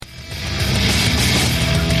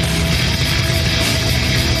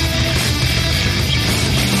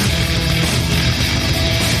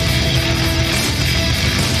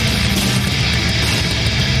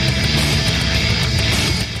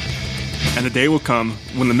day will come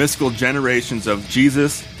when the mystical generations of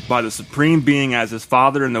Jesus, by the Supreme Being as his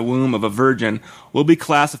father in the womb of a virgin, will be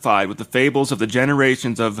classified with the fables of the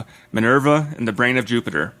generations of Minerva and the brain of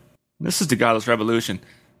Jupiter. This is the Godless Revolution.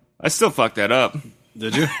 I still fucked that up.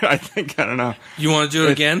 Did you? I don't know. You want to do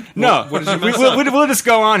it again? No. What did you we'll just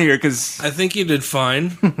go on here, because... I think you did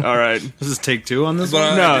fine. All right. This is take 2 on this But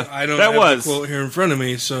one? No, I don't that have was- the quote here in front of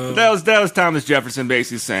me, so... That was Thomas Jefferson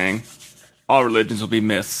basically saying, all religions will be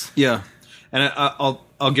myths. Yeah. And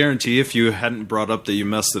I'll guarantee if you hadn't brought up that you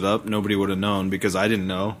messed it up, nobody would have known, because I didn't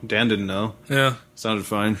know. Dan didn't know. Yeah. Sounded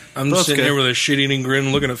fine. I'm But just sitting okay. here with a shit-eating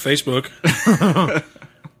grin looking at Facebook.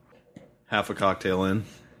 Half a cocktail in.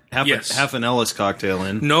 Half an Ellis cocktail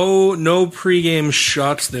in. No pregame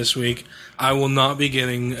shots this week. I will not be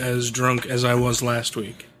getting as drunk as I was last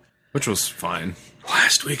week. Which was fine.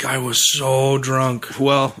 Last week I was so drunk.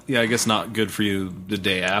 Well, yeah, I guess not good for you the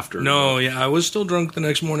day after. No, yeah, I was still drunk the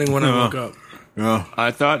next morning when I woke up. Yeah.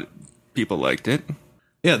 I thought people liked it.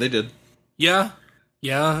 Yeah, they did. Yeah.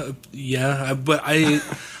 But I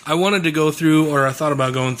wanted to go through, or I thought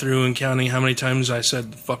about going through and counting how many times I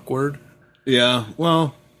said the fuck word. Yeah,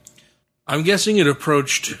 well... I'm guessing it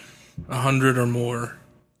approached 100 or more.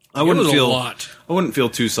 I wouldn't it was feel a lot. I wouldn't feel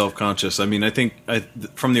too self-conscious. I mean, I think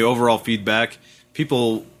from the overall feedback,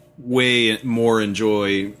 people way more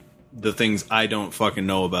enjoy the things I don't fucking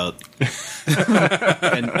know about,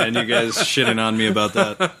 and you guys shitting on me about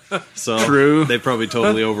that. So True. They probably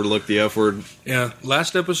totally overlooked the F word. Yeah,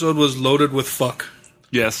 last episode was loaded with fuck.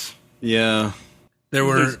 Yes. Yeah, There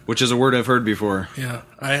were which is a word I've heard before. Yeah,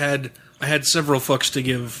 I had several fucks to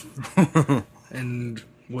give, and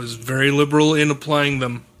was very liberal in applying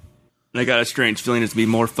them. And I got a strange feeling it's to be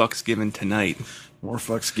more fucks given tonight. More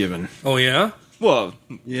fucks given. Oh yeah, Well,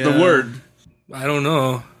 Yeah. the word. I don't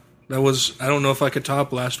know. I don't know if I could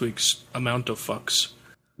top last week's amount of fucks.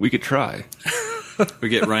 We could try. We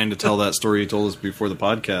get Ryan to tell that story he told us before the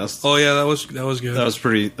podcast. Oh yeah, that was good.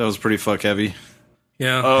 That was pretty fuck heavy.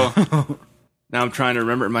 Yeah. Oh. Now I'm trying to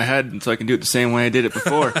remember it in my head so I can do it the same way I did it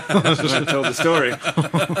before. when I told the story.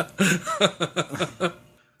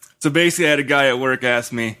 So basically, I had a guy at work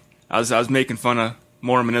ask me. I was making fun of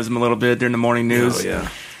Mormonism a little bit during the morning news. Oh yeah.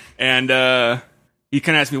 And he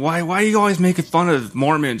kind of asked me, why are you always making fun of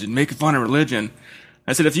Mormons and making fun of religion?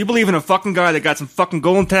 I said, if you believe in a fucking guy that got some fucking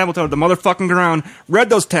golden tablets out of the motherfucking ground, read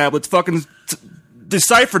those tablets, fucking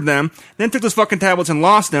deciphered them, then took those fucking tablets and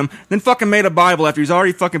lost them, then fucking made a Bible after he's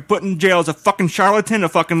already fucking put in jail as a fucking charlatan, a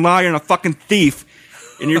fucking liar, and a fucking thief,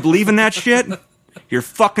 and you're believing that shit? You're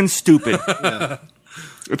fucking stupid. Yeah.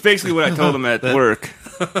 It's basically what I told him at work.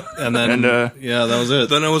 And then yeah, that was it.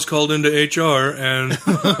 Then I was called into HR and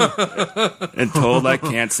And told I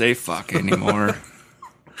can't say fuck anymore.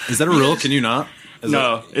 Is that a rule? Can you not?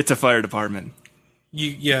 No, it's a fire department.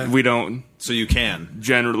 yeah. We don't So you can.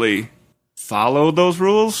 generally follow those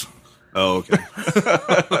rules. Oh, okay.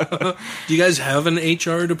 Do you guys have an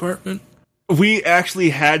HR department? We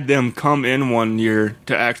actually had them come in one year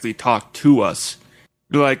to actually talk to us.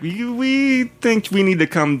 They're like, we think we need to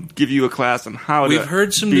come give you a class on how to We've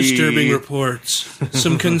heard some be-" disturbing reports,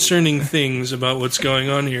 some concerning things about what's going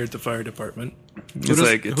on here at the fire department. It's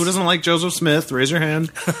like, Who doesn't like Joseph Smith? Raise your hand.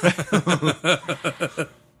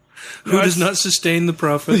 Who does not sustain the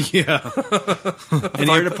prophet? Yeah.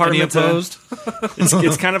 fire department opposed?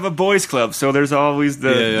 It's kind of a boys' club, so there's always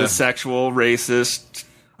Yeah. the sexual, racist.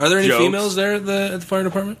 Are there any Jokes. females there at the fire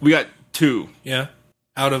department? We got 2. Yeah.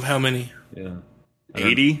 Out of how many? Yeah.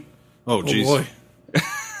 80? Oh, Oh jeez. boy.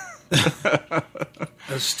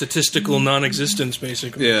 A statistical non-existence,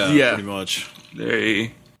 basically. Yeah. pretty much. We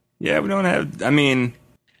don't have, I mean,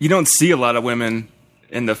 you don't see a lot of women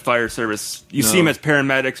in the fire service. You see them as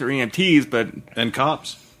paramedics or EMTs, but And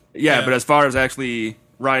cops. yeah, but as far as actually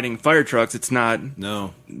riding fire trucks, it's not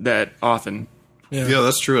No. that often. Yeah. Yeah,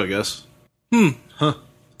 that's true, I guess.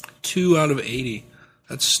 2 out of 80.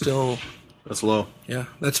 That's still, That's low. yeah,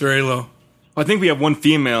 that's very low. I think we have one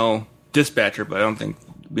female dispatcher, but I don't think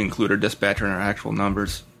we include her dispatcher in our actual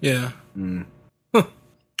numbers. Yeah. Huh.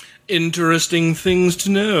 Interesting things to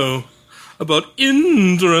know about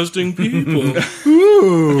interesting people.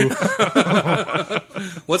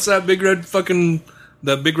 What's that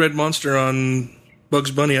big red monster on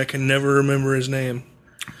Bugs Bunny? I can never remember his name.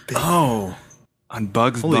 Oh. On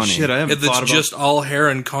Bugs Holy Bunny. shit, I haven't It's thought about just all hair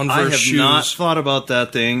and I Converse have shoes. not thought about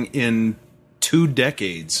that thing in 2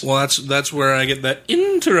 decades. Well, that's where I get that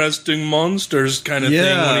interesting monsters kind of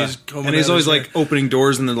thing when he's combing and he's out always his like hair. opening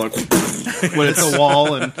doors and then like when it's a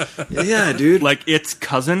wall and yeah, dude. Like its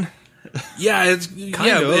cousin. Yeah,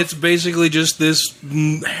 it's basically just this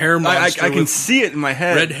hair monster. I can see it in my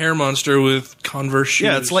head. red hair monster with Converse shoes.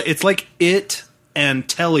 Yeah, it's like it and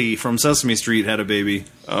Telly from Sesame Street had a baby.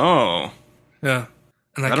 Oh, yeah.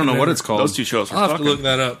 And I don't know what it's called. those two shows are I'll have fucking. to look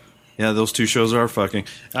that up. Yeah, those two shows are fucking.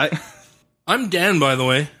 I'm Dan, by the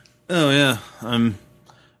way. Oh yeah, I'm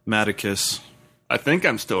Maticus. I think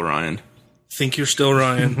I'm still Ryan. Think you're still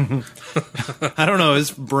Ryan. I don't know.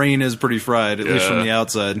 His brain is pretty fried, at least from the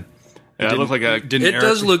outside. Yeah, I look like a. Didn't It air-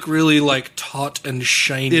 does look really like taut and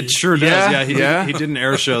shiny. It sure does. Yeah, Yeah, he did an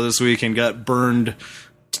air show this week and got burned.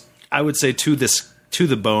 I would say to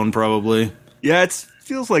the bone, probably. Yeah, it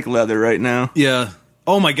feels like leather right now. Yeah.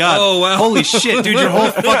 Oh my god. Oh, wow. Holy shit, dude!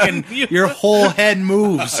 Your whole head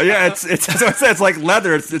moves. Yeah, it's that's what I said, it's like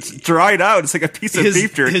leather. It's dried out. It's like a piece of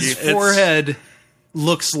beef jerky. His It's forehead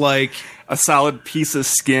looks like a solid piece of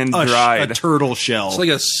skin a dried. turtle shell. It's like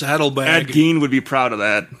a Ed saddlebag. Gein would be proud of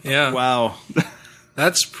that. Yeah. Wow.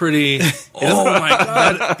 That's pretty. Oh my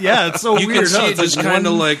god. Yeah, it's so You weird. can see huh? it It's just like kind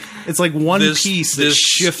of one- like It's like one this- piece that this-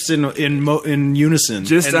 shifts in unison.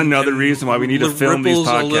 Just and- another and reason why we need to film these ripples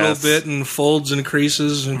podcasts. a little bit and folds and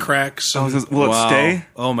creases and cracks. I was And, just- will it stay?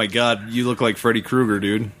 Oh my god, you look like Freddy Krueger,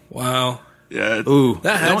 dude. wow. Yeah. Ooh,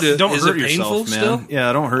 That had don't, to- don't is hurt it yourself, painful man. still?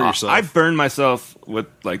 Yeah, don't hurt yourself. I burn myself with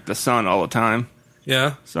like the sun all the time,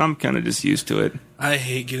 Yeah. so I'm kind of just used to it. I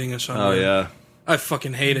hate getting a sunburn. Oh yeah, I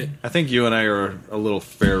fucking hate it. I think you and I are a little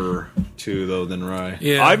fairer too, though, than Rye.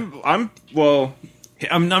 Yeah. I'm well.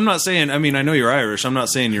 I'm not saying. I mean, I know you're Irish. I'm not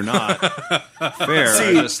saying you're not fair.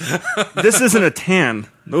 See- I just, This isn't a tan.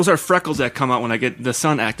 Those are freckles that come out when I get the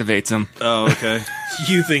sun activates them. oh, okay.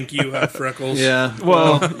 You think you have freckles? Yeah.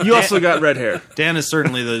 Well, you also got red hair. Dan is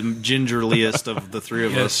certainly the gingerliest of the three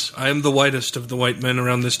of us. Yes. I am the whitest of the white men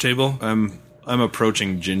around this table. I'm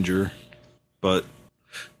approaching ginger, but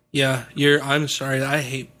Yeah. I'm sorry. I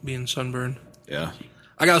hate being sunburned. yeah.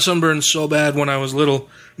 I got sunburned so bad when I was little.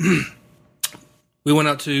 We went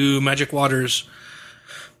out to Magic Waters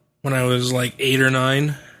when I was like 8 or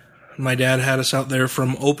 9. My dad had us out there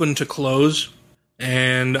from open to close,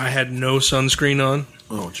 and I had no sunscreen on.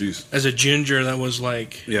 Oh, jeez. As a ginger, that was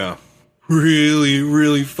like Yeah. really,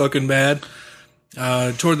 really fucking bad.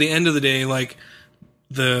 Toward the end of the day, like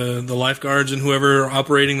the lifeguards and whoever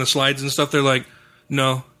operating the slides and stuff, they're like,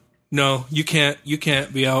 no, you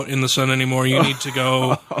can't be out in the sun anymore. You need to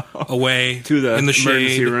go away To the in the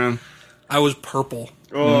emergency shade. room. I was purple,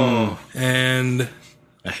 Oh, and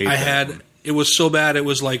I hate I that. had it was so bad. It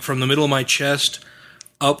was like from the middle of my chest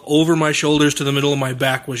up over my shoulders to the middle of my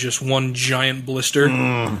back was just one giant blister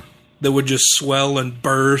that would just swell and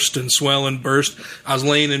burst and swell and burst. I was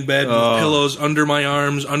laying in bed with pillows under my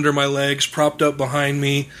arms, under my legs, propped up behind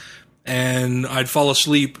me, and I'd fall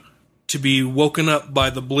asleep to be woken up by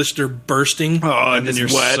the blister bursting. oh, And then you're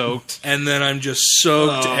wet. soaked. And then I'm just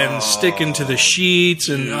soaked and sticking to the sheets,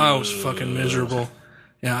 and I was fucking miserable.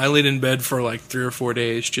 Yeah, I laid in bed for like 3 or 4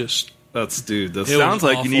 days. Just That's It Sounds was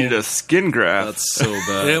like awful. you needed a skin graft. That's so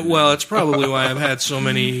bad. well, it's probably why I've had so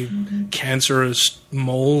many cancerous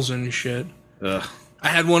moles and shit. Ugh. I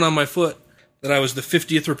had one on my foot that I was the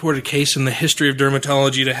 50th reported case in the history of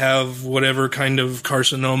dermatology to have whatever kind of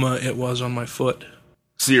carcinoma it was on my foot.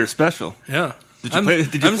 So you're special. Yeah. Did you play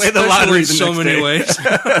the special lottery in the so next many day? ways.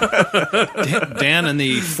 Dan and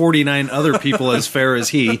the 49 other people as fair as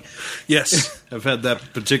he Yes. have had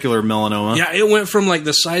that particular melanoma. Yeah, it went from like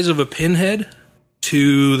the size of a pinhead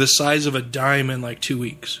to the size of a dime in like 2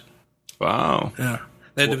 weeks. Wow. Yeah.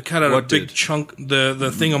 They had to cut out a what big did? chunk,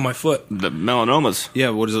 the thing on my foot. The melanomas. Yeah,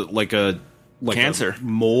 what is it, like a Cancer.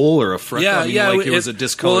 mole or a freckle? Yeah, I mean, yeah. like it was a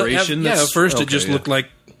discoloration. Well, at first it Okay, just yeah. looked like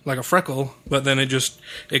a freckle, but then it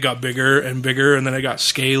got bigger and bigger, and then it got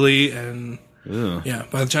scaly, and Ugh. yeah.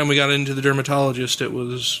 By the time we got into the dermatologist,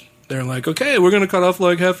 they're like, okay, we're gonna cut off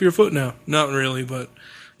like half of your foot now. Not really, but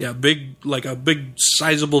yeah, a big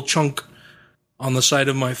sizable chunk on the side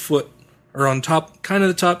of my foot, or on top, kind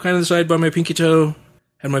of the side by my pinky toe.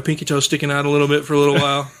 Had my pinky toe sticking out a little bit for a little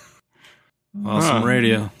while. Awesome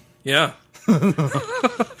radio. Yeah.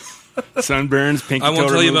 Sunburns, pinky I toe won't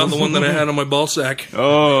tell you about the removals. one that I had on my ball sack.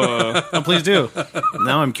 Oh, Oh, please do.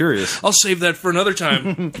 Now I'm curious. I'll save that for another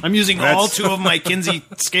time. I'm using all 2 of my Kinsey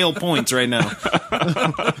scale points right now.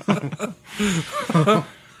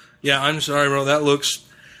 Yeah, I'm sorry, bro. It looks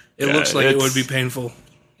like it would be painful.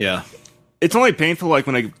 Yeah. it's only painful like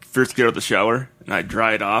when I first get out of the shower and I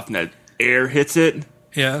dry it off and that air hits it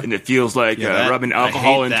Yeah. and it feels like Yeah, rubbing I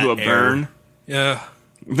alcohol hate into a that burn. Yeah.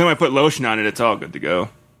 Then I put lotion on it, it's all good to go.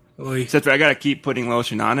 Oy. Except for I gotta keep putting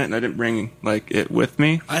lotion on it, and I didn't bring like it with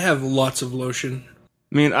me. I have lots of lotion.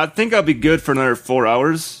 I mean, I think I'll be good for another 4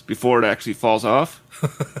 hours before it actually falls off.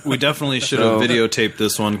 We definitely should have videotaped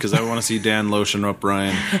this one because I want to see Dan lotion up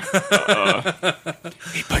Ryan.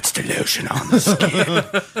 He puts the lotion on the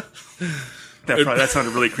skin. That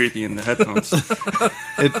sounded really creepy in the headphones.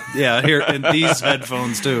 Here in these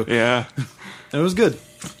headphones too. Yeah. It was good.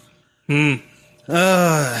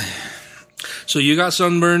 So you got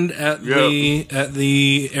sunburned at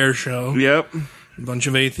the air show. Yep. A bunch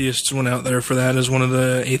of atheists went out there for that as one of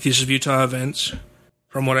the Atheists of Utah events.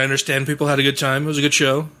 From what I understand, people had a good time. It was a good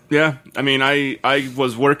show. Yeah. I mean, I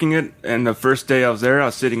was working it, and the first day I was there, I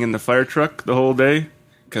was sitting in the fire truck the whole day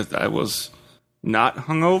because I was not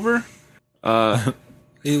hungover.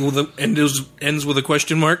 It ends with a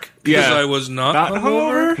question mark. Yeah. Because I was not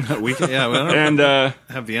hungover. We don't And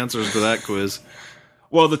have the answers to that quiz.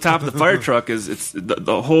 well, the top of the fire truck is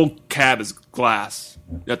the whole cab is glass.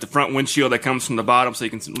 You got the front windshield that comes from the bottom, so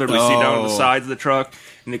you can literally see down the sides of the truck,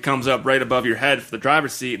 and it comes up right above your head for the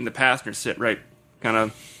driver's seat, and the passengers sit right kind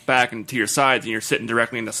of back and to your sides, and you're sitting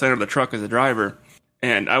directly in the center of the truck as a driver.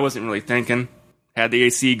 And I wasn't really thinking. Had the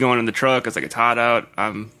AC going in the truck. It's like it's hot out.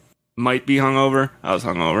 Might be hungover. I was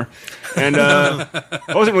hungover. And I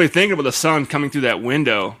wasn't really thinking about the sun coming through that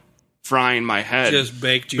window, frying my head. Just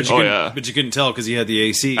baked you. But you couldn't tell because you had the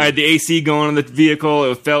AC. I had the AC going in the vehicle.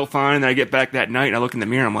 It felt fine. And I get back that night and I look in the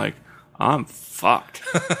mirror. I'm like, I'm fucked.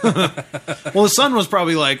 Well, the sun was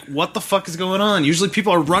probably like, what the fuck is going on? Usually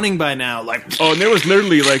people are running by now. Like, Oh, and there was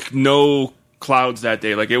literally like no clouds that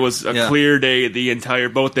day. Like it was a clear day.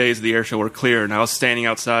 Both days of the air show were clear. And I was standing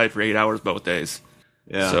outside for 8 hours both days.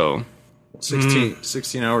 yeah. So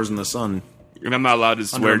 16 hours in the sun I'm not allowed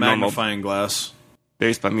to under wear a normal magnifying glass.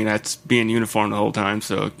 base. But I mean, that's being uniform the whole time.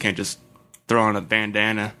 So I can't just throw on a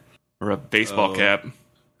bandana or a baseball cap.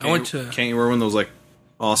 I went to. Can't you wear one of those like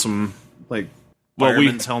awesome like Well,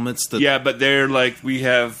 fireman's helmets? That Yeah, but they're like, we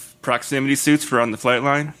have proximity suits for on the flight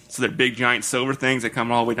line. So they're big, giant silver things that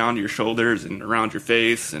come all the way down to your shoulders and around your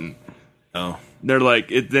face. And they're like,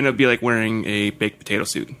 then it'd be like wearing a baked potato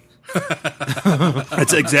suit.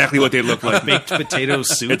 That's exactly what they look like. baked potato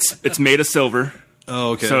soup. It's made of silver.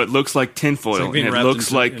 Oh, okay. So it looks like tinfoil. It's like And being it wrapped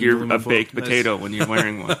looks in- like in you're a aluminum foil. baked Nice. potato when you're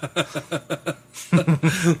wearing one.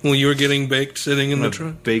 Well, you were getting baked sitting in the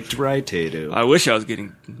truck. baked potato. I wish I was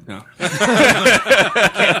getting. No,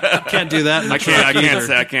 Can't do that. In the I can't. truck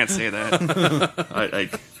either. I can't say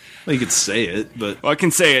that. Well, you could say it, but Well, I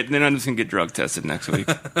can say it, and then I'm just gonna get drug tested next week.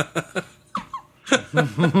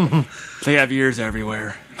 They have ears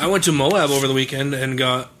everywhere. I went to Moab over the weekend and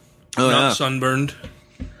got not sunburned.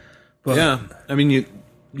 But yeah. I mean,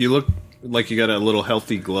 you look like you got a little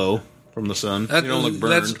healthy glow from the sun. You don't look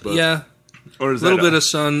burned, but yeah. Or is A little that bit of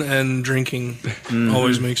sun and drinking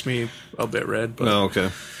always makes me a bit red. But oh, okay.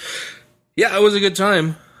 yeah, it was a good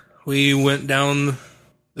time. We went down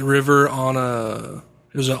the river on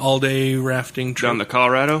it was an all-day rafting trip. down the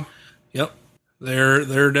Colorado? Yep.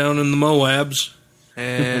 They're down in the Moabs.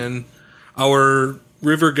 And our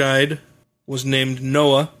river guide was named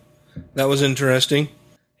Noah. That was interesting.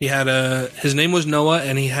 His name was Noah,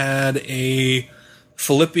 and he had a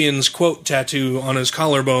Philippians quote tattoo on his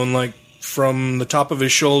collarbone, like from the top of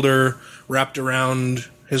his shoulder wrapped around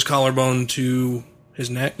his collarbone to his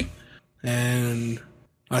neck. And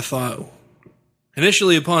I thought,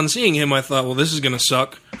 initially upon seeing him, I thought, well, this is going to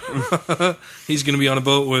suck. He's going to be on a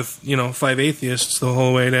boat with, 5 atheists the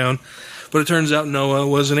whole way down. But it turns out Noah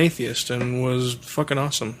was an atheist and was fucking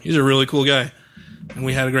awesome. He's a really cool guy. And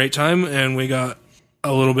we had a great time, and we got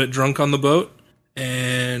a little bit drunk on the boat,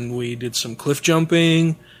 and we did some cliff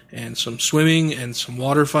jumping, and some swimming, and some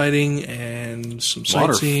water fighting, and some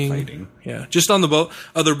sightseeing. Water fighting? Yeah, just on the boat.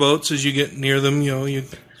 Other boats, as you get near them, you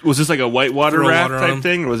Was this like a whitewater Throw raft water on type them.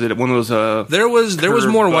 thing, or was it one of those? There was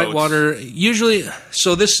more boats. whitewater. Usually,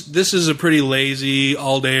 so this is a pretty lazy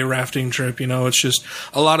all day rafting trip. It's just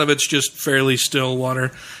a lot of it's just fairly still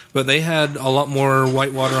water. But they had a lot more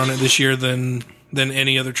whitewater on it this year than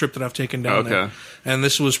any other trip that I've taken down there. Okay. And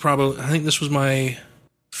this was I think this was my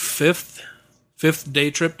fifth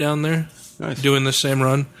day trip down there. Nice. Doing the same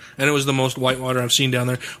run, and it was the most whitewater I've seen down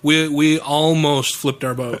there. We almost flipped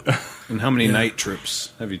our boat. And how many night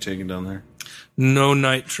trips have you taken down there? No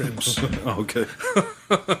night trips. Oh, okay.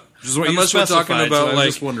 Just what you Unless we're talking specified, so about I'm like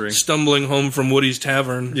just wondering. stumbling home from Woody's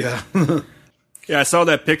Tavern. Yeah. Yeah, I saw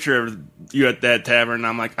that picture of you at that tavern, and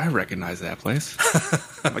I'm like, I recognize that place.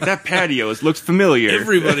 I'm like, that patio looks familiar.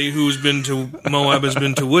 Everybody who's been to Moab has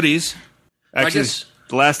been to Woody's. Actually, guess-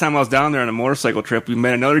 the last time I was down there on a motorcycle trip, we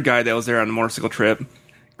met another guy that was there on a motorcycle trip,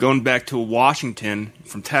 going back to Washington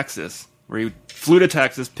from Texas, where he flew to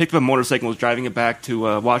Texas, picked up a motorcycle, and was driving it back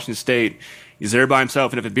to Washington State. He's there by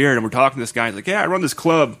himself and have a beard, and we're talking to this guy. He's like, yeah, I run this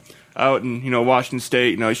club out in, Washington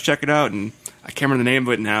State. You should check it out. And I can't remember the name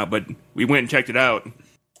of it now, but we went and checked it out.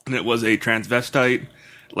 And it was a transvestite,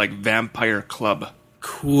 vampire club.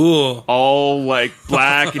 Cool. All,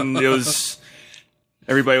 black, and it was...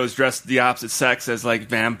 Everybody was dressed the opposite sex as,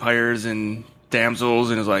 vampires and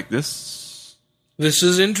damsels, and it was like, This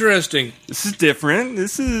is interesting. This is different.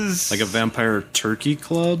 This is... Like a vampire turkey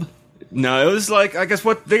club? No, it was I guess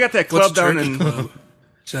they got that club down in... Club?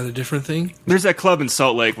 Is that a different thing? There's that club in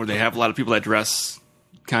Salt Lake where they have a lot of people that dress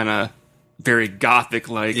kind of very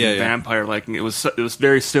gothic-like and vampire-like. And it was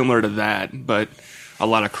very similar to that, but a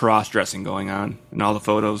lot of cross-dressing going on in all the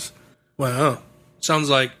photos. Wow.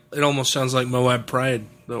 It almost sounds like Moab Pride,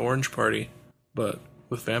 the Orange Party, but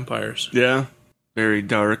with vampires. Yeah. Very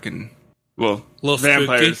dark and... Well,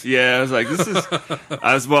 vampires. Spooky. Yeah, I was like, this is... at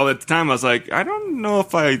the time, I was like, I don't know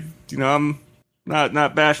if I'm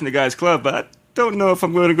not bashing the guy's club, but I don't know if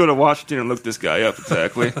I'm going to go to Washington and look this guy up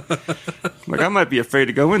exactly. I might be afraid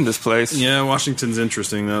to go in this place. Yeah, Washington's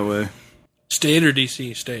interesting that way. State or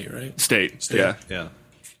DC? State, right? State. Yeah.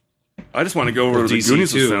 I just want to go over to the DC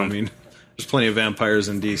Goonies too. film. I mean, there's plenty of vampires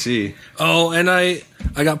in DC. Oh, and I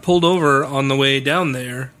got pulled over on the way down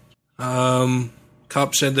there.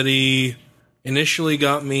 Cop said that he initially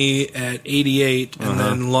got me at 88 and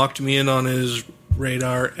then locked me in on his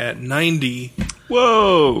radar at 90.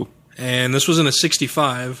 Whoa! And this was in a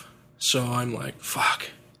 65, so I'm like, fuck.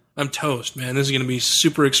 I'm toast, man. This is going to be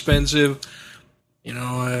super expensive.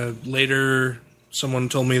 Later, someone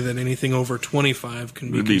told me that anything over 25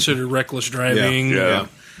 can be considered reckless driving. Yeah.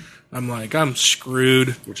 I'm like, I'm screwed.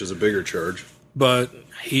 Which is a bigger charge. But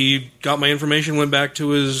he got my information, went back to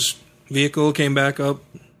his vehicle, came back up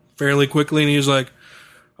fairly quickly, and he was like,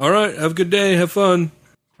 all right, have a good day, have fun.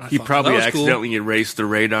 He probably accidentally erased the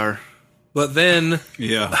radar. But then...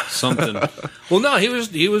 Yeah, something. Well, no, he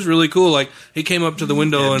was really cool. He came up to the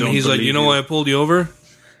window and he's like, you know why I pulled you over?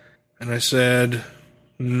 And I said,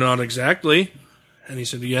 not exactly. And he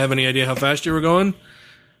said, do you have any idea how fast you were going?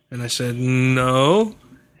 And I said, no.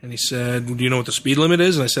 And he said, do you know what the speed limit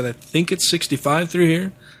is? And I said, I think it's 65 through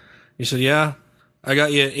here. He said, yeah. I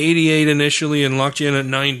got you at 88 initially and locked you in at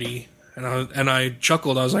 90. And I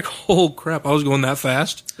chuckled. I was like, oh, crap, I was going that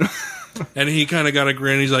fast? And he kind of got a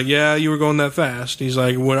grin. He's like, yeah, you were going that fast. He's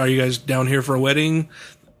like, what, are you guys down here for a wedding?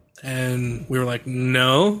 And we were like,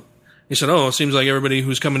 no. He said, oh, it seems like everybody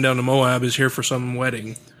who's coming down to Moab is here for some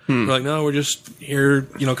wedding. We're like, no, we're just here,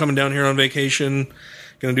 coming down here on vacation,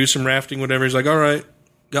 going to do some rafting, whatever. He's like, all right.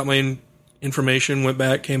 Got my information, went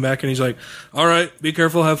back, came back, and he's like, all right, be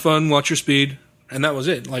careful, have fun, watch your speed. And that was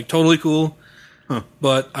it. Totally cool. Huh.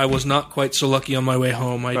 But I was not quite so lucky on my way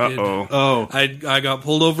home. I got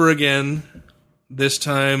pulled over again, this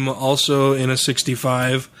time also in a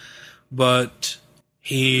 65, but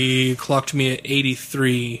he clocked me at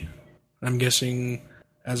 83. I'm guessing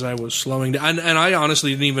as I was slowing down. And I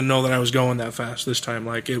honestly didn't even know that I was going that fast this time.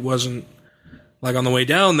 It wasn't on the way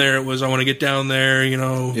down there. It was, I want to get down there,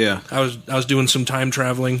 Yeah. I was doing some time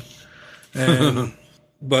traveling. And,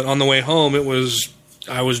 but on the way home,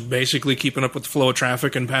 I was basically keeping up with the flow of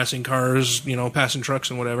traffic and passing cars, passing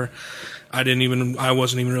trucks and whatever. I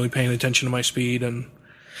wasn't even really paying attention to my speed, and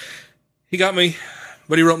he got me,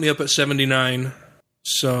 but he wrote me up at 79,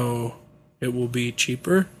 so it will be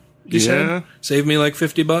cheaper. He said. Save me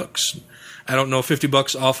 $50. I don't know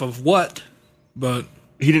 $50 off of what, but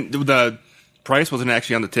the price wasn't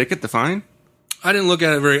actually on the ticket, the fine? I didn't look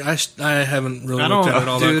at it I haven't really looked at it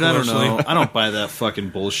all that closely. I don't know. I don't buy that fucking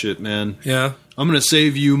bullshit, man. Yeah. I'm going to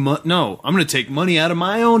save you No, I'm going to take money out of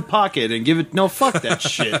my own pocket and give it... No, fuck that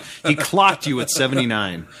shit. He clocked you at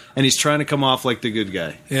 79, and he's trying to come off like the good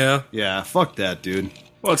guy. Yeah. Yeah, fuck that, dude.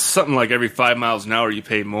 Well, it's something like every 5 miles an hour you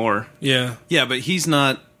pay more. Yeah. Yeah, but he's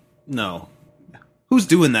not... No. Who's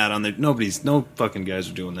doing that on there? No fucking guys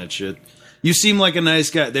are doing that shit. You seem like a nice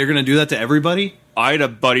guy. They're going to do that to everybody? I had a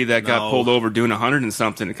buddy that got pulled over doing 100 and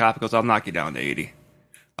something. The cop goes, I'll knock you down to 80.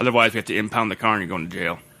 Otherwise, we have to impound the car and you're going to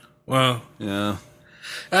jail. Wow. Yeah.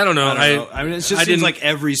 I don't know. I mean, it just seems like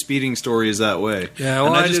every speeding story is that way. Yeah,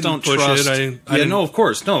 well, and I just don't trust. No, of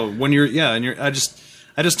course, no. When I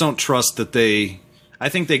just don't trust that they. I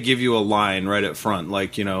think they give you a line right up front,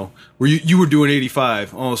 where you were doing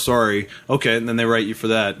 85. Oh, sorry. Okay, and then they write you for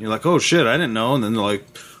that. And you're like, oh shit, I didn't know. And then they're like,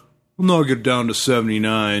 well, no, I'll get down to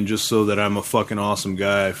 79 just so that I'm a fucking awesome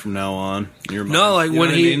guy from now on. No, when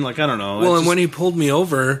he, I don't know. Well, and when he pulled me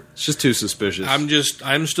over, it's just too suspicious.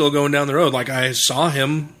 I'm still going down the road. I saw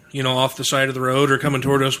him, off the side of the road or coming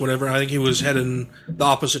toward us, whatever. I think he was heading the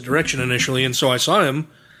opposite direction initially, and so I saw him,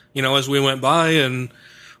 as we went by, and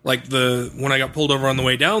like when I got pulled over on the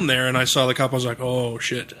way down there and I saw the cop, I was like, oh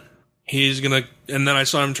shit, he's gonna. And then I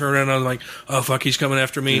saw him turn around and I was like, oh fuck, he's coming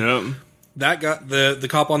after me. Yep. That got the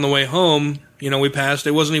cop on the way home. We passed.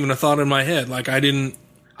 It wasn't even a thought in my head. Like I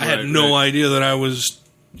had no idea that I was,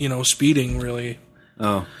 speeding really.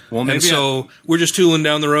 Oh, well, maybe. And so we're just tooling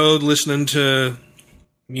down the road, listening to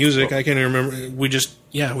music. I can't even remember. We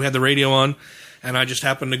had the radio on, and I just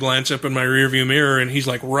happened to glance up in my rearview mirror, and he's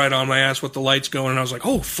like right on my ass with the lights going, and I was like,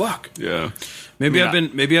 "Oh fuck!" Yeah. Maybe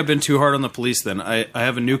I've been too hard on the police. Then I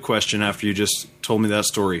have a new question after you just told me that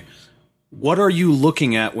story. What are you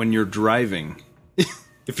looking at when you're driving?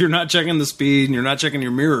 If you're not checking the speed and you're not checking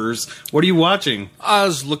your mirrors, what are you watching? I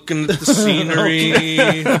was looking at the scenery.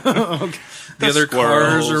 Okay. The other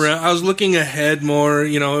cars around. I was looking ahead more.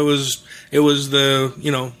 It was the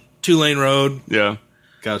 2-lane road. Yeah,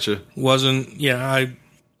 gotcha.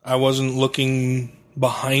 I wasn't looking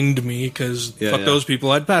behind me because fuck those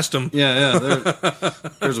people. I'd passed them. Yeah.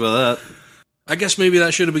 There's about that. I guess maybe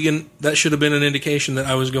that should have been an indication that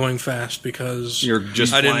I was going fast because you're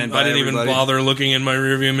just I didn't even bother looking in my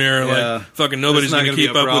rearview mirror. Yeah. Like fucking nobody's going to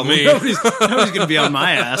keep up with me. Nobody's going to be on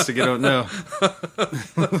my ass to get out. No.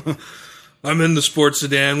 I'm in the sports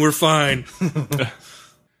sedan. We're fine.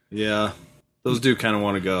 Yeah. Those do kind of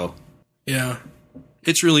want to go. Yeah.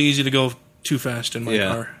 It's really easy to go too fast in my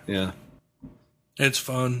car. Yeah. It's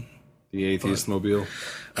fun. The atheist mobile.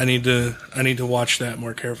 I need to watch that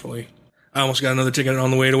more carefully. I almost got another ticket on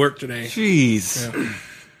the way to work today. Jeez. Yeah.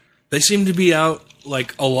 They seem to be out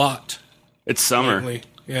like a lot. It's summer. Lately.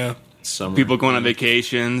 Yeah. Summer. People going on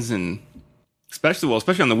vacations and especially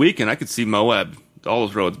on the weekend, I could see Moab, all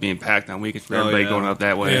those roads being packed on weekends for everybody going out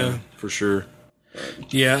that way. Yeah. For sure.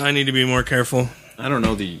 Yeah, I need to be more careful. I don't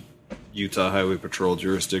know the Utah Highway Patrol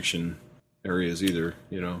jurisdiction areas either.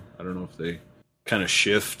 I don't know if they kind of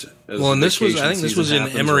shift. I think this was in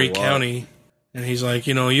Emery County. And he's like,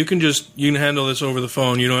 you can handle this over the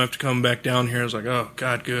phone. You don't have to come back down here. I was like, oh,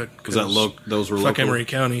 God, good. Because those were fuck local. Emery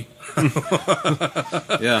County.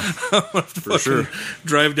 Yeah, for sure.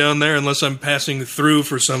 Drive down there unless I'm passing through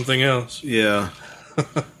for something else. Yeah.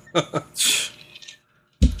 Is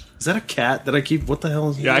that a cat that I keep? What the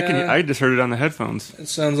hell is that? Yeah, I just heard it on the headphones. It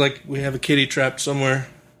sounds like we have a kitty trapped somewhere.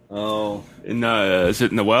 Oh. Is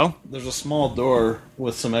it in the well? There's a small door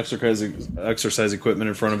with some exercise equipment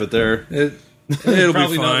in front of it there. It'll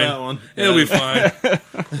be fine. That one. It'll be fine.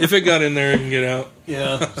 If it got in there, it can get out.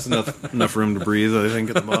 Yeah, there's enough room to breathe, I think,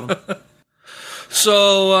 at the bottom.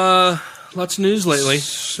 So, lots of news lately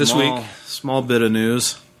this week. Small bit of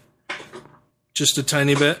news. Just a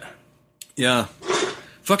tiny bit. Yeah.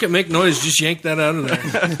 Fuck it, make noise. Just yank that out of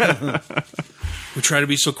there. We try to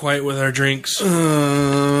be so quiet with our drinks.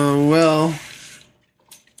 Well,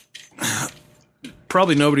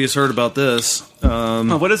 probably nobody has heard about this.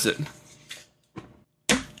 What is it?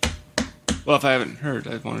 Well, if I haven't heard,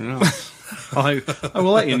 I want to know. I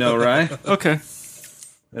will let you know, Rye. Okay.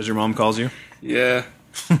 As your mom calls you. Yeah.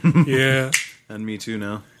 Yeah. And me too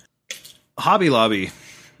now. Hobby Lobby.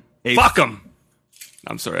 Fuck them.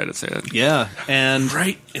 I'm sorry I had to say that. Yeah, and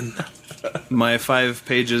right in my 5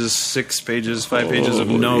 pages of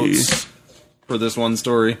notes for this one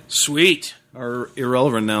story. Sweet. Are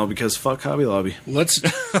irrelevant now because fuck Hobby Lobby. We'll just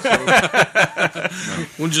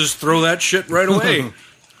throw that shit right away.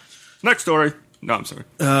 Next story. No, I'm sorry.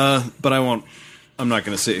 But I won't. I'm not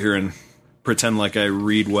going to sit here and pretend like I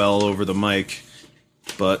read well over the mic.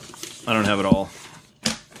 But I don't have it all.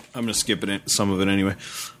 I'm going to skip some of it anyway.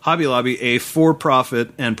 Hobby Lobby, a for-profit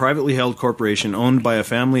and privately held corporation owned by a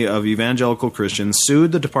family of evangelical Christians,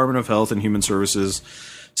 sued the Department of Health and Human Services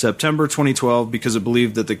September 2012 because it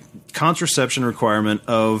believed that the contraception requirement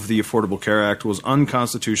of the Affordable Care Act was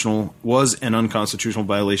an unconstitutional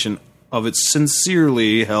violation of its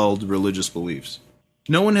sincerely held religious beliefs.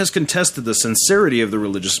 No one has contested the sincerity of the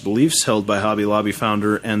religious beliefs held by Hobby Lobby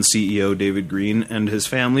founder and CEO David Green and his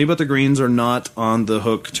family, but the Greens are not on the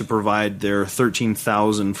hook to provide their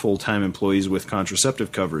 13,000 full-time employees with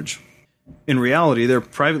contraceptive coverage. In reality, their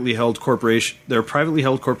privately held corporation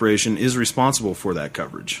is responsible for that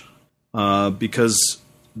coverage, because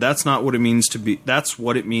that's what it means to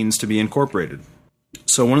be incorporated.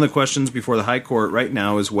 So one of the questions before the High Court right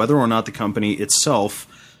now is whether or not the company itself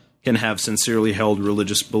can have sincerely held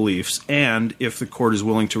religious beliefs, and if the court is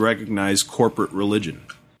willing to recognize corporate religion.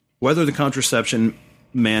 Whether the contraception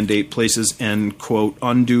mandate places an, quote,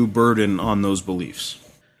 undue burden on those beliefs.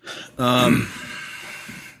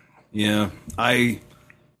 Yeah,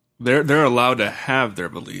 They're allowed to have their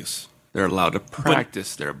beliefs. They're allowed to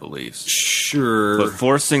practice their beliefs. Sure. But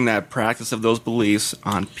forcing that practice of those beliefs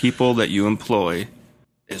on people that you employ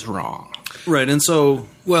is wrong. Right, and so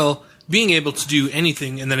Well, being able to do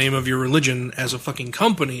anything in the name of your religion as a fucking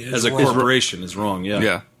company is as a wrong. corporation is wrong.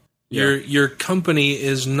 Yeah. Your company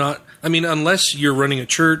is not. I mean, unless you're running a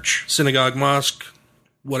church, synagogue, mosque,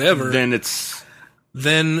 whatever. Then it's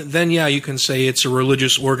Then yeah, you can say it's a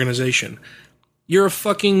religious organization. You're a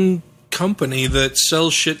fucking company that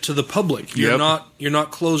sells shit to the public. You're Yep.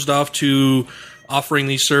 not closed off to offering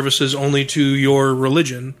these services only to your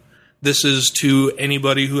religion. This is to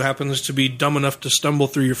anybody who happens to be dumb enough to stumble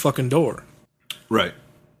through your fucking door. Right.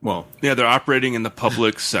 Well, yeah, they're operating in the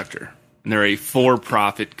public sector, and they're a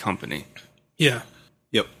for-profit company. Yeah.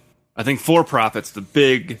 yep. I think for-profit's the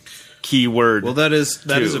big key word. Well, that is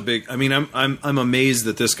too. a big. I mean, I'm amazed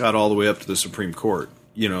that this got all the way up to the Supreme Court.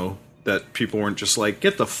 You know, that people weren't just like,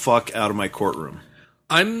 get the fuck out of my courtroom.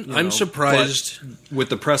 I'm surprised. But with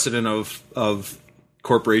the precedent of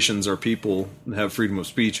corporations are people and have freedom of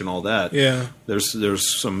speech and all that. Yeah.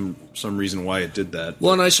 There's some reason why it did that.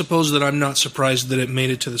 Well, and I suppose that I'm not surprised that it made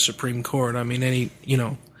it to the Supreme Court. I mean,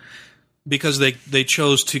 because they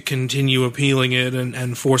chose to continue appealing it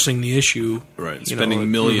and forcing the issue. Right. you Spending know,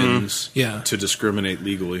 millions Yeah. to discriminate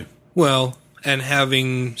legally. Well, and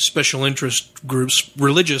having special interest groups,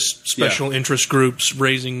 religious special interest groups,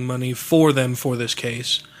 raising money for them for this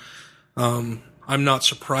case. I'm not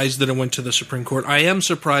surprised that it went to the Supreme Court. I am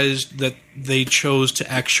surprised that they chose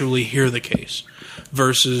to actually hear the case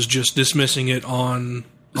versus just dismissing it on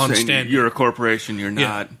Saying stand. you're a corporation, you're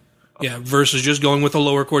not. Yeah, versus just going with the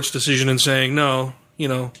lower court's decision and saying, no,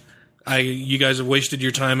 you guys have wasted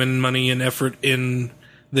your time and money and effort in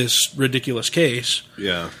this ridiculous case.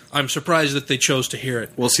 Yeah. I'm surprised that they chose to hear it.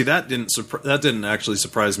 Well, see, that didn't actually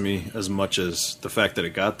surprise me as much as the fact that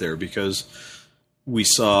it got there, because we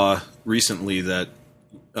saw recently that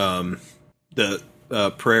the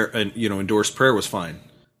prayer and endorsed prayer was fine,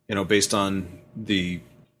 based on the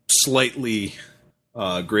slightly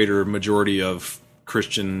greater majority of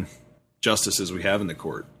Christian justices we have in the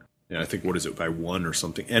court. I think, what is it, by one or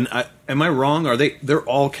something? And am I wrong? They're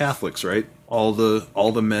all Catholics, right? All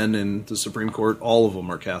the men in the Supreme Court, all of them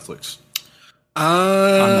are Catholics.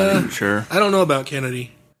 I'm not even sure. I don't know about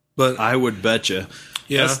Kennedy, but I would bet you.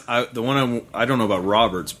 yeah. The one I don't know about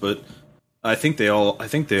Roberts, but I think they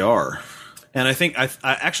are. And I think I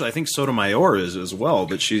think Sotomayor is as well,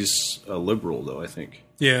 but she's a liberal though, I think.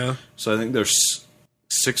 Yeah. So I think there's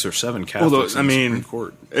 6 or 7 Catholics Although, in the Supreme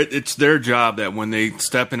Court. It's their job that when they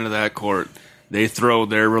step into that court, they throw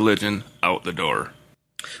their religion out the door.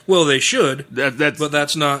 Well, they should. That's But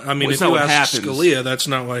that's not. I mean, Well, if it's not you what ask happens. Scalia, that's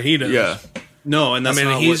not what he does. yeah. No, and I that's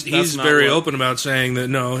mean, not he's that's not very what- open about saying that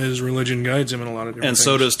no, his religion guides him in a lot of different And things.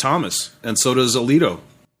 so does Thomas, and so does Alito,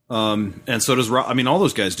 and so does I mean, all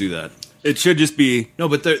those guys do that. It should just be No,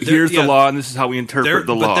 but here's the law, and this is how we interpret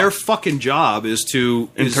the law. But their fucking job is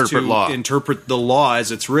to interpret the law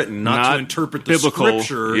as it's written, not to interpret the biblical,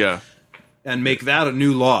 scripture Yeah. and make that a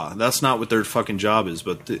new law. That's not what their fucking job is.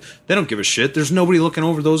 But they don't give a shit. There's nobody looking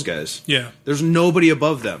over those guys. Yeah. There's nobody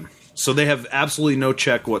above them, so they have absolutely no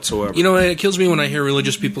check whatsoever. It kills me when I hear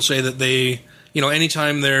religious people say that they,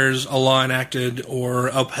 anytime there's a law enacted or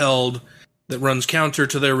upheld that runs counter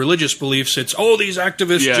to their religious beliefs, it's, these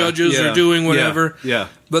activist judges are doing whatever. Yeah.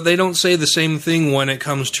 But they don't say the same thing when it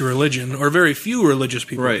comes to religion, or very few religious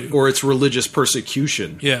people Right. do. Or it's religious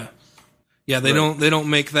persecution. Yeah. Yeah, they don't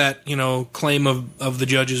make that, claim of the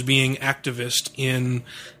judges being activist in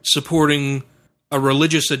supporting a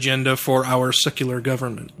religious agenda for our secular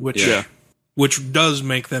government, which does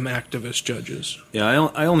make them activist judges. Yeah,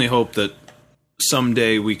 I only hope that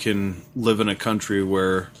someday we can live in a country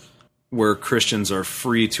where Christians are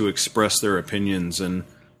free to express their opinions and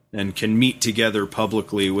can meet together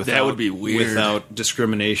publicly without would be weird. without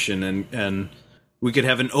discrimination, and we could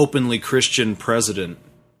have an openly Christian president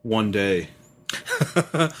one day.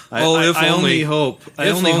 I only. only hope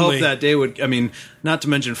only. that day would. I mean, not to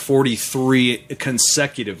mention 43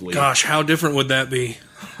 consecutively. Gosh, how different would that be?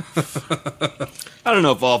 I don't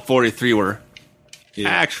know if all 43 were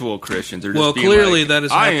actual Christians or just Well, being clearly like, that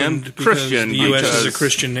has I happened am because Christian. the U.S. is a because-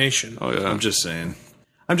 Christian nation. Oh yeah. I'm just saying.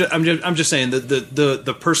 I'm just saying that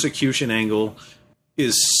the persecution angle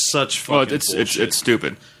is such fucking Well, bullshit. it's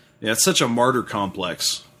stupid. Yeah, it's such a martyr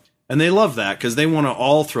complex, and they love that because they want to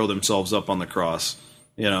all throw themselves up on the cross.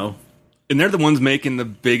 And they're the ones making the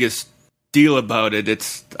biggest deal about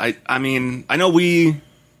it. I mean, I know the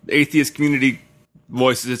atheist community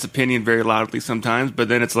voices its opinion very loudly sometimes, but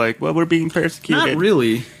then it's like, well, we're being persecuted. Not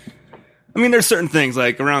really. I mean, there's certain things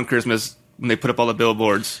like around Christmas when they put up all the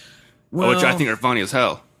billboards, which I think are funny as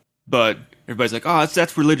hell. But everybody's like, oh,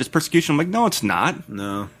 that's religious persecution. I'm like, no, it's not.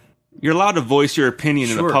 No. You're allowed to voice your opinion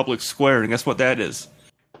in Sure. the public square, and guess what that is?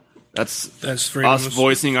 That's freedom us of-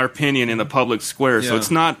 voicing our opinion in the public square, so Yeah.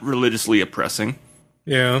 it's not religiously oppressing.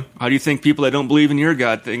 Yeah. How do you think people that don't believe in your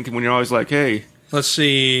God think when you're always like, hey, Let's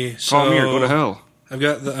see. call me or go to hell? I've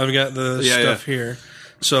got the Yeah, stuff here.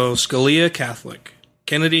 So Scalia, Catholic.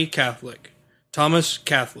 Kennedy, Catholic. Thomas,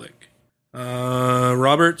 Catholic.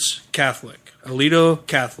 Roberts, Catholic. Alito,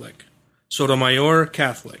 Catholic. Sotomayor,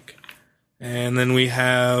 Catholic. And then we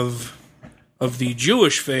have, of the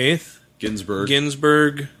Jewish faith, Ginsburg.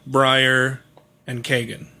 Ginsburg, Breyer, and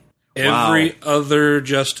Kagan. Wow. Every other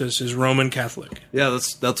justice is Roman Catholic. Yeah,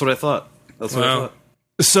 that's what I thought. That's what I Wow. thought.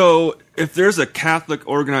 So, if there's a Catholic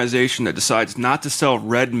organization that decides not to sell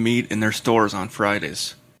red meat in their stores on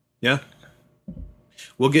Fridays, Yeah.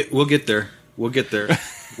 We'll get there. We'll get there.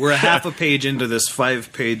 We're a half a page into this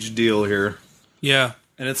 5-page deal here. Yeah.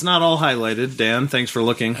 And it's not all highlighted, Dan. Thanks for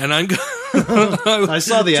looking. And I'm I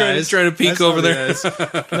saw the eyes. Trying to peek I saw over the there.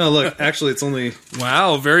 eyes. No, look. Actually, it's only...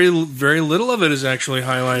 Wow, very little of it is actually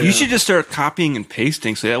highlighted. you should just start copying and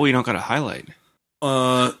pasting so that way you don't got to highlight.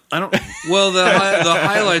 I don't... Well, the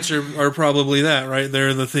highlights are probably that, right?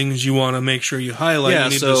 They're the things you want to make sure you highlight. Yeah,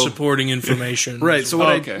 You need so- the supporting information. Right. So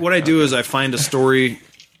Okay. what I do is I find a story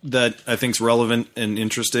that I think's relevant and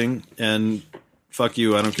interesting, and fuck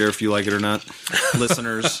you, I don't care if you like it or not,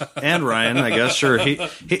 listeners and Ryan, I guess. Sure,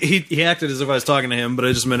 he acted as if I was talking to him, but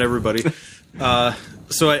I just meant everybody.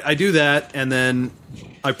 So I do that, and then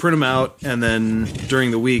I print them out, and then during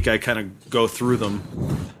the week I kind of go through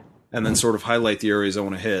them, and then sort of highlight the areas I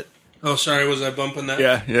want to hit. Oh, sorry, was I bumping that?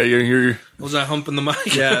 Yeah, your Was I humping the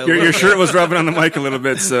mic? Yeah, your shirt was rubbing on the mic a little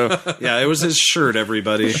bit, so yeah, it was his shirt.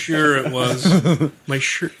 Everybody. Sure it was. My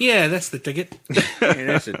shirt. Yeah, that's the ticket.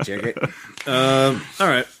 that's a ticket. All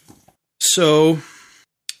right. So,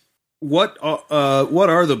 what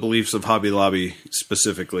are the beliefs of Hobby Lobby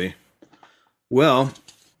specifically? Well,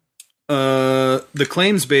 the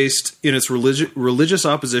claims based in its religious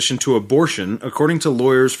opposition to abortion. According to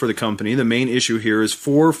lawyers for the company, the main issue here is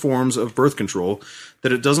 4 forms of birth control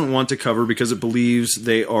that it doesn't want to cover because it believes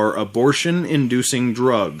they are abortion-inducing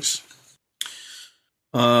drugs.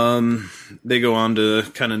 They go on to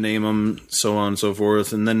kind of name them, so on and so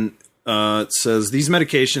forth, and then it says these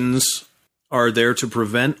medications are there to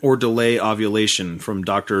prevent or delay ovulation, from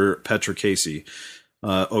Dr. Petra Casey,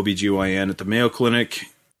 OBGYN at the Mayo Clinic.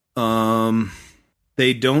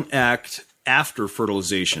 They don't act after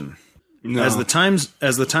fertilization. No. As the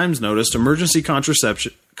Times noticed, emergency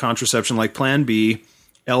contraception like Plan B,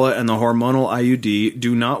 Ella, and the hormonal IUD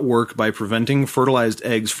do not work by preventing fertilized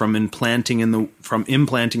eggs from implanting in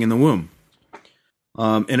the womb.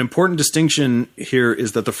 An important distinction here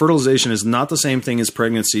is that the fertilization is not the same thing as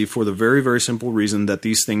pregnancy, for the very, very simple reason that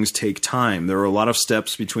these things take time. There are a lot of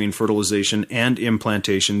steps between fertilization and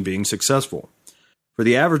implantation being successful. For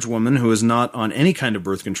the average woman who is not on any kind of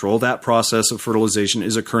birth control, that process of fertilization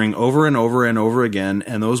is occurring over and over and over again,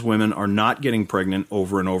 and those women are not getting pregnant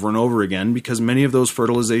over and over and over again because many of those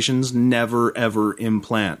fertilizations never, ever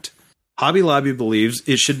implant. Hobby Lobby believes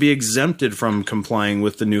it should be exempted from complying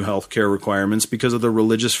with the new health care requirements because of the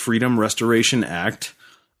Religious Freedom Restoration Act,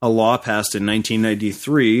 a law passed in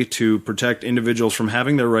 1993 to protect individuals from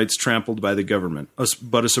having their rights trampled by the government.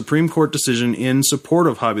 But a Supreme Court decision in support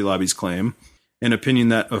of Hobby Lobby's claim, an opinion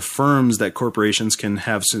that affirms that corporations can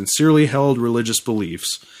have sincerely held religious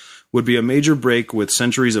beliefs, would be a major break with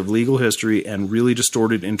centuries of legal history and really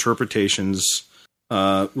distorted interpretations,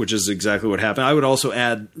 which is exactly what happened. I would also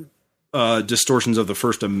add distortions of the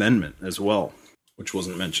First Amendment as well, which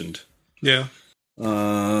wasn't mentioned. Yeah.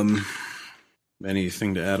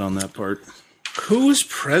 Anything to add on that part? Who was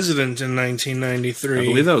president in 1993? I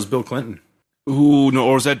believe that was Bill Clinton. Ooh, no,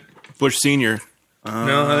 or was that Bush Senior?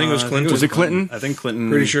 No, I think it was Clinton. Was it Clinton? I think Clinton.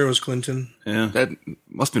 Pretty sure it was Clinton. Yeah. That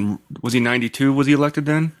must have been. Was he 92? Was he elected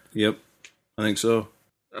then? Yep. I think so.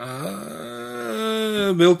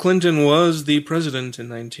 Bill Clinton was the president in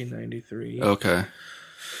 1993. Okay.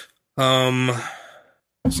 Um,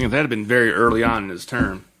 So that had been very early on in his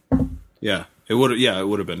term. Yeah. It would. Yeah, it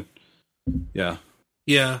would have been. Yeah.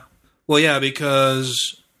 yeah. Well, yeah,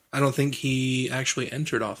 because I don't think he actually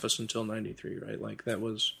entered office until 93, right? Like, that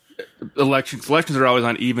was... Elections are always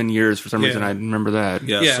on even years for some reason. Yeah. I remember that.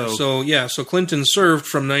 Yeah. Yeah, so Clinton served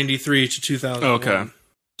from 93 to 2001. Okay.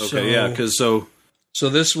 Okay. Yeah. Because so. So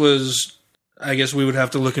this was... I guess we would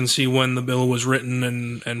have to look and see when the bill was written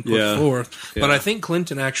and put Yeah. forth. But Yeah. I think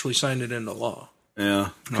Clinton actually signed it into law. Yeah.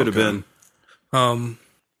 Could have Okay. been.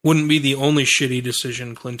 Wouldn't be the only shitty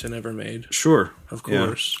decision Clinton ever made, Sure. of Yeah.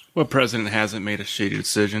 course. What president hasn't made a shady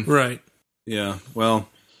decision? Right. Yeah. Well,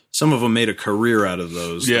 some of them made a career out of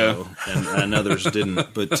those. Yeah. Though, and others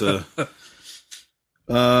didn't. But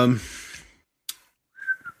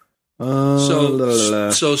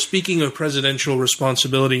So speaking of presidential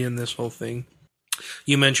responsibility in this whole thing,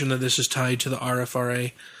 you mentioned that this is tied to the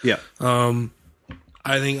RFRA. Yeah.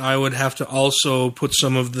 I think I would have to also put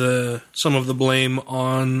some of the blame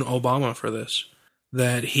on Obama for this.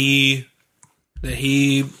 That he,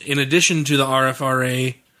 in addition to the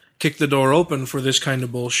RFRA, kicked the door open for this kind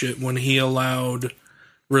of bullshit when he allowed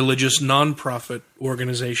religious nonprofit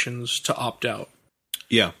organizations to opt out.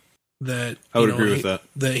 Yeah. That I would agree with that.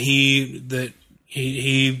 That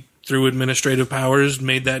he through administrative powers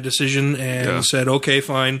made that decision and said, okay,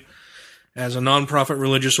 fine. As a nonprofit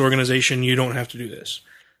religious organization, you don't have to do this.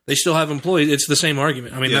 They still have employees. It's the same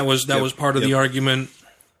argument. I mean, that was part of the argument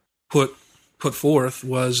put forth,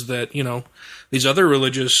 was that, you know, these other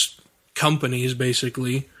religious companies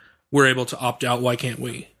basically were able to opt out. Why can't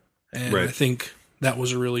we? And I think that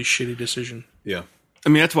was a really shitty decision. Yeah. I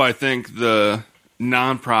mean, that's why I think the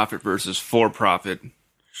nonprofit versus for-profit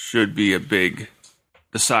should be a big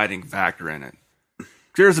deciding factor in it.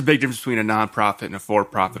 There's a big difference between a nonprofit and a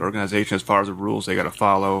for-profit organization as far as the rules they got to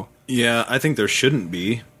follow. Yeah, I think there shouldn't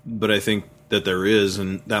be, but I think that there is,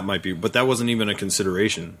 and that might be. But that wasn't even a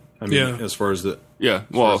consideration. I mean, as far as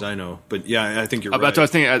far as I know. But yeah, I think you're right. That's what I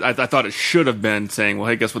was thinking. I thought it should have been saying, well,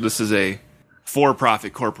 hey, guess what? This is a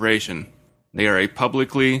for-profit corporation. They are a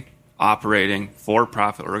publicly operating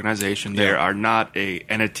for-profit organization. They are not a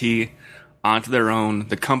entity onto their own.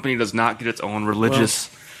 The company does not get its own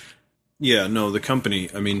religious. The company.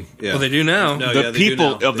 I mean, Well, they do now. The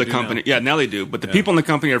people of the company. Now. Yeah, now they do. But the people in the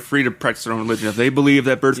company are free to practice their own religion. If they believe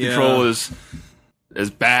that birth control is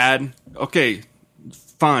bad, okay,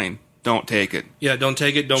 fine. Don't take it. Yeah, don't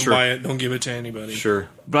take it. Don't buy it. Don't give it to anybody. Sure.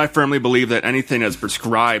 But I firmly believe that anything that's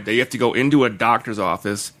prescribed, that you have to go into a doctor's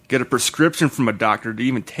office, get a prescription from a doctor to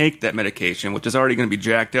even take that medication, which is already going to be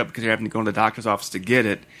jacked up because you're having to go to the doctor's office to get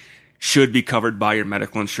it, should be covered by your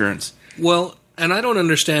medical insurance. Well, and I don't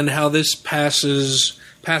understand how this passes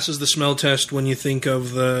the smell test when you think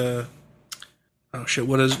of the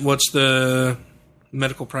what's the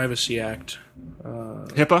Medical Privacy Act?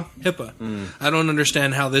 HIPAA? HIPAA. I don't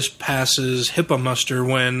understand how this passes HIPAA muster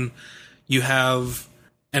when you have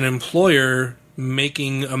an employer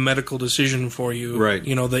making a medical decision for you. Right.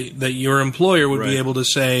 You know, that your employer would be able to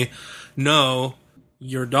say, no,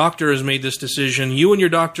 your doctor has made this decision. You and your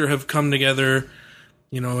doctor have come together,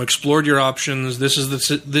 you know, explored your options. This is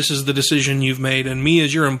the decision you've made, and me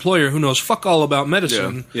as your employer, who knows fuck all about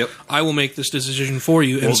medicine, I will make this decision for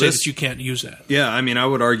you and say that you can't use that. Yeah, I mean, I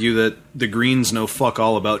would argue that the Greens know fuck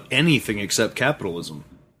all about anything except capitalism.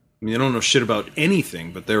 I mean, they don't know shit about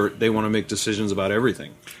anything, but they want to make decisions about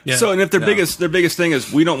everything. Yeah. So, and if their biggest thing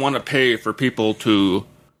is we don't want to pay for people to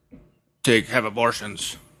have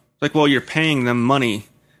abortions, like, well, you're paying them money.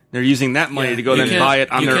 They're using that money to go then buy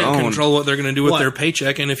it on their own. You can't control what they're going to do with their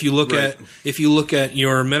paycheck. And if you look at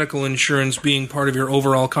your medical insurance being part of your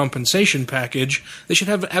overall compensation package, they should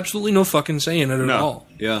have absolutely no fucking say in it at all.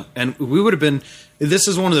 Yeah, and we would have been. This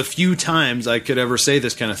is one of the few times I could ever say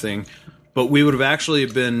this kind of thing, but we would have actually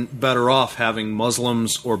been better off having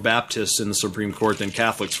Muslims or Baptists in the Supreme Court than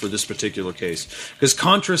Catholics for this particular case, because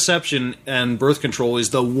contraception and birth control is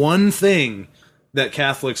the one thing that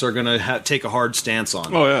Catholics are going to take a hard stance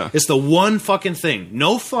on. Oh, yeah. It's the one fucking thing.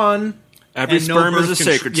 No fun. Every sperm is a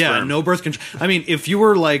sacred sperm. Yeah, no birth control. I mean, if you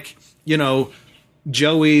were like, you know,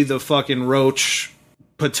 Joey the fucking Roach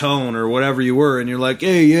Patone or whatever you were, and you're like,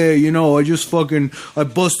 hey, yeah, you know, I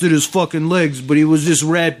busted his fucking legs, but he was this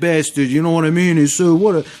rat bastard, you know what I mean? He's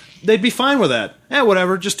so, they'd be fine with that. Yeah,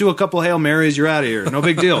 whatever. Just do a couple Hail Marys. You're out of here. No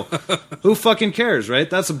big deal. Who fucking cares, right?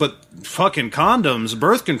 But fucking condoms,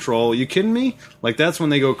 birth control. You kidding me? Like, that's when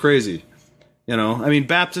they go crazy. You know, I mean,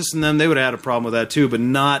 Baptists and them, they would have had a problem with that too, but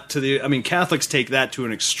not to the. I mean, Catholics take that to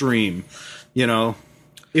an extreme. You know,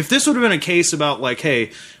 if this would have been a case about like,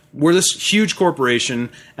 hey, we're this huge corporation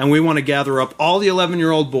and we want to gather up all the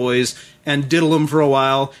 11-year-old boys and diddle them for a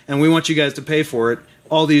while, and we want you guys to pay for it,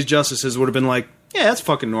 all these justices would have been like, yeah, that's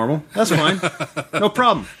fucking normal. That's fine. No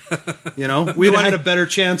problem. You know, we would have had a better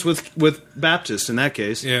chance with Baptists in that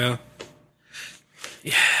case. Yeah.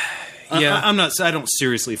 Yeah. I don't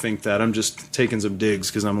seriously think that. I'm just taking some digs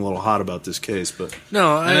because I'm a little hot about this case. But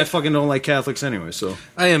no, I fucking don't like Catholics anyway. So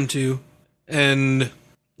I am too. And,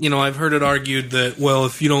 you know, I've heard it argued that, well,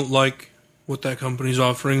 if you don't like what that company's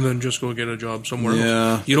offering, then just go get a job somewhere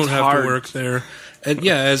else. You don't have to work there. And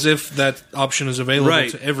yeah, as if that option is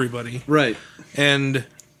available to everybody. Right. And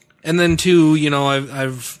then too, you know,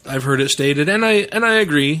 I've heard it stated, and I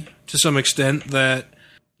agree to some extent that,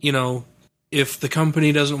 you know, if the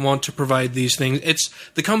company doesn't want to provide these things,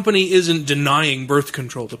 the company isn't denying birth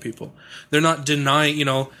control to people. They're not denying, you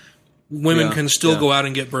know, women Yeah, can still yeah. go out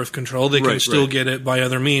and get birth control. They can Right, still right. get it by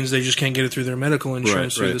other means. They just can't get it through their medical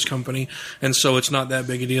insurance through right. this company. And so it's not that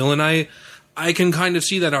big a deal. And I can kind of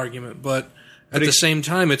see that argument. But at the same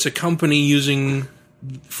time, it's a company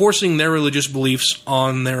forcing their religious beliefs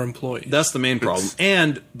on their employees. That's the main problem.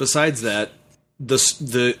 And besides that,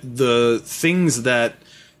 the things that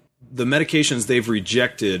the medications they've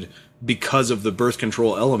rejected because of the birth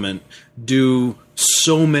control element do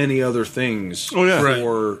so many other things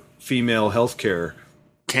for female health care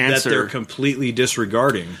that they're Cancer. completely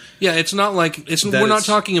disregarding. Yeah, it's not like we're not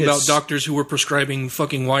talking about it's- doctors who were prescribing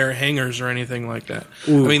fucking wire hangers or anything like that.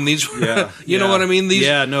 I mean, these, Yeah, you know yeah. what I mean? These,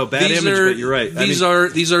 Yeah, no, bad these image, are, but you're right. I These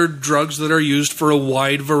mean- these are drugs that are used for a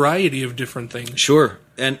wide variety of different things. Sure.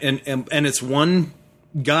 And it's one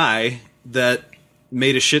guy that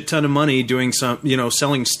made a shit ton of money doing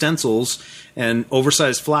selling stencils and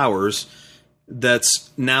oversized flowers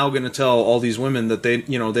that's now going to tell all these women that they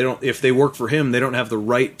don't, if they work for him, they don't have the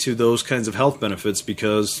right to those kinds of health benefits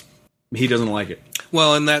because he doesn't like it.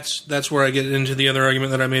 Well, and that's where I get into the other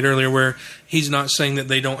argument that I made earlier, where he's not saying that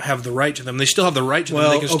they don't have the right to them. They still have the right to them.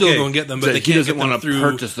 Well, They can still okay. go and get them, but So they he can't doesn't get them wanna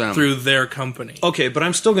purchase them. through their company. Okay, but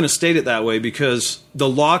I'm still going to state it that way because the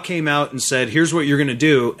law came out and said, here's what you're going to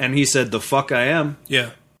do. And he said, the fuck I am.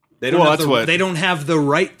 Yeah, They don't, Well, have that's the, what- they don't have the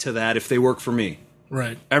right to that if they work for me.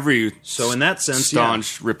 right. Every So in that sense,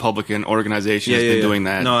 staunch Republican organization has yeah, been yeah. doing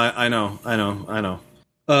that. No, I know.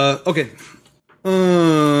 Okay. La,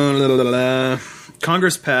 la, la, la.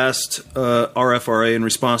 Congress passed RFRA in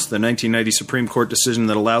response to the 1990 Supreme Court decision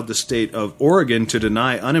that allowed the state of Oregon to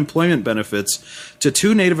deny unemployment benefits to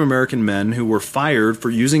 2 Native American men who were fired for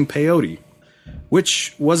using peyote,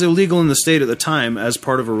 which was illegal in the state at the time as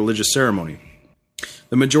part of a religious ceremony.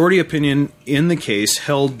 The majority opinion in the case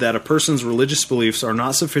held that a person's religious beliefs are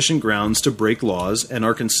not sufficient grounds to break laws and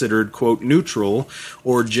are considered, quote, neutral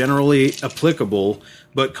or generally applicable,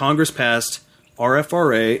 but Congress passed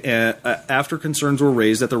RFRA after concerns were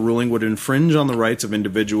raised that the ruling would infringe on the rights of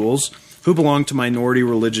individuals who belong to minority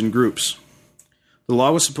religion groups. The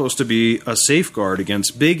law was supposed to be a safeguard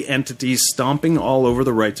against big entities stomping all over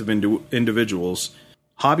the rights of individuals.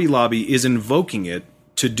 Hobby Lobby is invoking it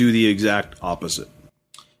to do the exact opposite.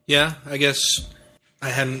 Yeah, I guess I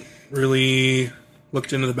hadn't really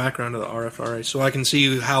looked into the background of the RFRA, so I can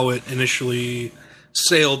see how it initially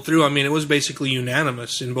sailed through. I mean, it was basically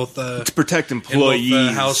unanimous in both the To protect employees.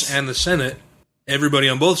 the House and the Senate. Everybody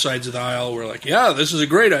on both sides of the aisle were like, "Yeah, this is a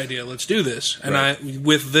great idea. Let's do this." And Right.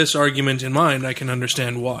 with this argument in mind, I can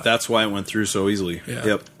understand why. That's why it went through so easily. Yeah.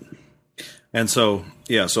 Yep. And so,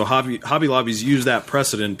 so Hobby Lobby's used that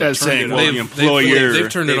precedent. That's turned saying, it well, on- the They've employer. they've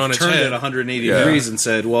turned it on its turned head. it 180 degrees and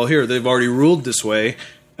said, well, here, they've already ruled this way.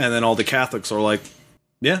 And then all the Catholics are like,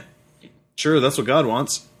 yeah, sure, that's what God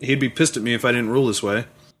wants. He'd be pissed at me if I didn't rule this way.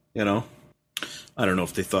 You know? I don't know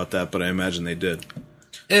if they thought that, but I imagine they did.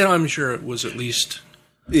 And I'm sure it was at least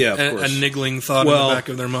Yeah, of a course. niggling thought in Well, the back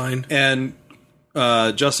of their mind. And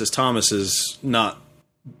Justice Thomas has not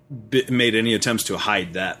made any attempts to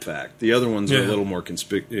hide that fact. The other ones are a Yeah. little more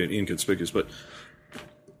inconspicuous, but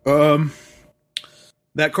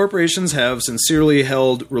that corporations have sincerely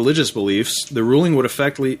held religious beliefs, the ruling would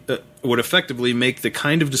effectively make the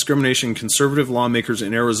kind of discrimination conservative lawmakers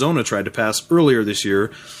in Arizona tried to pass earlier this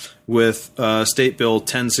year with State Bill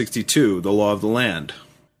 1062, the law of the land.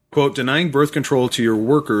 Quote, denying birth control to your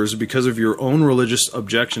workers because of your own religious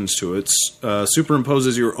objections to it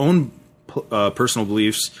superimposes your own personal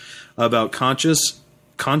beliefs about conscience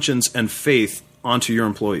and faith onto your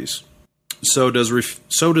employees. So does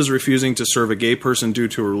refusing to serve a gay person due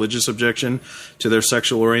to a religious objection to their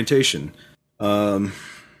sexual orientation.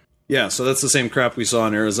 Yeah, so that's the same crap we saw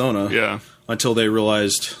in Arizona. Yeah. Until they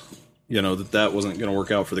realized, that wasn't going to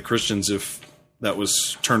work out for the Christians if that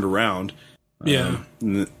was turned around. Yeah.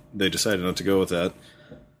 And they decided not to go with that.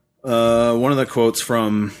 One of the quotes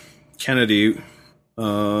from Kennedy.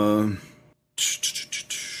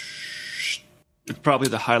 It's probably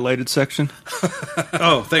the highlighted section.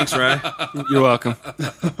 Oh, thanks, Ray. You're welcome.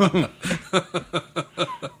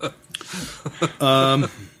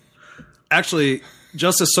 Actually,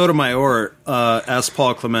 Justice Sotomayor asked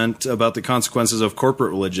Paul Clement about the consequences of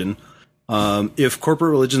corporate religion. If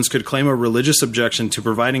corporate religions could claim a religious objection to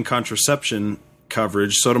providing contraception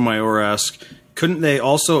coverage, Sotomayor asked, couldn't they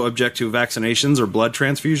also object to vaccinations or blood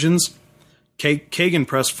transfusions? Kagan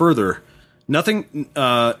pressed further, noting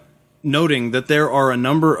that there are a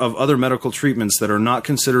number of other medical treatments that are not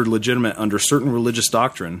considered legitimate under certain religious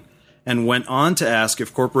doctrine, and went on to ask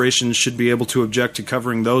if corporations should be able to object to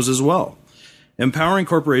covering those as well. Empowering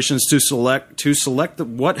corporations to select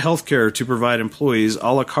what health care to provide employees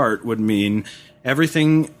a la carte would mean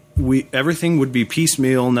everything everything would be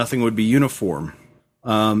piecemeal, nothing would be uniform.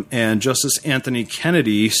 And Justice Anthony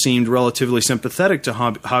Kennedy seemed relatively sympathetic to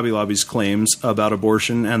Hobby Lobby's claims about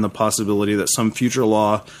abortion and the possibility that some future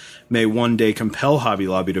law may one day compel Hobby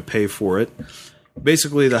Lobby to pay for it.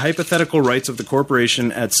 Basically, the hypothetical rights of the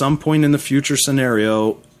corporation at some point in the future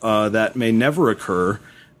scenario that may never occur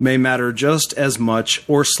may matter just as much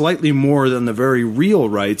or slightly more than the very real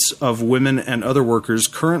rights of women and other workers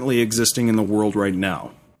currently existing in the world right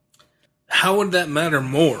now. How would that matter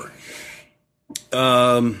more?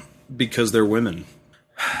 Because they're women.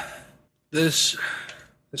 This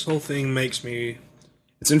whole thing makes me...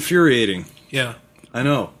 It's infuriating. Yeah. I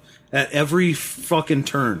know. At every fucking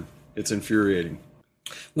turn, it's infuriating.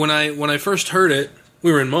 When I first heard it,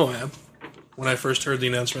 we were in Moab. When I first heard the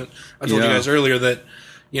announcement, I told you guys earlier that,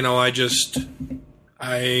 I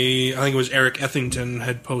think it was Eric Ethington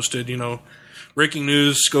had posted, breaking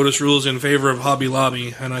news, SCOTUS rules in favor of Hobby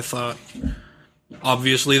Lobby, and I thought,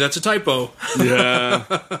 obviously that's a typo. Yeah.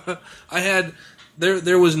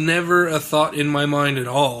 There was never a thought in my mind at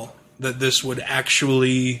all that this would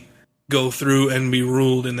actually go through and be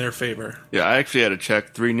ruled in their favor. Yeah, I actually had to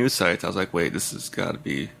check 3 news sites. I was like, wait, this has got to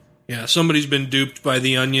be... Yeah, somebody's been duped by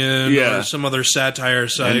The Onion or some other satire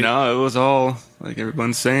site. And no, it was all, like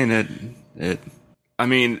everyone's saying it. I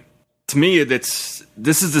mean, to me, this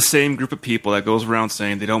is the same group of people that goes around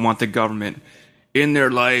saying they don't want the government in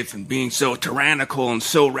their life and being so tyrannical and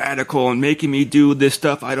so radical and making me do this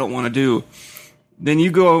stuff I don't want to do. Then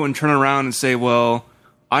you go and turn around and say, well,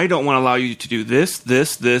 I don't want to allow you to do this,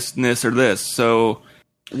 this, and this, or this. So,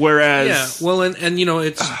 whereas... Yeah, well, and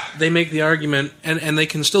it's they make the argument, and they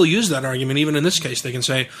can still use that argument, even in this case. They can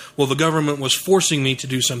say, well, the government was forcing me to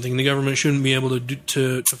do something. The government shouldn't be able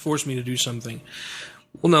to force me to do something.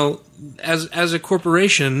 Well, no, as a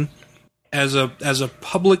corporation, as a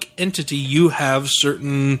public entity, you have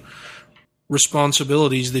certain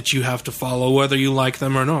responsibilities that you have to follow, whether you like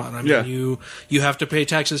them or not. I mean, you have to pay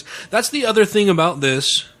taxes. That's the other thing about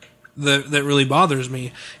this that really bothers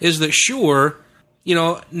me, is that sure,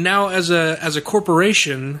 now as a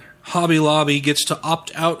corporation, Hobby Lobby gets to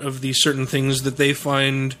opt out of these certain things that they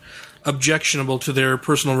find objectionable to their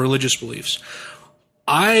personal religious beliefs.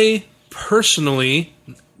 I personally,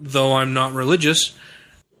 though I'm not religious,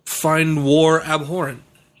 find war abhorrent.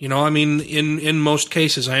 In most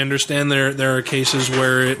cases, I understand there are cases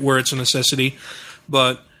where it's a necessity,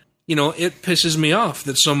 but it pisses me off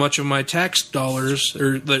that so much of my tax dollars,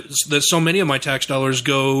 or that so many of my tax dollars,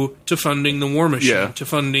 go to funding the war machine, to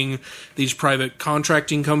funding these private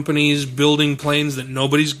contracting companies, building planes that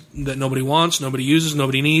nobody wants, nobody uses,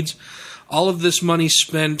 nobody needs. All of this money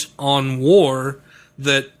spent on war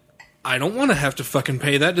that I don't want to have to fucking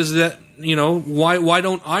pay that. Does that, why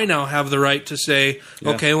don't I now have the right to say,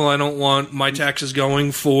 okay, well, I don't want my taxes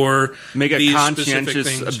going for make a these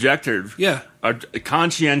conscientious objector. Yeah. A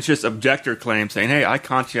conscientious objector claim saying, hey, I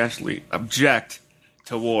conscientiously object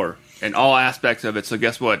to war in all aspects of it. So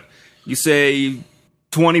guess what? You say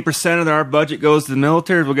 20% of our budget goes to the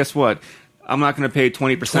military. Well, guess what? I'm not going to pay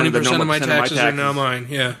 20% of my taxes are now mine.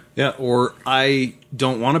 Yeah. Yeah, or I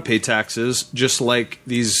don't want to pay taxes, just like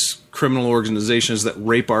these criminal organizations that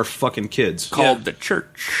rape our fucking kids. Called the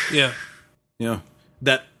church. Yeah. Yeah.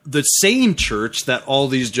 That the same church that all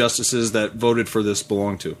these justices that voted for this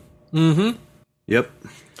belong to. Mm-hmm. Yep.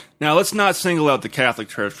 Now, let's not single out the Catholic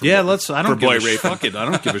Church for I don't boy give a rape. Fuck it. I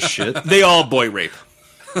don't give a shit. They all boy rape.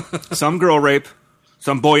 Some girl rape.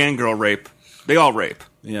 Some boy and girl rape. They all rape.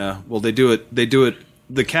 Yeah, well, they do it.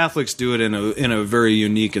 The Catholics do it in a very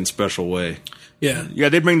unique and special way. Yeah, yeah.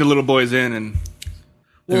 They bring the little boys in, and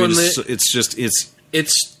well, it's the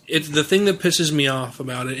thing that pisses me off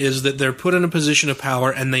about it is that they're put in a position of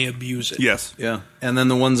power and they abuse it. Yes, yeah. And then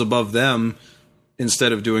the ones above them,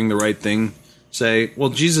 instead of doing the right thing, say,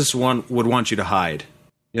 "Well, Jesus would want you to hide."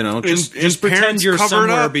 Just pretend you're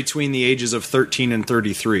somewhere between the ages of 13 and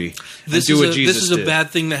 33. This is a bad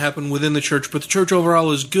thing that happened within the church, but the church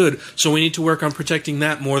overall is good, so we need to work on protecting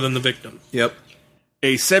that more than the victim. Yep.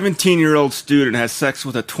 A 17-year-old student has sex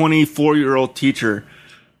with a 24-year-old teacher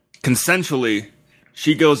consensually.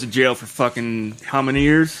 She goes to jail for fucking how many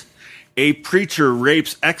years? A preacher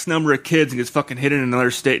rapes X number of kids and gets fucking hit in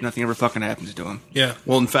another state. Nothing ever fucking happens to him. Yeah.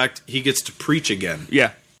 Well, in fact, he gets to preach again.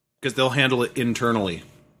 Yeah. Because they'll handle it internally.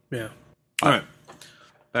 Yeah. All right.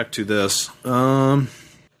 Back to this. You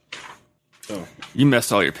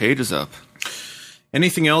messed all your pages up.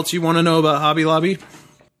 Anything else you want to know about Hobby Lobby?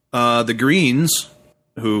 The Greens,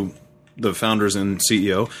 who the founders and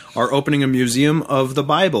CEO, are opening a museum of the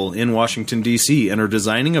Bible in Washington, D.C., and are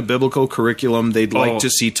designing a biblical curriculum they'd like to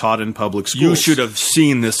see taught in public schools. You should have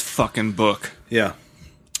seen this fucking book. Yeah.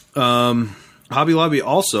 Hobby Lobby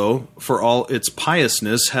also, for all its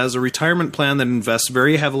piousness, has a retirement plan that invests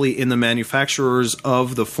very heavily in the manufacturers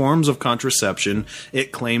of the forms of contraception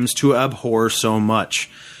it claims to abhor so much.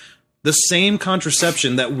 The same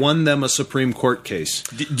contraception that won them a Supreme Court case.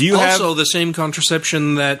 Do you also have the same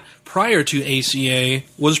contraception that prior to ACA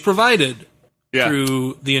was provided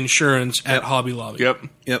through the insurance at Hobby Lobby.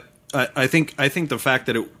 Yep. I think the fact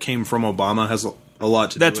that it came from Obama has a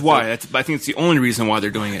lot to do with That's why. it. I think it's the only reason why they're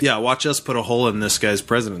doing it. Yeah, watch us put a hole in this guy's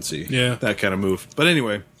presidency. Yeah. That kind of move. But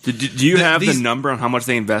anyway. Do you have the number on how much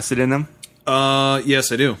they invested in them?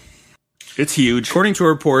 Yes, I do. It's huge. According to a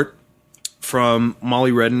report from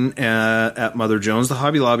Molly Redden at Mother Jones, the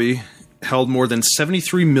Hobby Lobby held more than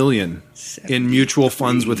 $73 million in mutual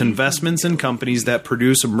funds with investments in companies that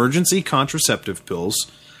produce emergency contraceptive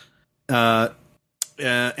pills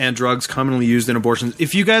and drugs commonly used in abortions.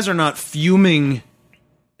 If you guys are not fuming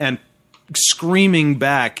and screaming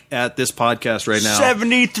back at this podcast right now,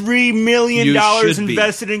 $73 million You should be.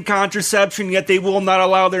 invested in contraception, yet they will not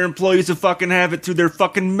allow their employees to fucking have it through their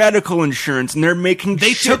fucking medical insurance, and they're making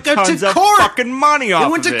They shit took it tons to of court. fucking money off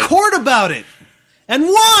they went of to it. court about it and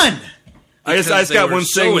won. I just Because they got were one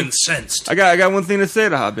so thing. incensed. I got one thing to say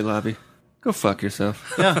to Hobby Lobby. Go fuck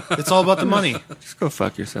yourself. Yeah, it's all about the money. Just go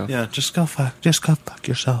fuck yourself. Yeah, just go fuck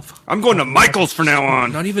yourself. I'm going to Michael's from now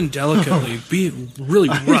on. Not even delicately. Be really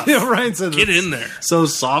rough. Yeah, Ryan said Get in there. so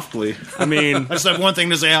softly. I mean, I just have one thing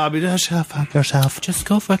to say, Hobby. Just go fuck yourself. Just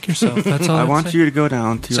go fuck yourself. That's all. I want you to go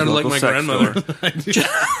down to your Sounded like local my sex grandmother. store.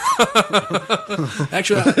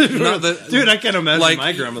 Actually, not the, Dude, I can't imagine like,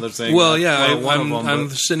 my grandmother saying well, that. yeah, Well, one of them, I'm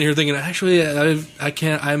but- sitting here thinking. Actually, I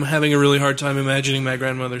can't. I'm having a really hard time imagining my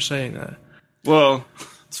grandmother saying that. Well,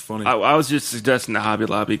 It's funny. I was just suggesting that Hobby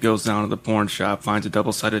Lobby goes down to the porn shop, finds a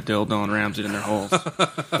double-sided dildo, and rams it in their holes.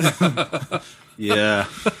 Yeah.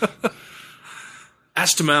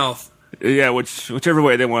 Ass to mouth. Yeah, whichever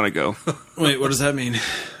way they want to go. Wait, what does that mean?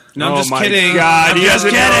 No, I'm Oh just my kidding. God, I'm he just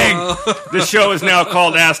doesn't kidding. This show is now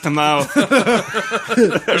called Ass to Mouth. No,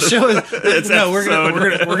 we're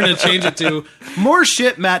gonna change it to more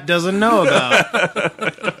shit Matt doesn't know about.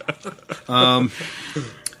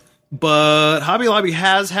 But Hobby Lobby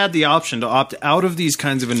has had the option to opt out of these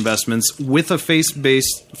kinds of investments with a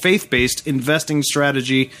faith-based investing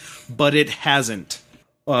strategy, but it hasn't.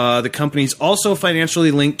 The company's also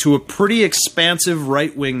financially linked to a pretty expansive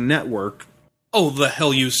right-wing network. Oh, the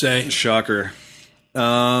hell you say? Shocker.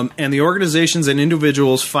 And the organizations and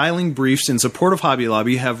individuals filing briefs in support of Hobby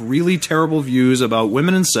Lobby have really terrible views about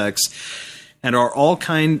women and sex, and are all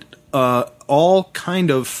kind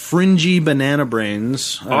of fringy banana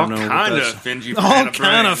brains. I All don't know what kind that's- of fringy all banana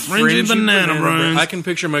kind of brains. fringy banana brains. I can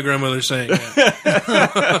picture my grandmother saying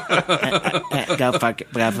that. Go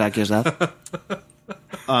fuck yourself.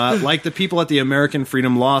 Like the people at the American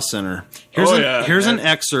Freedom Law Center. Here's Oh, an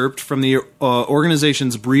excerpt from the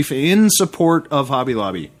organization's brief in support of Hobby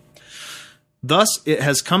Lobby. Thus, it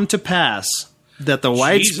has come to pass that the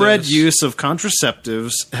widespread Jesus. use of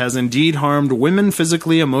contraceptives has indeed harmed women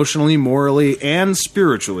physically, emotionally, morally, and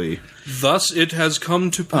spiritually. Thus, it has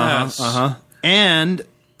come to pass. And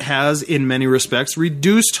has, in many respects,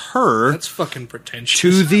 reduced her That's fucking pretentious.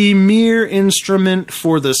 to the mere instrument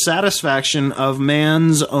for the satisfaction of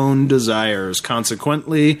man's own desires.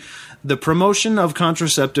 Consequently, the promotion of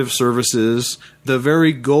contraceptive services, the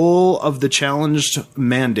very goal of the challenged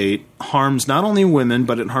mandate, harms not only women,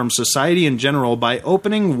 but it harms society in general by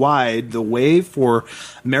opening wide the way for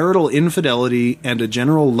marital infidelity and a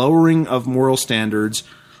general lowering of moral standards.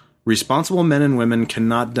 Responsible men and women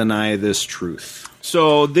cannot deny this truth.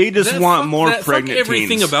 So they just want more fuck pregnant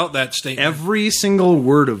everything teens. about that statement. Every single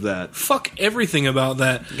word of that. Fuck everything about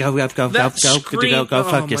that. Go That scream- fuck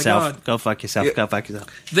oh my yourself. God. Go fuck yourself. Go fuck yourself.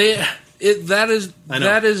 That is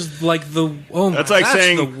like the That's like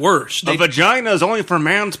saying the worst. A vagina is only for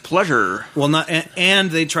man's pleasure. Well, not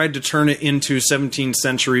and they tried to turn it into 17th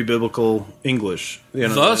century biblical English. You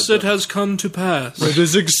know, Thus it has come to pass. It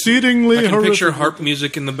is exceedingly I can horrific. picture harp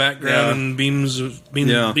music in the background Yeah. and beams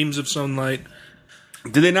of sunlight.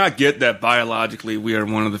 Did they not get that biologically we are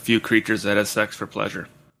one of the few creatures that has sex for pleasure?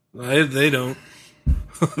 They don't.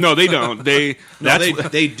 No, they don't. They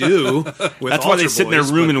they do. With that's why they altar sit in their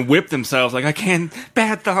boys, room but- and whip themselves like I can't.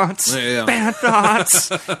 Bad thoughts. Yeah. Bad thoughts.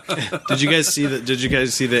 Did you guys see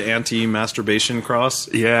the anti-masturbation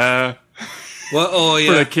cross? Yeah. Well, oh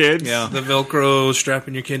yeah, For the kids. Yeah. the Velcro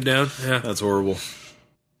strapping your kid down. Yeah, That's horrible.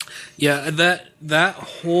 yeah. That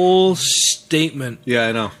whole statement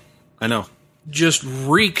Yeah, I know. just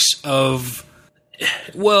reeks of,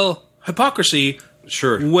 well, hypocrisy.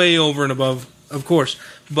 Sure. Way over and above, of course,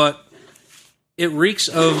 but it reeks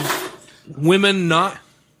of women not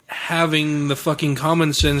having the fucking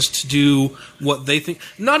common sense to do what they think.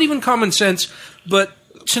 Not even common sense, but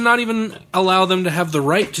to not even allow them to have the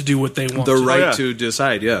right to do what they want. The to. right yeah. to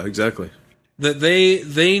decide. Yeah, exactly. That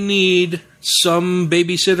they need some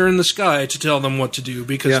babysitter in the sky to tell them what to do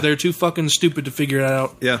because Yeah. they're too fucking stupid to figure it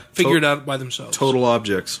out. Yeah. Figure it out by themselves. Total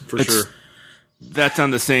objects, for It's- sure. That's on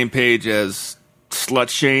the same page as slut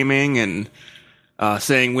shaming and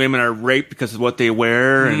saying women are raped because of what they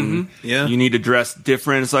wear and Yeah. you need to dress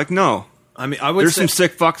different. It's like, no. I mean, I would There's say, some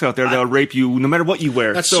sick fucks out there that'll rape you no matter what you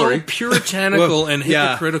wear. That's Sorry. so puritanical and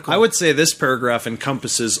hypocritical. I would say this paragraph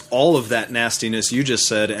encompasses all of that nastiness you just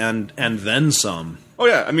said and then some. Oh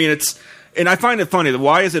yeah, I mean and I find it funny that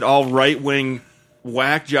why is it all right wing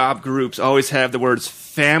whack job groups always have the words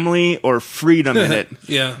family or freedom in it?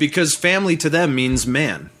 Yeah. Because family to them means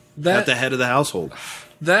man That- at the head of the household.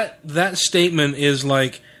 That statement is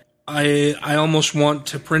like I almost want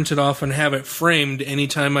to print it off and have it framed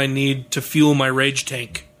anytime I need to fuel my rage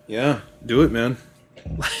tank. Yeah, do it, man.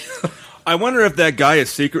 I wonder if that guy is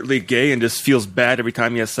secretly gay and just feels bad every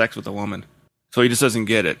time he has sex with a woman. So he just doesn't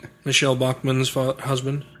get it. Michelle Bachmann's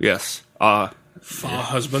husband. Yes.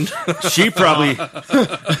 Husband. She probably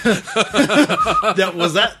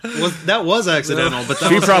That was accidental, but that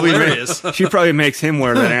she was probably hilarious. she probably makes him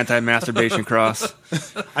wear that anti-masturbation cross.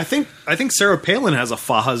 I think Sarah Palin has a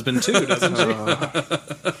fa husband too, doesn't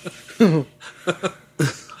she?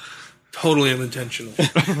 Totally unintentional.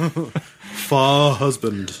 Fa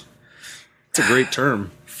husband. It's a great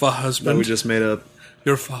term that Husband. we just made up.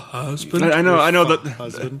 Your husband. I know that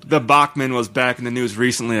husband. the Bachman was back in the news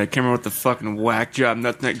recently. I can't remember what the fucking whack job,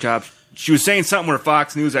 nutneck job. She was saying something where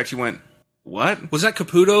Fox News actually went, "What?" Was that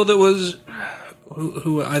Caputo that was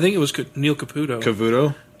who I think it was Neil Caputo.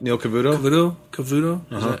 Cavuto? Neil Cavuto? Cavuto?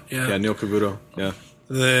 Is that- Yeah, Neil Cavuto. Yeah.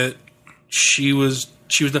 That she was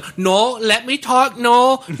no, let me talk.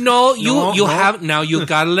 No, you No. have now. You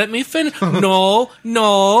gotta let me finish. No.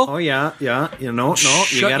 Oh yeah. You know, you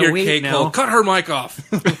Shut gotta your wait cake now. hole. Cut her mic off.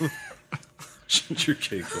 Shut your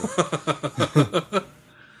cake hole.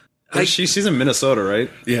 She's in Minnesota, right?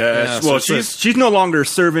 Yeah. so Well, it's she's no longer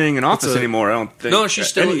serving in office a- anymore. I don't think. No, she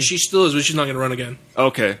still is, but she's not gonna run again.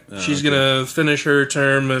 Okay. She's gonna finish her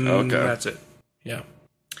term, and Okay. that's it. Yeah.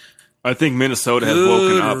 I think Minnesota has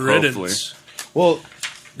woken up. riddance. Hopefully. Well,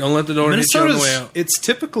 Don't let the door hit you on the way Minnesota's out. it's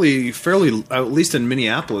typically fairly, at least in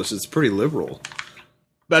Minneapolis, it's pretty liberal.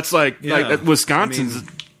 That's like Yeah. Wisconsin's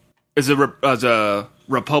is a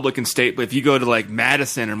Republican state, but if you go to like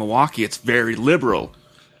Madison or Milwaukee, it's very liberal.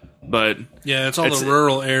 But Yeah, it's all It's- the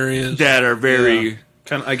rural areas. that are very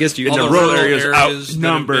Kind of, I guess you all know, the rural rural areas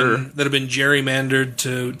outnumber- that have been gerrymandered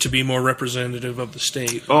to be more representative of the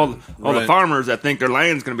state. all the Right. farmers that think their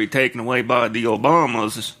land's going to be taken away by the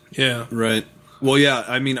Obamas. Yeah. right. Well, yeah.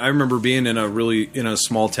 I mean, I remember being in a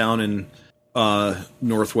small town in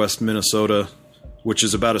northwest Minnesota, which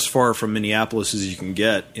is about as far from Minneapolis as you can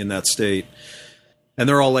get in that state. And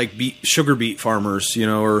they're all like sugar beet farmers, you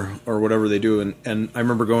know, or whatever they do. And I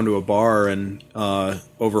remember going to a bar and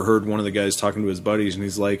overheard one of the guys talking to his buddies, and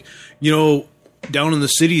he's like, you know, down in the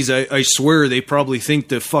cities, I swear they probably think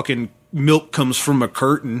the fucking milk comes from a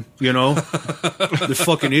curtain, you know, the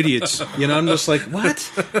fucking idiots. You know, I'm just like,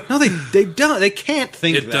 what? No, they don't. They can't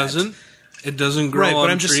think It that. doesn't. It doesn't grow Right, on but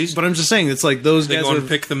I'm trees. just saying, it's like those they guys go are and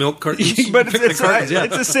pick the milk cartons. But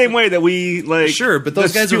it's the same way that we like. Sure, but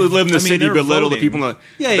those the guys people are- who live in the I mean, city they're belittle the voting. people. In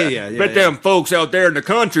the, Yeah. Bet them folks out there in the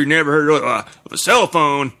country never heard of a cell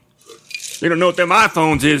phone. They don't know what them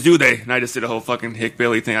iPhones is, do they? And I just did a whole fucking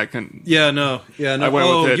hickbilly thing. I couldn't. Yeah, no. I went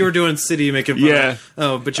oh, with it. you were doing city making fun. Yeah.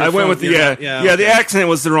 Oh, but you're I went from- with the you're- yeah. The okay. accent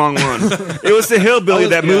was the wrong one. It was the hillbilly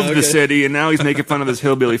that moved to the okay. city, and now he's making fun of his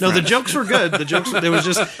hillbilly. No, the friend. jokes were good. The jokes. There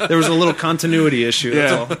was a little continuity issue.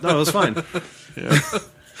 That's Yeah. all. No, it was fine.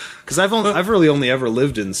 Because I've really only ever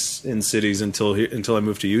lived in cities until I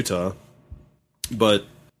moved to Utah. But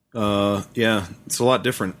yeah, it's a lot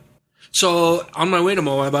different. So on my way to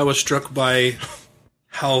Moab, I was struck by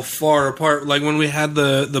how far apart. Like when we had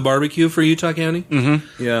the barbecue for Utah County.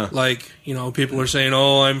 Yeah. Like, you know, people are saying,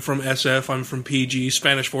 "Oh, I'm from SF, I'm from PG,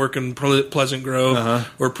 Spanish Fork, and Pleasant Grove,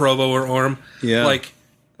 or Provo or Orem." Yeah. Like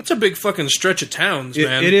that's a big fucking stretch of towns,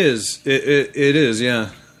 man. It is. It is. Yeah.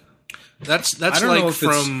 That's I don't know like if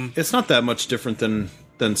from it's not that much different than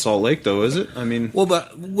Salt Lake, though, is it? I mean, well, I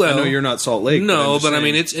know you're not Salt Lake. No, I'm just but I saying.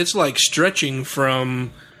 mean, it's like stretching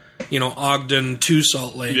from, you know, Ogden to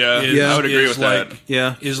Salt Lake. Yeah, I would agree is with like, that.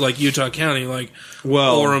 Yeah. is like Utah County, like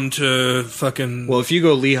Well- Orem to fucking Well, if you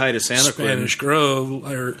go Lehigh to Santa Spanish Quinn, Grove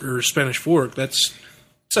or Spanish Fork, that's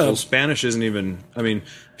so. well, Spanish isn't even. I mean,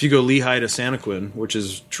 if you go Lehigh to Santa Quinn, which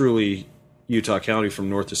is truly Utah County from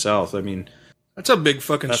north to south, I mean, That's a big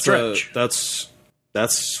fucking That's stretch.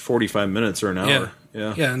 that's 45 minutes or an hour.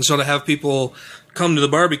 Yeah. And so to have people come to the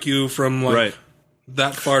barbecue from like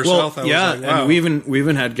that far south, I was like, wow. And we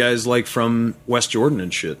even had guys like from West Jordan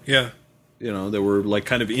and shit. Yeah. You know, they were like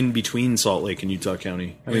kind of in between Salt Lake and Utah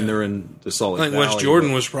County. I mean, they're in the Salt Lake I think Valley, West Jordan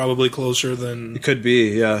but was probably closer than... it could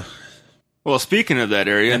be, yeah. Well, speaking of that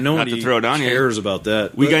area, And not nobody to throw it on you, cares about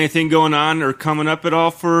that. we got anything going on or coming up at all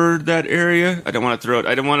for that area? I don't want to throw it.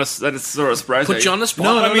 I don't want to. That is sort of a surprise. Put you on the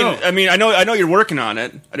spot. No, I mean, I know you're working on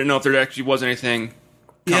it. I didn't know if there actually was anything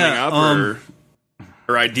coming up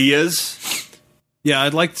or ideas. Yeah,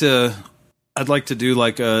 I'd like to do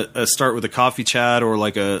like a start with a coffee chat or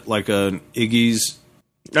like an Iggy's.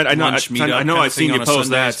 I know. Lunch meetup I know. kind I of thing seen you on a post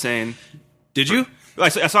that Sundays. saying. Did you? I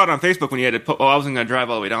saw it on Facebook when you had to. I wasn't going to drive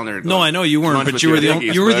all the way down there. To go No, I know you weren't, lunch but with you were your the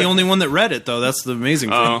Iggy's, you were the but- only one that read it though. That's the amazing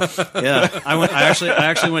thing. Oh, Yeah, I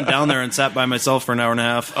actually went down there and sat by myself for an hour and a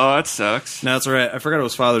half. oh, that sucks. No, that's all right. I forgot it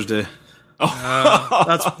was Father's Day. Oh,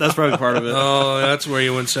 that's probably part of it. Oh, that's where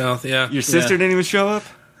you went south, yeah. Your sister didn't even show up.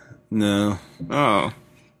 No, Oh,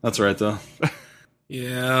 that's all right though.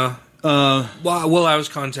 Yeah. Well, I was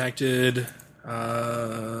contacted,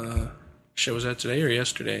 shit, was that today or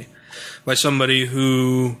yesterday? By somebody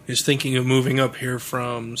who is thinking of moving up here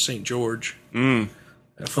from St. George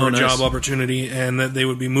for a nice. job opportunity, and that they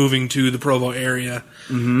would be moving to the Provo area,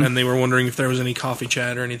 and they were wondering if there was any coffee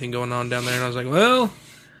chat or anything going on down there. And I was like, well,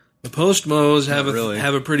 the Postmos have really.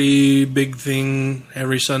 have a pretty big thing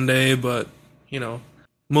every Sunday, but you know,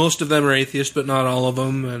 most of them are atheist, but not all of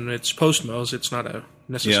them. And it's Postmos; it's not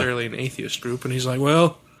necessarily an atheist group. And he's like,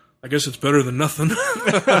 well, I guess it's better than nothing.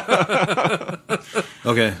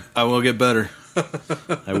 Okay, I will get better.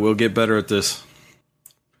 I will get better at this.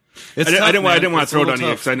 It's I tough, didn't man. want It's to throw a it on little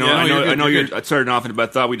you tough. because Yeah, I know you're you're starting off, but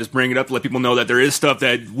I thought we'd just bring it up to let people know that there is stuff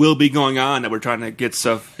that will be going on that we're trying to get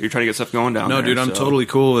stuff. You're trying to get stuff going down. No, there, dude, I'm so. totally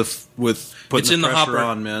cool with putting It's in the pressure hopper.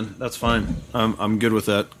 on, man. That's fine. I'm good with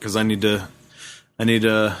that because I need to get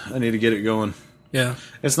it going. Yeah.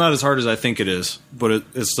 It's not as hard as I think it is, but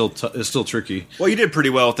it's still tricky. Well, you did pretty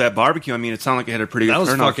well with that barbecue. I mean, it sounded like it had a pretty good That was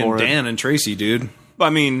turnout fucking for it. Dan and Tracy, dude. But I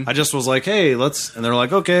mean, I just was like, hey, let's, and they're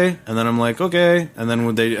like, okay, and then I'm like, okay, and then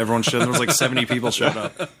when everyone showed, there was like 70 people showed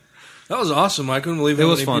up. That was awesome. I couldn't believe It how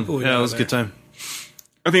was many fun. people we Yeah, had it was a there. good time.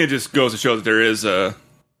 I think it just goes to show that there is a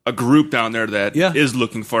group down there that is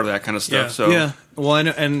looking for that kind of stuff. Yeah. So Yeah, well, I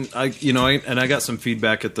know, and I got some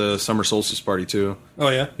feedback at the summer solstice party too. Oh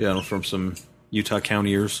yeah. Yeah, from some Utah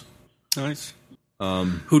countyers. nice.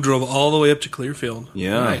 Who drove all the way up to Clearfield?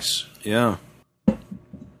 Yeah, Nice. Yeah.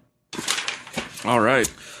 All right.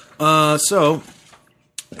 So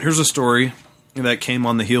here's a story that came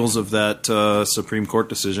on the heels of that Supreme Court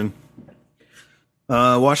decision.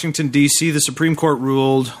 Washington, D.C., the Supreme Court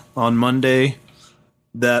ruled on Monday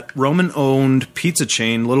that Roman-owned pizza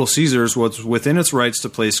chain Little Caesars was within its rights to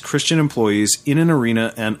place Christian employees in an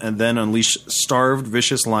arena and then unleash starved,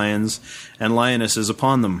 vicious lions and lionesses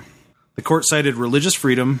upon them. The court cited religious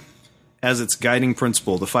freedom as its guiding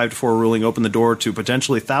principle. The 5-4 ruling opened the door to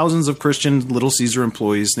potentially thousands of Christian Little Caesar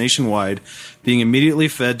employees nationwide being immediately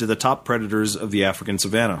fed to the top predators of the African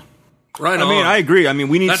savannah. Right I on. mean, I agree. I mean,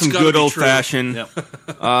 we need That's some gotta good be old true. fashioned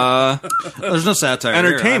There's no satire.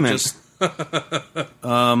 entertainment. Here.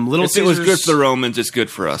 Little If it was Caesars, good for the Romans, it's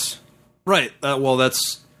good for us. right? Well,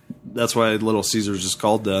 that's why Little Caesars is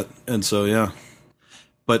called that, and so yeah.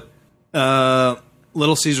 But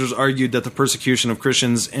Little Caesars argued that the persecution of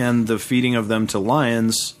Christians and the feeding of them to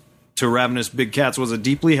lions, to ravenous big cats, was a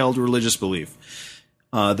deeply held religious belief.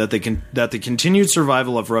 That the continued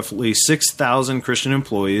survival of roughly 6,000 Christian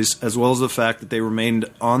employees, as well as the fact that they remained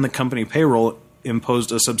on the company payroll,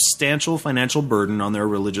 imposed a substantial financial burden on their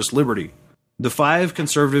religious liberty. The 5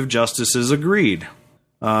 conservative justices agreed.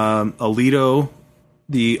 Alito,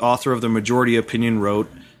 the author of the majority opinion, wrote,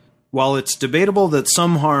 "While it's debatable that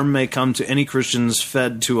some harm may come to any Christians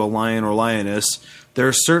fed to a lion or lioness, there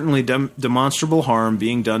is certainly demonstrable harm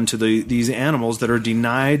being done to these animals that are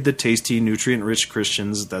denied the tasty, nutrient-rich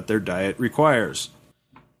Christians that their diet requires."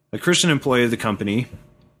 A Christian employee of the company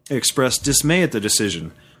expressed dismay at the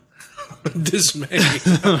decision. Dismay.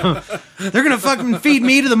 They're gonna fucking feed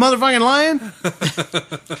me to the motherfucking lion?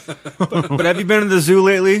 But have you been to the zoo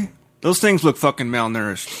lately? Those things look fucking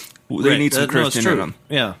malnourished. They need some Christian in them.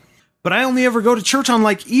 Yeah. But I only ever go to church on,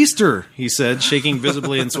 like, Easter, he said, shaking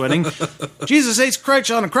visibly and sweating. Jesus ate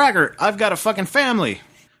Christ on a cracker. I've got a fucking family.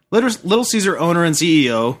 Little Caesar owner and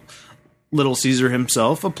CEO, Little Caesar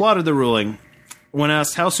himself, applauded the ruling. When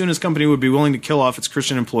asked how soon his company would be willing to kill off its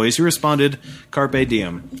Christian employees, he responded, "Carpe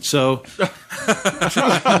diem." So,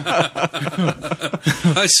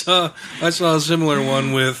 I saw a similar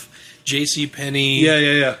one with J.C. Penney,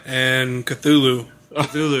 yeah. and Cthulhu.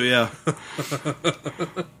 Cthulhu, yeah.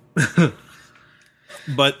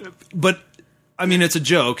 but I mean, it's a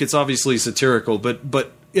joke. It's obviously satirical,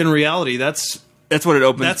 but in reality, that's what it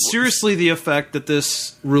opens. That's seriously the effect that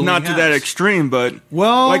this ruling not to has. that extreme, but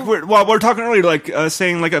Well- like we're talking earlier, like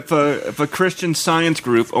saying like if a Christian Science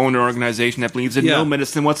group owned an organization that believes in Yeah. no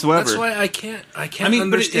medicine whatsoever. That's why I can't mean,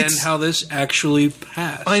 but understand it's- how this actually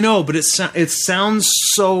passed. I know, but it sounds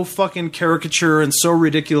so fucking caricature and so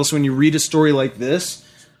ridiculous when you read a story like this.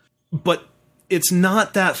 But it's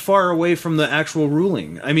not that far away from the actual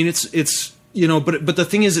ruling. I mean, it's but the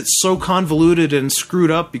thing is, it's so convoluted and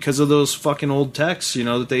screwed up because of those fucking old texts,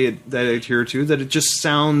 that they adhere to, that it just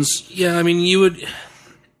sounds. Yeah, I mean,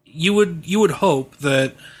 you would hope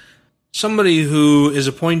that somebody who is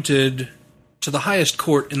appointed to the highest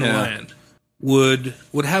court in the land would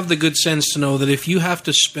have the good sense to know that if you have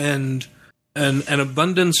to spend an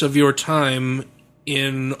abundance of your time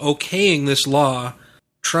in okaying this law,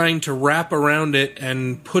 trying to wrap around it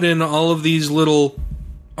and put in all of these little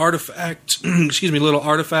artifacts, little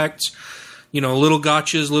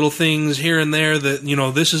gotchas, little things here and there that,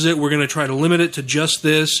 this is it. We're going to try to limit it to just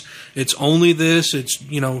this. It's only this. It's,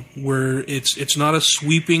 it's not a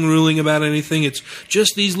sweeping ruling about anything. It's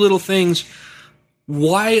just these little things.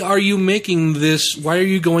 Why are you making this? Why are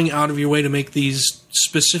you going out of your way to make these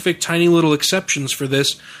specific tiny little exceptions for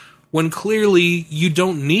this when clearly you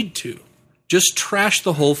don't need to? Just trash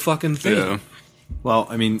the whole fucking thing. Yeah. Well,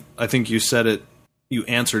 I mean, I think you said it. You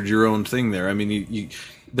answered your own thing there. I mean,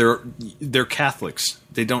 they're Catholics.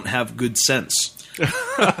 They don't have good sense.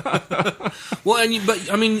 Well,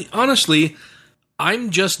 but I mean, honestly, I'm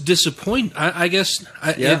just disappointed. I guess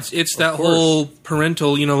it's that whole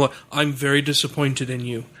parental. I'm very disappointed in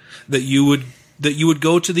you that you would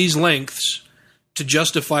go to these lengths to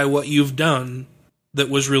justify what you've done that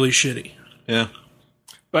was really shitty. Yeah,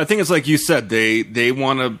 But I think it's like you said, they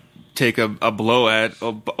want to take a blow at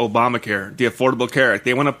Obamacare, the Affordable Care Act.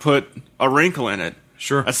 They want to put a wrinkle in it.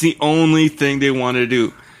 Sure. That's the only thing they want to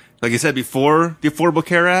do. Like I said before, the Affordable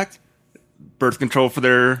Care Act, birth control for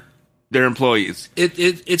their employees.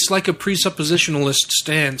 It's like a presuppositionalist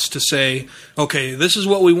stance to say, okay, this is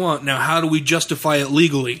what we want. Now, how do we justify it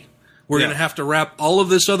legally? We're going to have to wrap all of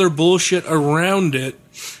this other bullshit around it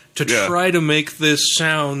to try to make this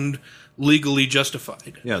sound legally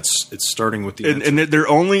justified. Yeah, it's starting with the and they're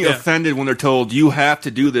only offended when they're told you have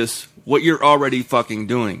to do this, what you're already fucking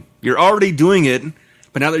doing. You're already doing it,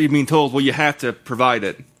 but now that you're being told, well, you have to provide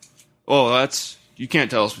it. Oh, you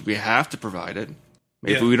can't tell us we have to provide it.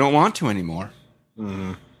 Maybe we don't want to anymore.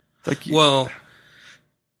 Mm-hmm. Like, well,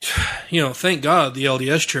 thank God the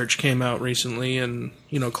LDS Church came out recently and,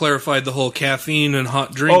 clarified the whole caffeine and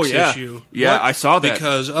hot drinks issue. Yeah, I saw that.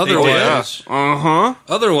 Because otherwise,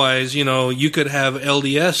 otherwise, you could have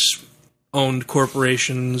LDS-owned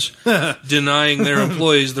corporations denying their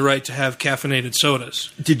employees the right to have caffeinated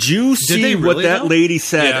sodas. Did you see they really what that though? lady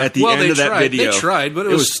said at the end of that video? They tried, but it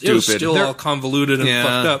was stupid. still all convoluted and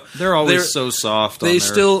fucked up. They're always so soft. They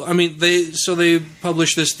still, they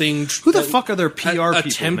published this thing. Who the fuck are their PR people,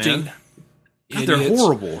 attempting? man? God, they're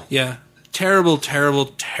horrible. Yeah. Terrible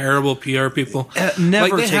PR people.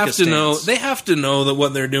 Never they take have a to know. stance. They have to know that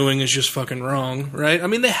what they're doing is just fucking wrong, right? I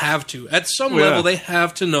mean, they have to. At some level, they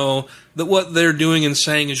have to know that what they're doing and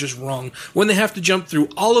saying is just wrong. When they have to jump through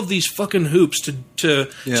all of these fucking hoops to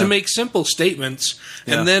make simple statements,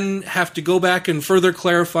 and then have to go back and further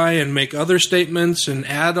clarify and make other statements and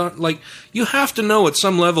add on, you have to know at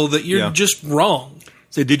some level that you're just wrong.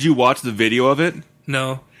 So, did you watch the video of it?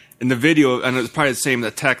 No. In the video, and it was probably the same,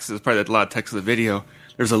 the text, there's probably a lot of text of the video.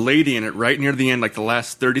 There's a lady in it right near the end, like the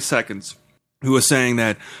last 30 seconds, who was saying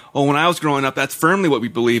that, when I was growing up, that's firmly what we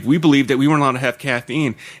believed. We believed that we weren't allowed to have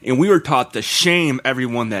caffeine, and we were taught to shame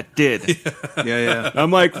everyone that did. Yeah.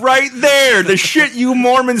 I'm like, right there, the shit you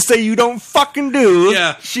Mormons say you don't fucking do.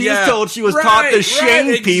 Yeah. She was told she was taught to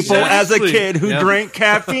shame people as a kid who drank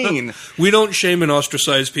caffeine. We don't shame and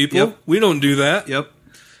ostracize people. Yep. We don't do that. Yep.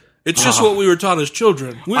 It's just what we were taught as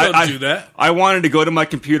children. We don't do that. I wanted to go to my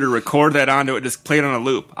computer, record that onto it, just play it on a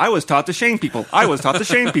loop. I was taught to shame people. I was taught to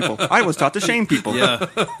shame people. I was taught to shame people. Yeah.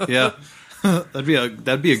 That'd be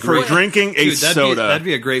a For great drinking a soda. That'd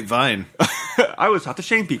be a great Vine. I was taught to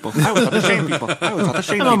shame people. I was taught to shame people. I was taught to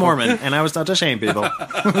shame people. I'm a Mormon, and I was taught to shame people.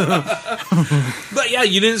 But yeah,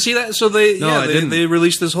 you didn't see that. So they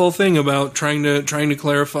released this whole thing about trying to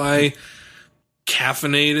clarify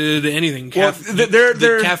caffeinated anything.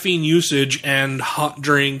 The caffeine usage and hot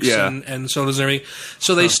drinks and sodas and everything.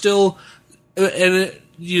 So they still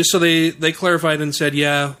so they clarified and said,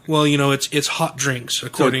 it's hot drinks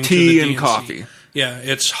according to the tea and DNC. coffee. Yeah,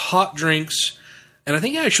 it's hot drinks. And I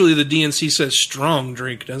think actually the DNC says strong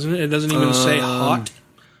drink, doesn't it? It doesn't even say hot.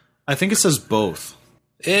 I think it says both.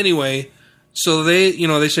 Anyway, so they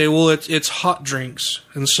say, well, it's hot drinks.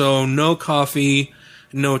 And so no coffee,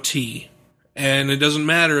 no tea. And it doesn't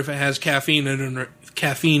matter if it has caffeine in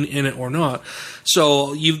it or not.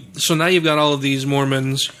 So now you've got all of these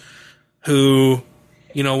Mormons who,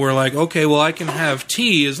 were like, okay, well, I can have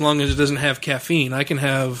tea as long as it doesn't have caffeine. I can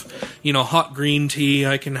have, hot green tea.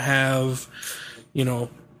 I can have,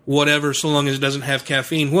 whatever, so long as it doesn't have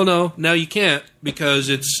caffeine. Well, no, now you can't because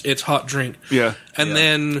it's hot drink. Yeah. And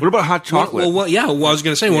then what about hot chocolate? Well, I was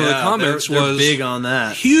going to say one of the Yeah, comments they're was big on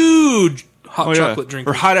that. huge hot chocolate drink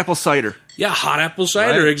or hot apple cider. Yeah, hot apple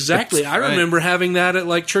cider, Right. exactly. That's I right. remember having that at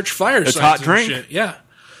like church firesides. It's hot and drink. shit. Yeah.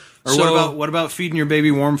 Or what about feeding your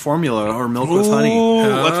baby warm formula or milk with honey? Ooh,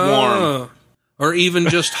 that's warm. Or even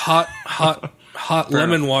just hot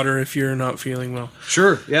lemon water if you're not feeling well.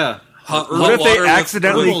 Sure, yeah. Hot What if they water with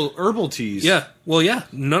accidentally- Herbal teas. Yeah. Well, yeah.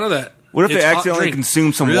 None of that. What if It's they hot accidentally drink.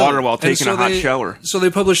 consume some Really? water while And taking so a hot they- shower? So they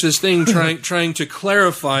published this thing trying to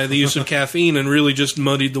clarify the use of caffeine and really just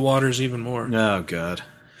muddied the waters even more. Oh, God.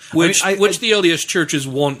 Which I- the LDS churches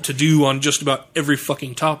want to do on just about every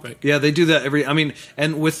fucking topic. Yeah, they do that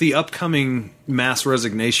and with the upcoming mass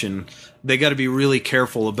resignation, they got to be really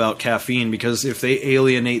careful about caffeine because if they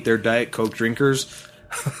alienate their Diet Coke drinkers,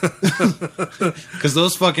 because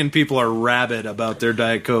those fucking people are rabid about their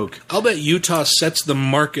Diet Coke. I'll bet Utah sets the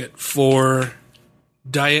market for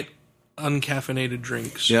diet uncaffeinated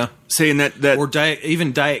drinks. Yeah. Saying that Or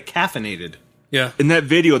even diet caffeinated. Yeah. in that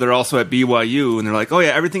video, they're also at BYU, and they're like, "Oh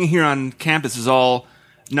yeah, everything here on campus is all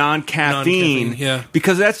non-caffeine, Non-caffeine, yeah.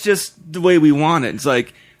 because that's just the way we want it." It's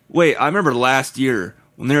like, wait, I remember last year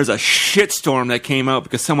when there was a shitstorm that came out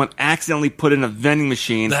because someone accidentally put in a vending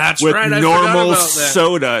machine That's with right, I forgot normal about that.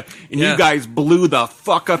 soda, and Yeah. you guys blew the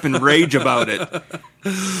fuck up in rage about it.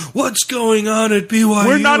 What's going on at BYU?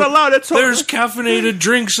 We're not allowed. It's There's caffeinated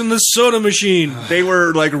drinks in the soda machine. They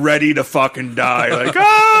were like ready to fucking die. Like,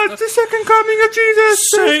 it's the second coming of Jesus.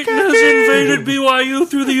 There's Satan has caffeine." invaded BYU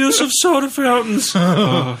through the use of soda fountains.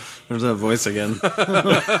 There's that voice again. What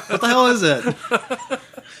the hell is it?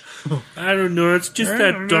 I don't know. It's just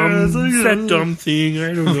that dumb thing.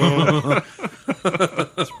 I don't know.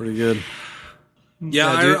 That's pretty good.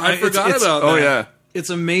 Yeah, dude, I forgot it's- about that. Oh yeah. It's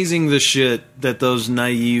amazing the shit that those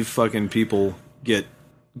naive fucking people get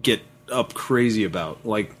up crazy about.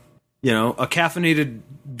 Like, a caffeinated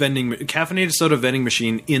soda vending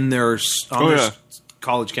machine in their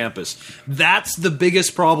college campus. That's the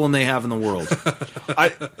biggest problem they have in the world.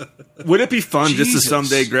 Would it be fun just to Jesus.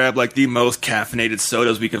 someday grab like the most caffeinated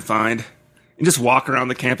sodas we can find and just walk around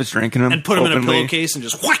the campus drinking them And put them in a openly? pillowcase and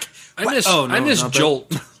just whack. I miss not that.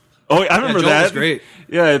 Jolt. Oh, I remember Jolt that. was great.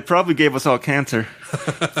 Yeah, it probably gave us all cancer.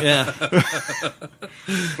 Yeah.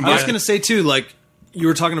 I was going to say too, like you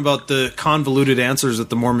were talking about the convoluted answers that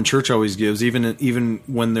the Mormon Church always gives, even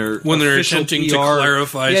when they're official attempting to PR.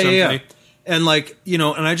 clarify Yeah. something. And like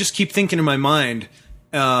and I just keep thinking in my mind,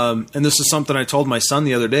 and this is something I told my son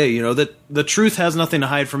the other day, that the truth has nothing to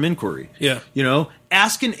hide from inquiry. Yeah.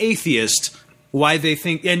 Ask an atheist why they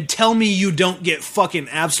think, and tell me you don't get fucking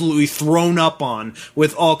absolutely thrown up on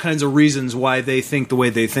with all kinds of reasons why they think the way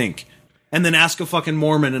they think. And then ask a fucking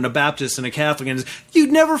Mormon and a Baptist and a Catholic, and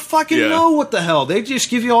you'd never fucking Yeah. know what the hell. They just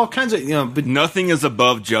give you all kinds of, but Nothing is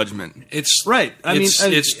above judgment. It's right.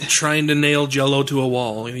 It's trying to nail Jello to a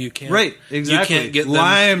wall. You can't. right, exactly. You can't get them.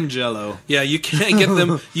 lime Jello. Yeah, you can't get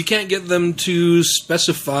them. You can't get them to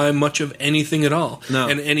specify much of anything at all. No.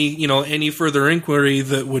 And any further inquiry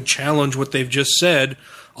that would challenge what they've just said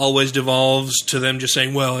always devolves to them just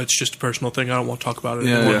saying, "Well, it's just a personal thing. I don't want to talk about it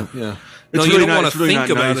anymore." yeah. No, It's you really don't not- want it's to really think not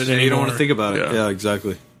about nice. it Yeah, anymore. You don't want to think about it. Yeah. Yeah,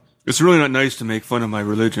 exactly. It's really not nice to make fun of my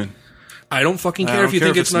religion. I don't fucking I care don't if you care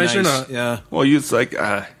think it's nice or not. Yeah. Well, it's like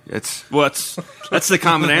that's the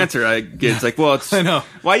common answer I get. It's like, well, it's I know.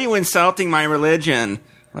 why are you insulting my religion?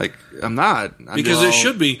 Like, I'm not. Because it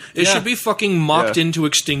should be. It yeah. should be fucking mocked Yeah. into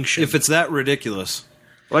extinction. If it's that ridiculous,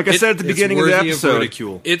 like I said at the it's beginning of the worthy episode.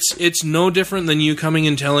 ridicule. It's no different than you coming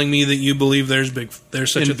and telling me that you believe there's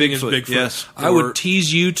such In a thing as Bigfoot, Bigfoot. yes. I Or- would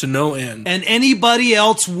tease you to no end. And anybody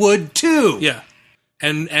else would too. Yeah.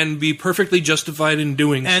 And be perfectly justified in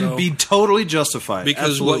doing And so. be totally justified.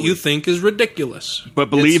 because Absolutely. what you think is ridiculous. But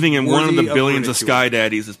believing It's in one of the worthy of billions of ridicule. sky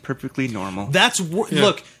daddies is perfectly normal.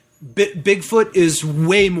 Look, Bigfoot is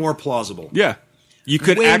way more plausible. Yeah. You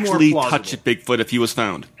could Way more actually plausible. touch a Bigfoot if he was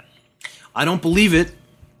found. I don't believe it.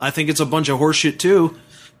 I think it's a bunch of horseshit too,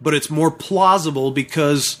 but it's more plausible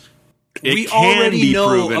because It we can already be know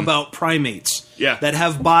proven. about primates Yeah. that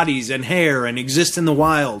have bodies and hair and exist in the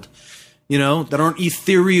wild. that aren't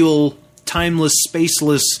ethereal, timeless,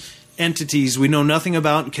 spaceless entities we know nothing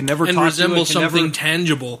about and can never And talk resemble to. And can something never,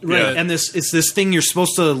 tangible. right? Yeah. And it's this thing you're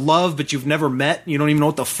supposed to love, but you've never met. You don't even know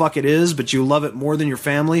what the fuck it is, but you love it more than your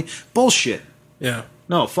family. Bullshit. Yeah.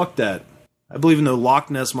 No, fuck that. I believe in the Loch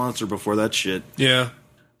Ness monster before that shit. Yeah.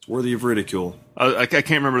 It's worthy of ridicule. I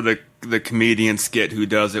can't remember the comedian skit who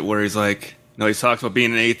does it, where he's like, he talks about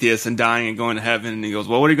being an atheist and dying and going to heaven, and he goes,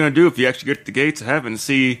 well, what are you going to do if you actually get to the gates of heaven and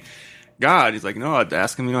see God? He's like, no, I'd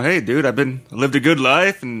ask him, hey, dude, I lived a good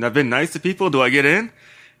life and I've been nice to people. Do I get in?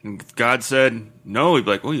 And if God said no, he'd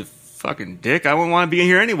be like, well, you fucking dick. I wouldn't want to be in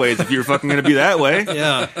here anyways if you're fucking going to be that way.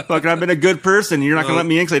 Yeah. Fucking, I've been a good person. You're not going to let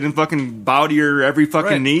me in because I didn't fucking bow to your every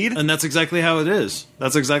fucking Right. need. And that's exactly how it is.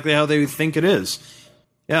 That's exactly how they think it is.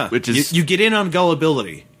 Yeah. Which is- you get in on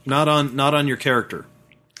gullibility, not on your character.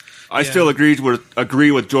 I still agree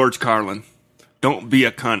with George Carlin. Don't be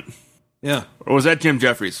a cunt. Yeah. Or was that Jim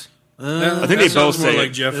Jeffries? I think they both more say like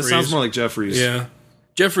it. Jeffries. That sounds more like Jeffries. Yeah.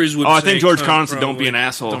 Jeffries would Oh, I say think George cunt, Carlin said, don't be probably. an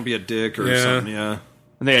asshole. Don't be a dick or Yeah. something. Yeah.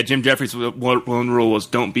 And they had Jim Jeffries' one rule was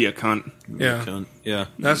don't be a cunt. Yeah. Cunt. Yeah.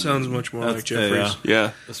 That sounds much more like Jeffries.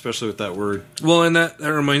 Yeah. Especially with that word. Well, and that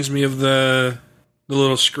reminds me of the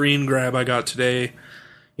little screen grab I got today.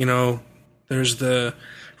 There's the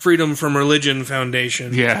Freedom from Religion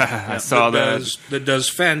Foundation. Yeah, I saw that. That does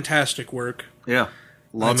fantastic work. Yeah.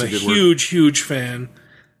 Lots I'm of a good work. huge fan.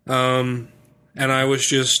 And I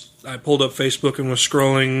pulled up Facebook and was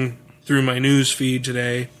scrolling through my news feed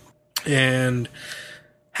today and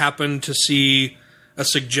happened to see a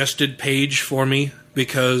suggested page for me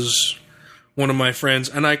because one of my friends,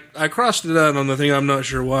 and I crossed it out on the thing, I'm not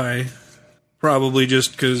sure why. Probably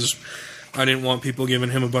just because I didn't want people giving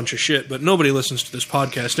him a bunch of shit, but nobody listens to this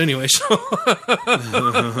podcast anyway, so...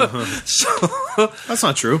 That's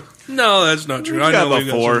not true. No, that's not true. I got know about we've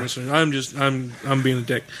got four. some listeners. I'm being a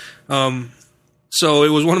dick. So it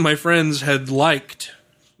was one of my friends had liked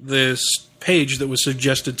this page that was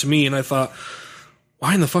suggested to me, and I thought,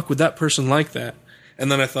 why in the fuck would that person like that?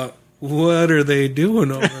 And then I thought, what are they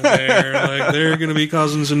doing over there? Like, they're going to be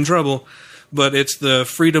causing some trouble. But it's the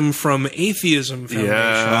Freedom from Atheism Foundation.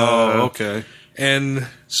 Yeah. Oh, okay. And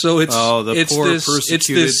so it's the it's poor this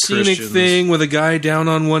persecuted scenic Christians. thing with a guy down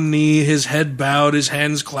on one knee, his head bowed, his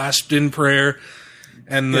hands clasped in prayer,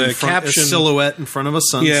 and the caption a silhouette in front of a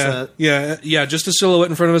sunset. yeah, just a silhouette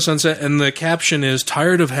in front of a sunset, and the caption is,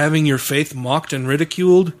 "Tired of having your faith mocked and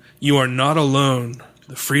ridiculed? You are not alone.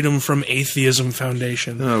 The Freedom from Atheism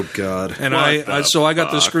Foundation." Oh God. And What I the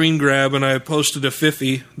got the screen grab and I posted a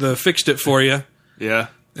 50, the fixed it for you. Yeah.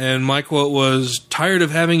 And my quote was, "Tired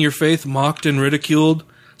of having your faith mocked and ridiculed?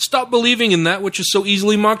 Stop believing in that which is so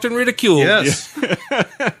easily mocked and ridiculed." Yes.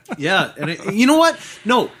 Yeah. And you know what?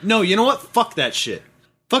 No. You know what? Fuck that shit.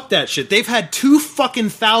 Fuck that shit. They've had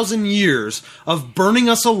 2,000 years of burning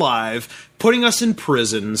us alive, putting us in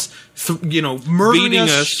prisons, murdering Beating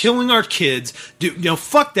us, us. killing our kids.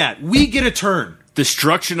 Fuck that. We get a turn.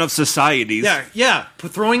 Destruction of societies. Yeah.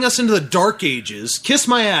 Throwing us into the dark ages. Kiss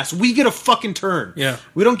my ass. We get a fucking turn. Yeah.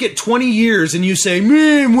 We don't get 20 years and you say,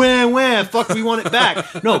 meh, wah, wah, fuck, we want it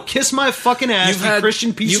back. No, kiss my fucking ass, you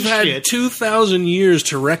Christian piece of shit. You've had 2,000 years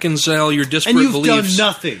to reconcile your disparate and you've beliefs. done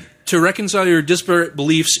nothing. To reconcile your disparate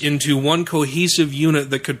beliefs into one cohesive unit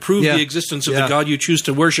that could prove Yeah. the existence of Yeah. the God you choose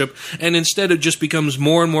to worship, and instead it just becomes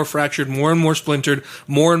more and more fractured, more and more splintered,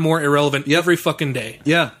 more and more irrelevant every fucking day.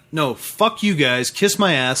 Yeah. No, fuck you guys. Kiss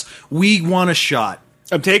my ass. We want a shot.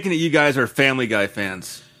 I'm taking it you guys are Family Guy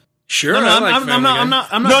fans. Sure, No, I I'm like not Family Guy. done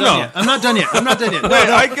No. yet. I'm not done yet. Wait,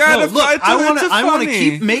 I gotta look, fight I till want to. it's I want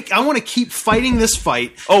to funny. I want to keep fighting this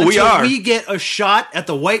fight. Oh, we until are. We get a shot at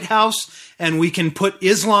the White House, and we can put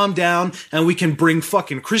Islam down, and we can bring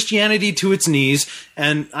fucking Christianity to its knees.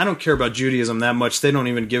 And I don't care about Judaism that much. They don't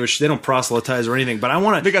even give a shit. They don't proselytize or anything. But I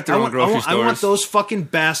want to. They got their own grocery I want stores. those fucking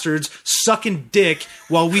bastards sucking dick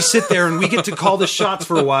while we sit there and we get to call the shots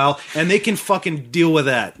for a while, and they can fucking deal with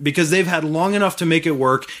that because they've had long enough to make it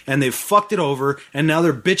work, and they've fucked it over, and now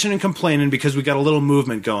they're bitching and complaining because we got a little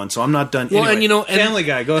movement going. So I'm not done. Well, Anyway, and Family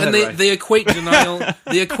Guy, go ahead. And Ray. they equate denial.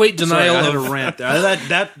 They equate Sorry, denial I had of a rant there. I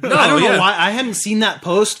don't know yeah. why I hadn't seen that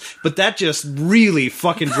post, but that just really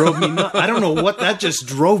fucking drove me nuts. I don't know what that just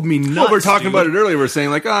drove me nuts. Well, we were talking dude. about it earlier. We're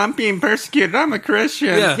saying like, oh, I'm being persecuted. I'm a Christian.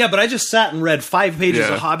 Yeah. Yeah, but I just sat and read 5 pages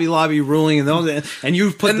Yeah. of Hobby Lobby ruling, and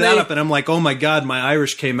you put And that they- up, and I'm like, oh my god, my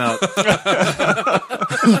Irish came out.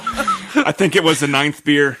 I I think it was the 9th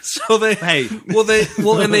beer. So they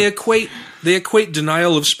and they equate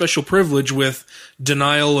denial of special privilege with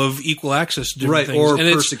denial of equal access to different things. Or and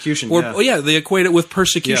it's- persecution, they equate it with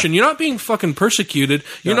persecution. Yeah. You're not being fucking persecuted.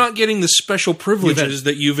 You're not getting the special privileges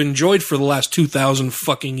that you've enjoyed for the last 2,000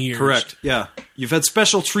 fucking years. Correct. Yeah. You've had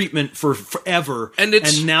special treatment for forever. And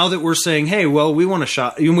it's- now that we're saying, hey, well, we want a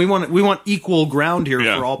shot. We want equal ground here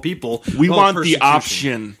Yeah. for all people. We Well, want the persecution.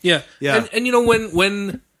 option. Yeah. Yeah. And you know,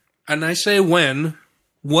 when and I say when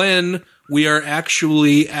we are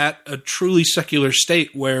actually at a truly secular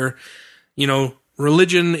state where, you know,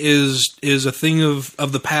 religion is a thing of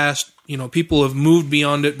the past. You know, people have moved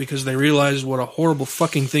beyond it because they realize what a horrible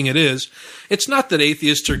fucking thing it is. It's not that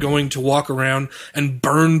atheists are going to walk around and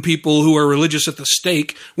burn people who are religious at the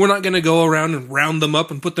stake. We're not going to go around and round them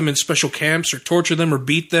up and put them in special camps or torture them or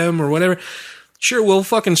beat them or whatever. Sure, we'll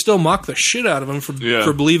fucking still mock the shit out of them for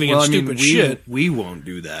believing in stupid shit. We won't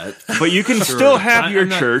do that. But you can still have your I'm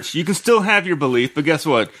not- church. You can still have your belief. But guess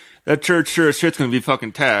what? That church sure as shit's going to be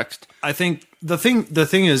fucking taxed. I think the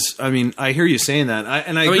thing is, I mean, I hear you saying that, I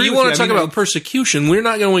I agree mean, you with want to I talk mean, about persecution. We're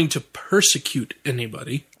not going to persecute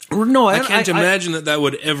anybody. no, I can't imagine that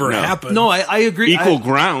would ever happen. No, I agree. Equal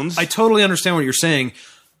grounds. I totally understand what you're saying,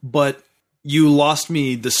 but you lost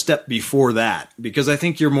me the step before that because I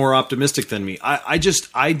think you're more optimistic than me.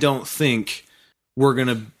 I don't think we're going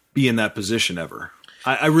to be in that position ever.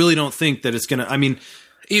 I really don't think that it's going to, I mean,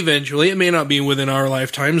 Eventually, it may not be within our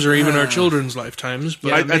lifetimes or even our children's lifetimes,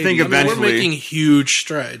 but I think eventually we're making huge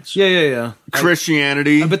strides. yeah.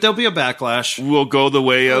 Christianity But there'll be a backlash. will go the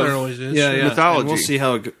way There of. always is. Yeah. mythology. And we'll see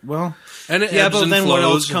how it well. And it Yeah, ebbs but and then what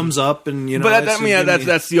flows else and- comes up and you know But it's-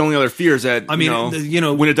 that's the only other fear is that I mean,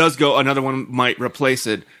 when it does go, another one might replace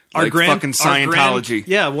it. Like fucking Scientology.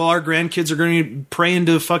 Our grandkids are going to pray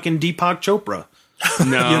into fucking Deepak Chopra. No,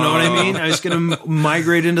 You know what I mean? I was going to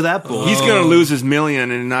migrate into that bull. He's going to lose his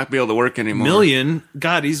million and not be able to work anymore. million.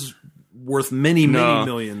 God, he's worth many No.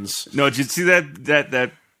 millions. No, did you see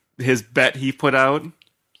that his bet he put out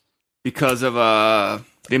because of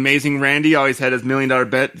the Amazing Randy always had his $1 million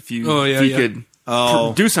bet if you could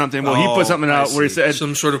do something. Well, he put something out where he said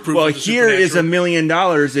some sort of proof. well, of the here is $1 supernatural.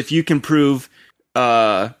 million if you can prove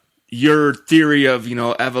your theory of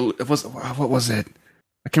what was it?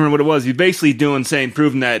 I can't remember what it was. He's basically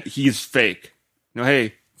proving that he's fake.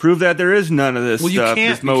 Hey, prove that there is none of this Well, you stuff,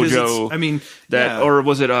 can't this because mojo. it's- I mean, that yeah. or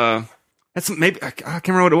was it that's maybe I can't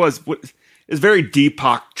remember what it was. It's very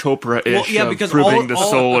Deepak Chopra-ish. Well, yeah, of because proving all- the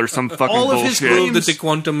all- soul or some fucking all of his bullshit. claims- That the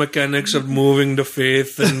quantum mechanics of moving the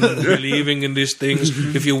faith and believing in these things.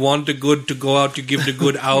 If you want the good to go out, you give the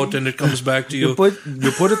good out, and it comes back to you. You put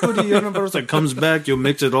it to the universe. It comes back. You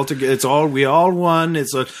mix it all together. We all one.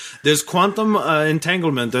 There's quantum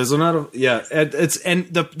entanglement. There's another. Yeah.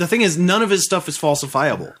 The thing is, none of his stuff is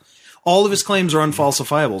falsifiable. All of his claims are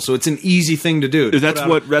unfalsifiable. So it's an easy thing to do. That's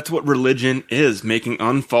what religion is, making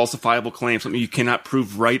unfalsifiable claims, something you cannot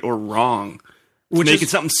prove right or wrong. Making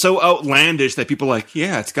something so outlandish that people are like,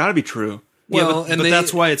 yeah, it's got to be true. Well, but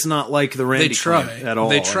that's why it's not like the Randy they try claim at all.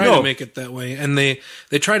 They try No. to make it that way, and they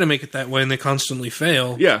try to make it that way, and they constantly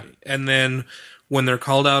fail. Yeah. And then when they're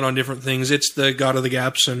called out on different things, it's the God of the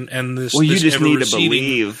gaps and this. Well, you this just need to ever-receding-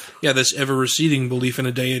 believe. Yeah, this ever receding belief in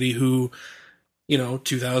a deity who,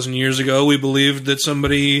 2,000 years ago, we believed that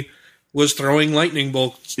somebody was throwing lightning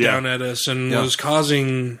bolts Yeah. down at us and Yeah. was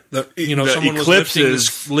causing the The someone was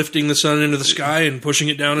eclipses. lifting the sun into the sky and pushing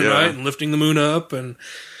it down at Yeah. night and lifting the moon up and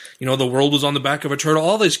the world was on the back of a turtle.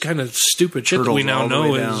 All this kind of stupid shit that we Turtles now all the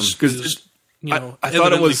know way down. is 'Cause I thought it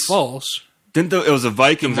evidently was- false. It was the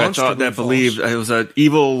Vikings I thought that Demonstrably believed it was an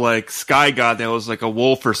evil sky god that was like a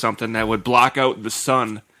wolf or something that would block out the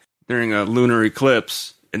sun during a lunar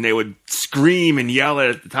eclipse, and they would scream and yell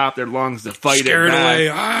at the top of their lungs to fight Scare it it back. away.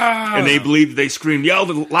 Ah! And they believed if they screamed,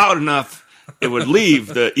 yelled loud enough, it would leave.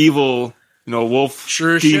 The evil, wolf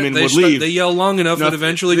Sure as demon shit. would leave. They yell long enough, it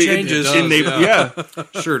eventually changes. And they, yeah.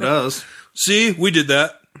 Sure does. See, we did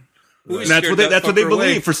that. We And that's scared what they that fucker away.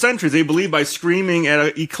 believed for centuries. They believed by screaming at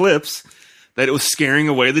an eclipse that it was scaring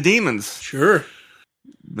away the demons. Sure.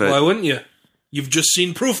 But, Why wouldn't you? You've just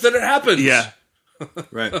seen proof that it happens. yeah,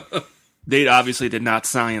 Right. they obviously did not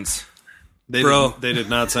science. They did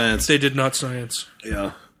not science. They did not science.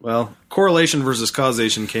 Yeah. Well, correlation versus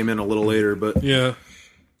causation came in a little later, but Yeah.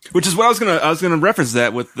 Which is what I was gonna reference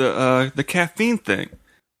that with the caffeine thing.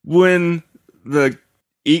 When the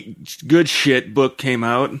Eat Good Shit book came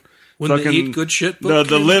out, When fucking the Eat Good Shit book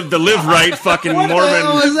the came live right fucking What the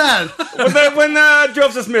hell Mormon. is that? when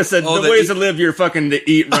Joseph Smith said Oh, the the ways eat- to live, you're fucking to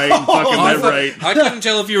eat right and fucking I live thought- right. I couldn't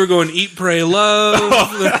tell if you were going Eat, Pray, Love.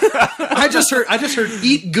 I just heard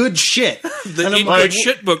eat good shit. The And I'm Eat like, Good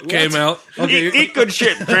Shit book came out. Eat good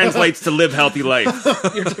shit translates to live healthy life.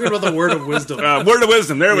 You're talking about the word of wisdom. Word of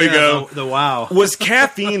wisdom. There we Yeah, go. The wow. Was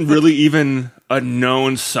caffeine really even a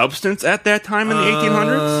known substance at that time in the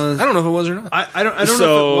 1800s? I don't know if it was or not. I don't know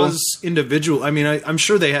So- if it was individual. I mean, I'm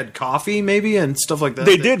sure they had coffee maybe and stuff like that.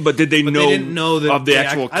 They did, but did they But know, they didn't know that of the they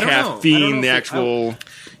actual I don't know. I don't caffeine, know the if it- actual...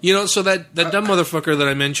 You know, so that dumb motherfucker that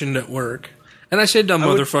I mentioned at work, and I say dumb I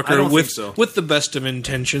don't motherfucker think with so. with the best of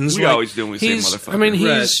intentions. We always do when we say he's- motherfucker. I mean,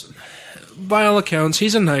 Right. he's by all accounts,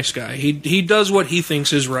 he's a nice guy. He does what he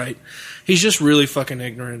thinks is right. He's just really fucking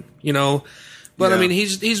ignorant, you know. But I Yeah. mean,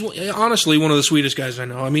 he's honestly one of the sweetest guys I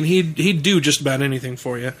know. I mean, he'd do just about anything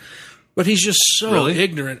for you. But he's just so Really?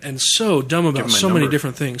 ignorant and so dumb about him my so many number.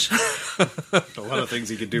 different things. A lot of things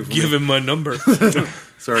he could do for Give me. him my number.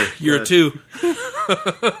 Sorry. You're a 2.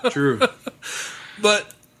 True.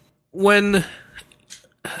 But when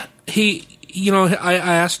he, you know, I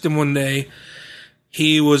asked him one day,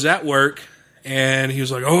 he was at work and he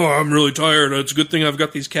was like, "Oh, I'm really tired. It's a good thing I've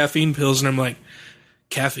got these caffeine pills." And I'm like,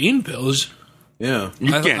 "Caffeine pills? Yeah.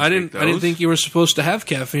 You can't I take didn't those. think you were supposed to have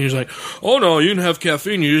caffeine." He's like, "Oh no, you can have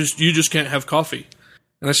caffeine. You just can't have coffee."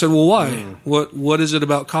 And I said, "Well, why? What is it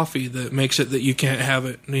about coffee that makes it that you can't have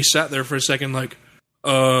it?" And he sat there for a second, like,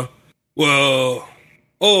 well,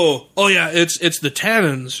 oh yeah, it's the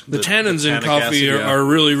tannins. The tannins in tannic coffee acid, yeah. are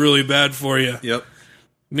really, really bad for you. Yep.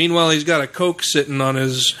 Meanwhile, he's got a Coke sitting on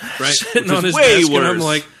his sitting Which on is his way desk, and I'm worse.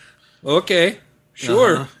 like, okay,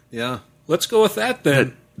 sure, Uh-huh. Yeah. let's go with that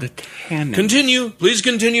then. The tannin. Continue, please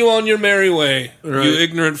continue on your merry way, Right. you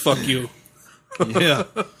ignorant fuck you. Yeah.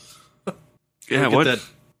 Yeah, Get what? that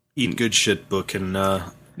eat good shit book and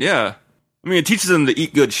Yeah. I mean, it teaches them to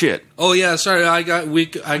eat good shit. Oh yeah, sorry, I got No, a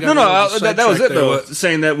little that was sidetracked it, there. though. What-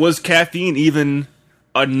 Saying that, was caffeine even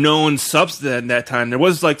a known substance at that time? There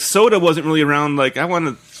was, like, soda wasn't really around, like, I want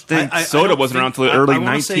to think I soda don't wasn't think- around until the I early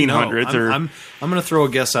wanna say no. 1900s. or I'm going to throw a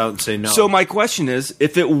guess out and say no. So my question is,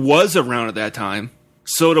 if it was around at that time,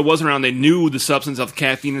 soda was around, they knew the substance of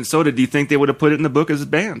caffeine in soda, do you think they would have put it in the book as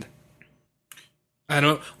banned? I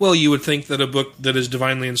don't. Well, you would think that a book that is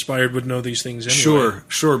divinely inspired would know these things anyway.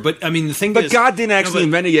 Sure. But I mean, the thing But is, God didn't actually but-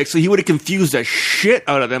 invent it yet, so he would have confused the shit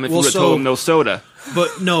out of them if Well, he would have so- told them no soda.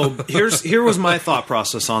 But no, here was my thought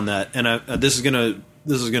process on that, and this is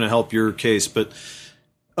gonna help your case. But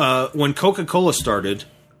when Coca-Cola started,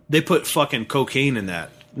 they put fucking cocaine in that,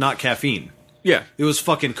 not caffeine. Yeah, It was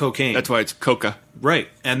fucking cocaine. that's why it's Coca. Right,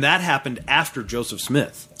 and that happened after Joseph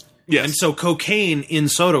Smith. Yes. And so cocaine in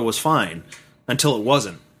soda was fine until it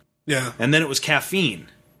wasn't, Yeah. and then it was caffeine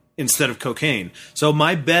instead of cocaine. So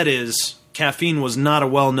my bet is caffeine was not a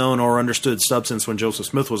well-known or understood substance when Joseph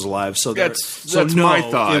Smith was alive. So That's no, my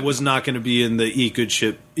thought. It was not going to be in the Eat Good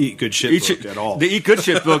Shit book at all. The Eat Good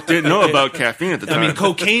Shit book didn't know about caffeine at the time. I mean,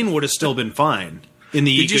 cocaine would have still been fine in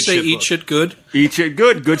the Eat Did you Good say Shit eat book. shit good? Eat shit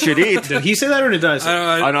good, good shit eat. Did he say that or did I say?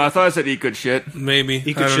 I know, I thought I said eat good shit. Maybe.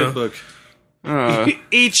 Eat I Good don't Shit know. book.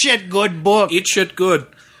 Eat Shit Good book. Eat shit good.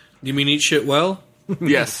 You mean eat shit well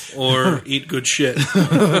Yes. or eat good shit?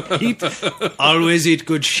 Always eat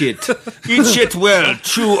good shit. Eat shit well,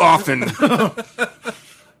 too often.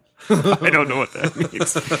 I don't know what that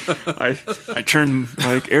means. I turned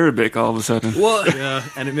like Arabic all of a sudden. Well, Yeah,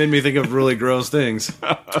 and it made me think of really gross things.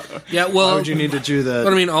 yeah. Why Well, would you need to chew that?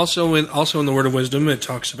 but I mean, also in the Word of Wisdom, it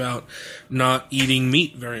talks about not eating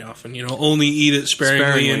meat very often. You know, only eat it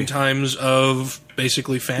sparingly in times of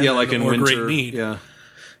basically famine yeah, like in or winter. great need. Yeah,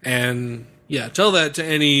 And yeah, tell that to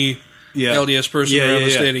any yeah. LDS person around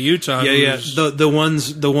the state of Utah. Yeah. who's- The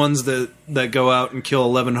ones that go out and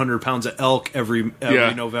kill 1,100 pounds of elk every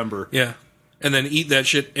Yeah. November. yeah, and then eat that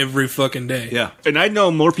shit every fucking day. Yeah, And I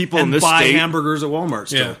know more people in and this buy state hamburgers at Walmart.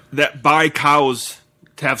 Still. Yeah. that buy cows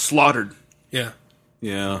to have slaughtered. Yeah.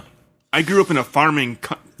 Yeah. I grew up in a farming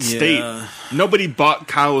state. Yeah. Nobody bought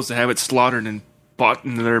cows to have it slaughtered and bought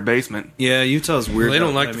into their basement. Yeah, Utah's weird. They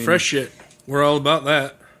don't like I the mean, fresh shit. We're all about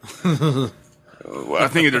that. Well, I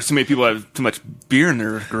think there's too many people that have too much beer in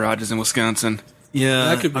their garages in Wisconsin. Yeah,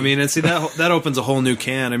 That could be. I mean, and see that opens a whole new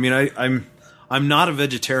can. I mean, I'm not a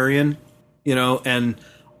vegetarian, you know, and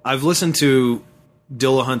I've listened to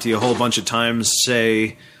Dillahunty a whole bunch of times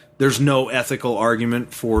say there's no ethical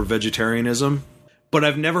argument for vegetarianism, but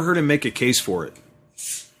I've never heard him make a case for it.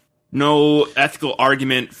 No ethical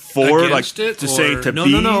argument for Against like it, to say or- to No,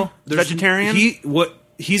 be no. There's- vegetarian. He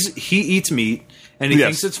eats meat and he Yes.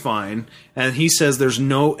 thinks it's fine, and he says there's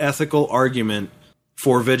no ethical argument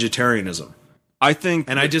for vegetarianism, I think,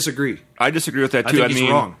 and I disagree. I disagree with that I too. think he's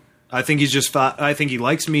wrong. I think he's just. I think he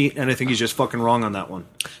likes meat, and I think he's just fucking wrong on that one.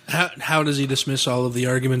 How does he dismiss all of the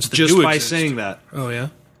arguments that Just do by exist? saying that. Oh yeah.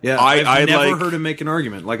 Yeah, I I've never like- heard him make an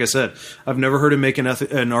argument. Like I said, I've never heard him make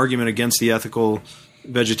an argument against the ethical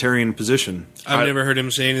vegetarian position. I've never heard him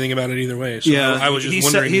say anything about it either way. So Yeah, I was just he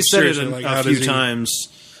wondering. He said it seriously, like, a how few does he- times.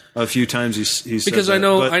 A few times he said Because that,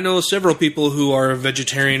 but- I know several people who are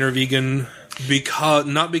vegetarian or vegan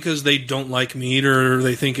not because they don't like meat or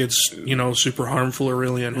they think it's super harmful or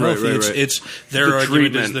really unhealthy. Right. It's their The argument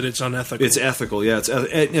is treatment. that it's unethical. It's ethical, yeah.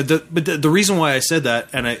 But the reason why I said that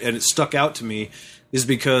and it stuck out to me is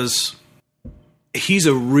because he's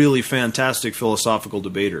a really fantastic philosophical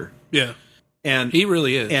debater, yeah, and he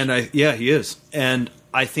really is. And he is, and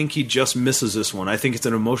I think he just misses this one. I think it's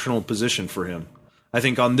an emotional position for him. I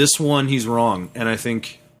think on this one he's wrong, and I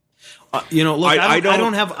think. Look,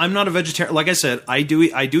 I'm not a vegetarian. Like I said, I do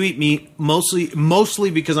eat meat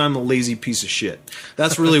mostly because I'm a lazy piece of shit.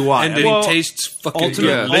 That's really why. and it tastes fucking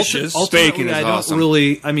delicious. Bacon is I don't awesome.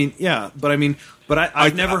 really. But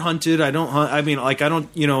I've never hunted. I don't hunt.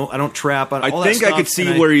 I don't trap. I think I could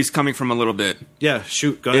see where he's coming from a little bit. Yeah,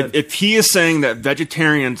 shoot. Go ahead. If he is saying that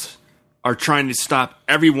vegetarians are trying to stop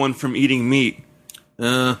everyone from eating meat,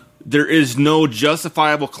 there is no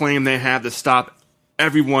justifiable claim they have to stop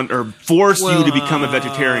everyone or force you to become a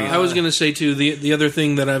vegetarian. I was going to say too. The other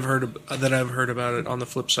thing that I've heard about it on the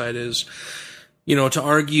flip side is, to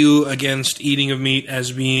argue against eating of meat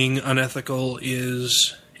as being unethical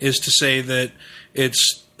is to say that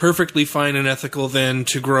it's perfectly fine and ethical then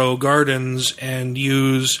to grow gardens and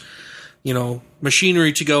use,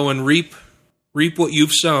 machinery to go and reap what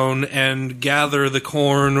you've sown and gather the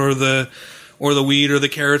corn or the wheat or the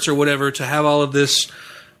carrots or whatever, to have all of this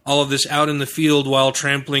out in the field while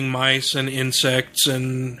trampling mice and insects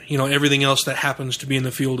and everything else that happens to be in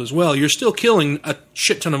the field as well. You're still killing a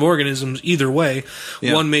shit ton of organisms either way.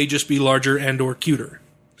 Yeah. One may just be larger and or cuter.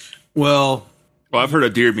 Well, I've heard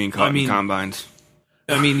of deer being caught in combines.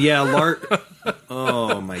 Oh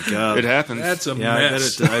my god, It happens. That's a yeah,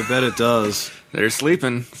 mess. I bet it does. They're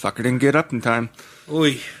sleeping. Fucker didn't get up in time.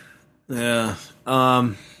 Oy. Yeah.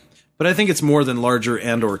 But I think it's more than larger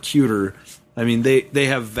and or cuter. I mean, they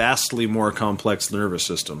have vastly more complex nervous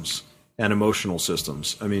systems and emotional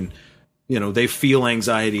systems. I mean, they feel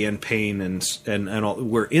anxiety and pain and all.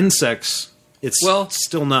 Where insects, it's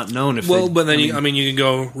still not known if. Well, but then you can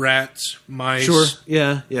go rats, mice, sure,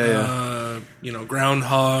 yeah.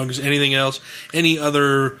 groundhogs, anything else, any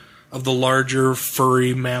other of the larger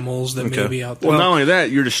furry mammals that may be out there. Well, not only that,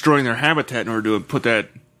 you're destroying their habitat in order to put that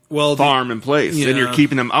farm in place, and you're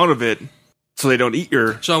keeping them out of it so they don't eat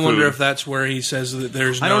your. So I wonder food. if that's where he says that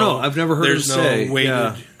there's. I don't know. I've never heard him there's no say. weighted.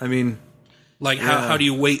 Yeah. I mean, how do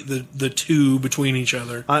you weight the two between each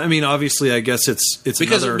other? I mean, obviously, I guess it's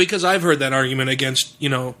Because I've heard that argument against,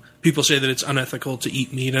 people say that it's unethical to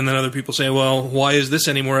eat meat, and then other people say, well, why is this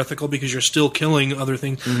any more ethical? Because you're still killing other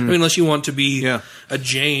things. I mean, unless you want to be a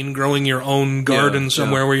Jane growing your own garden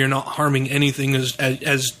somewhere where you're not harming anything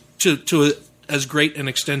to as great an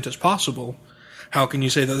extent as possible. How can you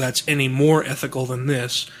say that that's any more ethical than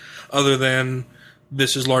this, other than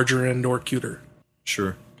this is larger and or cuter?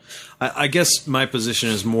 Sure. I guess my position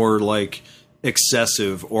is more like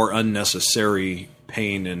excessive or unnecessary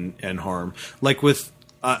pain and harm. Like with,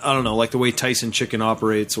 I don't know, like the way Tyson Chicken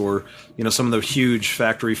operates or, some of the huge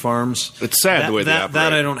factory farms. It's sad the way they operate.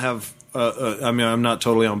 That I don't have, I'm not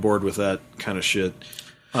totally on board with that kind of shit.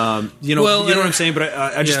 You know what I'm saying? But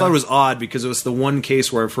I just thought it was odd because it was the one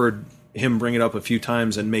case where I've heard him bring it up a few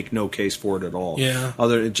times and make no case for it at all. Yeah.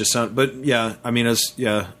 It just sound. But yeah, I mean,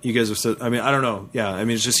 you guys have said. I mean, I don't know. Yeah, I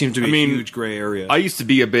mean, it just seems to be a huge gray area. I used to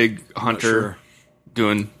be a big hunter, Sure.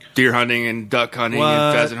 doing deer hunting and duck hunting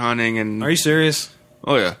and pheasant hunting. And Are you serious?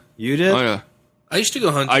 Oh yeah, You did? oh yeah. I used to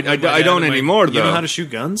go hunting. I don't anymore though. You know how to shoot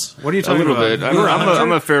guns? What are you a talking little about? bit. You're a I'm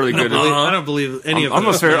hunter? a fairly good. I don't believe any of I'm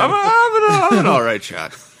this. I'm an all right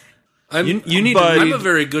shot. You need But- to. I'm a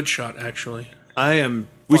very good shot, actually. I am.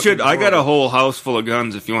 We should. fucking I got a horrible. whole house full of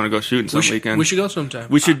guns. If you want to go shooting some weekend, We should go sometime.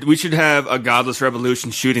 We should have a Godless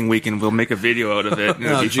Revolution shooting weekend. We'll make a video out of it. And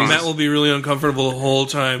it'll be fun. Matt will be really uncomfortable the whole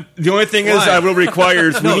time. The only thing is, Why? I will require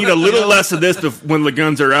is we need a little less of this when the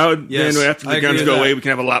guns are out. Yes, Then after I the agree guns with go that. away, we can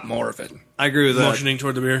have a lot more of it. I agree with that. Motioning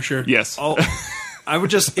toward the beer, sure. Yes. Oh, I would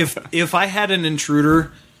just if I had an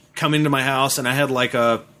intruder come into my house and I had like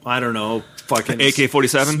a fucking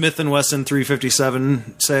AK-47? Smith and Wesson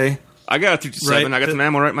 357, say. I got a 57. Right, I got some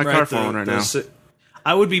ammo right in my car the- phone right the now. si-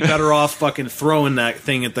 I would be better off fucking throwing that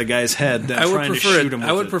thing at the guy's head than I would trying to prefer shoot him.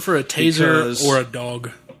 I would prefer a taser or a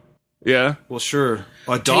dog. Yeah. Well, sure.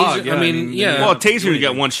 A dog. Taser- Yeah, I mean, yeah. Well, a taser, you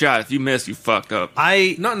get one shot. If you miss, you fucked up.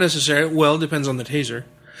 Not necessarily. Well, it depends on the taser.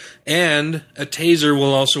 And a taser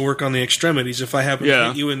will also work on the extremities. If I happen to Yeah.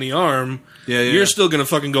 hit you in the arm, Yeah, yeah. you're still going to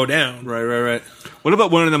fucking go down. Right. What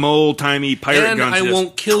about one of them old timey pirate And guns? I you just-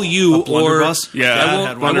 won't kill you or blunderbuss? Yeah, I I won't,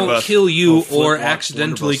 had I blunderbuss. won't kill you flip or flop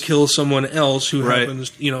accidentally blunderbuss. kill someone else who Right.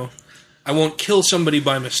 happens. I won't kill somebody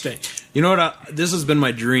by mistake. You know what? This has been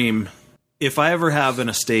my dream. If I ever have an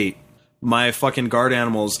estate, my fucking guard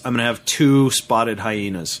animals, I'm gonna have 2 spotted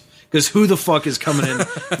hyenas. Because who the fuck is coming in?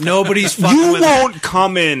 Nobody's fucking You with won't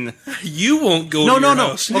come in. You won't go. No, to no, your no.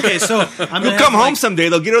 house. Okay, so I'm You'll gonna come have, home someday.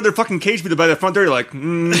 They'll get out of their fucking cage by the front door. You're like, Are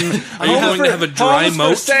you going to have a dry homes for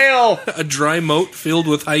moat? sale. A dry moat filled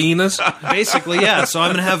with hyenas. Basically, yeah. So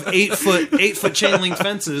I'm gonna have 8-foot chain link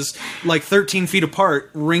fences, like 13 feet apart,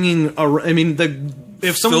 ringing.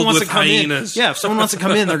 If someone Filled wants with to come hyenas. in, if someone wants to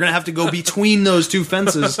come in, they're gonna have to go between those 2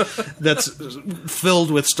 fences that's filled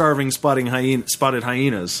with starving spotted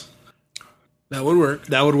hyenas. That would work.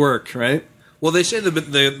 That would work, right? Well, they say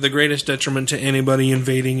the greatest detriment to anybody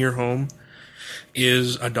invading your home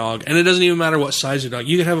is a dog, and it doesn't even matter what size of dog.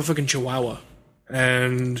 You could have a fucking Chihuahua,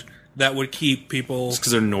 and that would keep people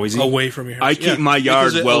Because they're noisy. away from your house. I keep my yard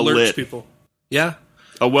because it well alerts lit. People. Yeah.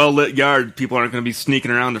 A well lit yard, people aren't going to be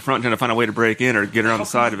sneaking around the front trying to find a way to break in or get around the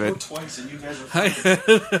side of it. Twice and you guys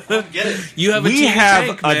are get it. You have a We teeny have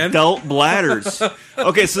tank, man. adult bladders.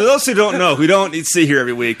 Okay, so those who don't know, who don't see here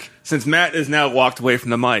every week, since Matt has now walked away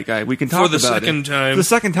from the mic, we can talk For the about second it. time. For the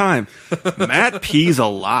second time. Matt pees a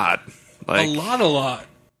lot. a lot.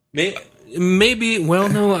 Maybe. Well,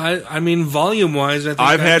 no. I mean, volume wise, I think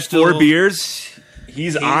I've I'm had still, 4 beers.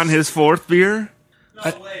 He's on his 4th beer.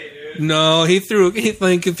 No, he threw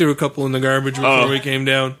a couple in the garbage before Oh. we came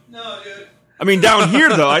down. I mean, down here,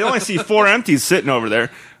 though, I only see 4 empties sitting over there.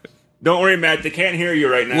 Don't worry, Matt. They can't hear you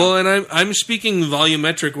right now. Well, and I'm speaking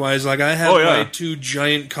volumetric wise. Like I have Oh, yeah. my 2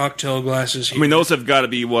 giant cocktail glasses here. I mean, those have got to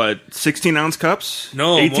be, 16-ounce cups?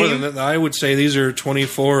 no, 18? more than that. I would say these are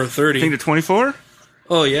 24 or I think 30. they're 24?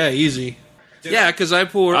 Oh yeah, easy. Yeah, because I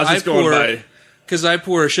pour. I was just going by. Because I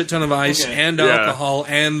pour a shit ton of ice and Yeah. alcohol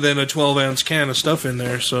and then a 12-ounce can of stuff in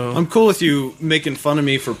there. So I'm cool with you making fun of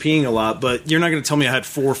me for peeing a lot, but you're not going to tell me I had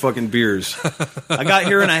 4 fucking beers. I got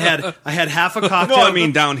here and I had half a cocktail. No, I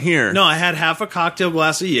mean down here. no, I had half a cocktail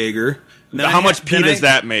glass of Jaeger. Then How I much had- pee then does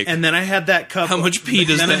that make? And then I had that cup. how much pee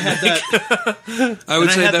does then that I had make? that. I would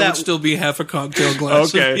I say had that that- would still be half a cocktail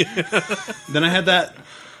glass. Okay. Then I had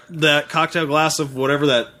that cocktail glass of whatever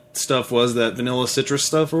that stuff was, that vanilla citrus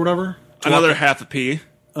stuff or whatever. Another half a pee.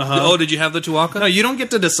 Oh, did you have the Tuaca? No, you don't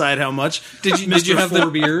get to decide how much. Did you Mr. have 4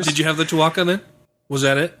 the beers? Did you have the Tuaca then? Was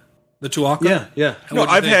that it? The Tuaca? Yeah. No,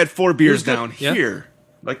 What'd you I've think? had 4 beers It was good. down Yeah? here.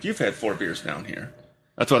 Like you've had 4 beers down here.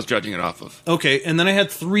 That's what I was judging it off of. Okay, and then I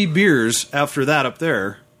had 3 beers after that up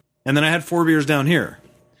there, and then I had 4 beers down here.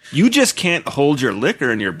 You just can't hold your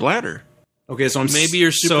liquor in your bladder. Okay, so I'm Maybe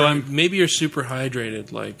you're super. So I'm maybe you're super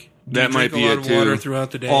hydrated. Like do That you might drink be a lot it, of too. water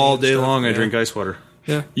throughout the day. all and day stuff? long. I Yeah. drink ice water.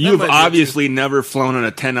 Yeah, You've That might be it, obviously never flown on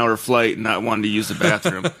a 10-hour flight and not wanted to use the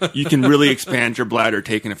bathroom. You can really expand your bladder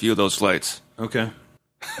taking a few of those flights. Okay.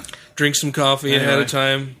 too. Drink some coffee ahead Anyway. of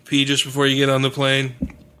time. Pee just before you get on the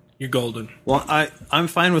plane. You're golden. Well, I'm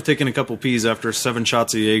fine with taking a couple peas after 7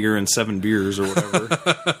 shots of Jaeger and 7 beers or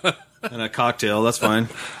whatever, and a cocktail. That's fine.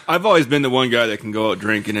 I've always been the one guy that can go out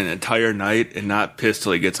drinking an entire night and not piss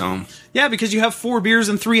till he gets home. Yeah, because you have 4 beers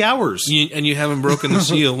in 3 hours. And you haven't broken the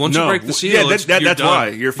seal. Once you break the seal, yeah, it's- that's you're done. why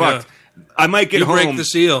you're fucked. I might get You home. break the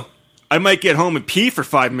seal. I might get home and pee for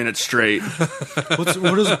 5 minutes straight. What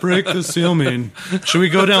does break the seal mean? Should we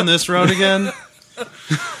go down this road again?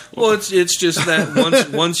 Well, it's just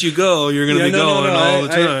that once you go, you're going to be going all the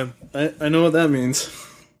time. I know what that means.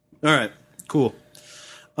 All right, cool.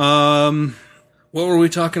 What were we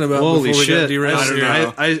talking about Holy before we got shit! derailed? I don't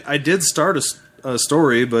know. I did start a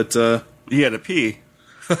story, but He had to pee.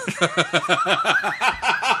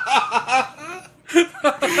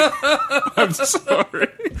 I'm sorry.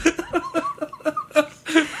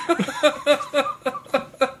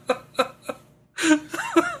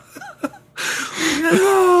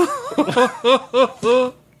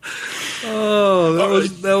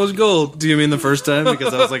 that was gold. do you mean the first time?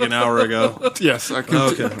 Because that was like an hour ago. Yes, I can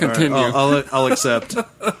Okay, continue. all right. I'll accept.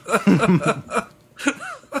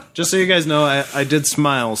 Just so you guys know, I did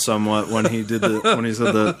smile somewhat when he said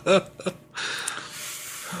the.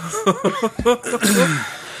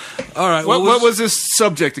 All right. What was this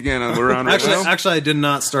subject again? We're on right now? Actually, I did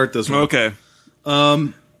not start this one. Okay.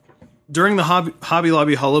 During the Hobby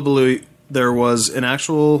Lobby hullabaloo, there was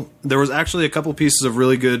actually a couple pieces of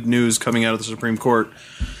really good news coming out of the Supreme Court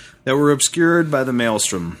that were obscured by the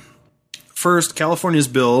maelstrom. First, California's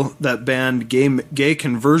bill that banned gay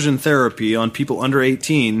conversion therapy on people under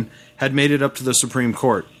 18 had made it up to the Supreme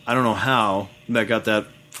Court. I don't know how that got that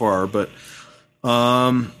far, but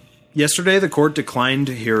yesterday the court declined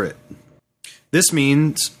to hear it. This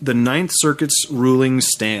means the Ninth Circuit's ruling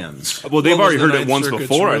stands. Well, they've What was already the heard it Ninth once Circuit's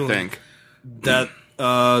before, I ruling? think. That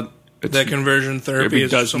That conversion therapy It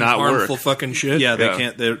is does some not harmful work. fucking shit. yeah, they Yeah.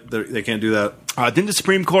 can't they can't do that. Didn't the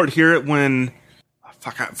Supreme Court hear it when,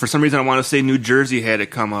 for some reason I want to say New Jersey had it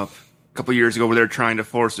come up a couple years ago where they're trying to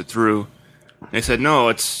force it through. They said, no,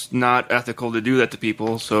 it's not ethical to do that to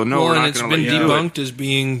people, so no, Well, we're and not it's going to been let you do it. debunked as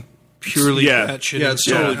being purely Yeah. batshit Yeah, it's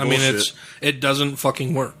insane. totally I mean, bullshit. it doesn't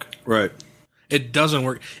fucking work. Right. It doesn't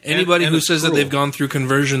work. Anybody and who it's says that cruel. they've gone through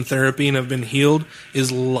conversion therapy and have been healed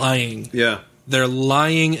is lying. Yeah. They're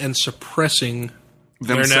lying and suppressing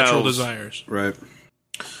their natural Themselves. desires. Right.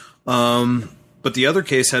 But the other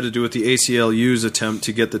case had to do with the ACLU's attempt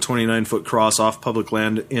to get the 29-foot cross off public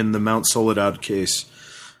land in the Mount Soledad case.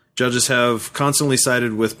 Judges have constantly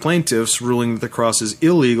sided with plaintiffs, ruling that the cross is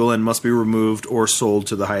illegal and must be removed or sold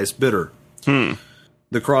to the highest bidder.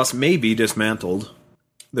 The cross may be dismantled.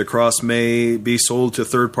 The cross may be sold to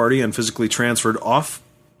third party and physically transferred off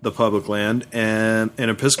the public land, and an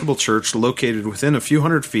Episcopal church located within a few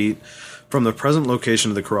hundred feet from the present location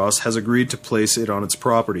of the cross has agreed to place it on its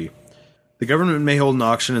property. The government may hold an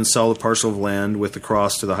auction and sell the parcel of land with the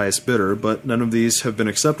cross to the highest bidder, but none of these have been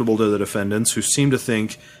acceptable to the defendants, who seem to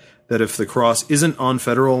think that if the cross isn't on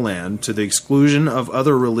federal land, to the exclusion of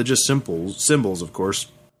other religious symbols, of course,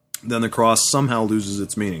 then the cross somehow loses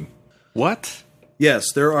its meaning. What?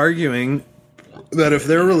 Yes, they're arguing that if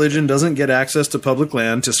their religion doesn't get access to public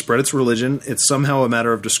land to spread its religion, it's somehow a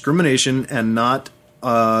matter of discrimination and not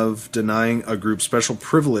of denying a group special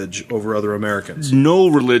privilege over other Americans. No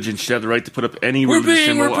religion should have the right to put up any We're religious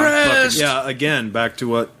being symbol on repressed! fucking- Yeah, again, back to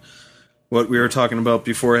what we were talking about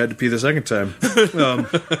before I had to pee the second time.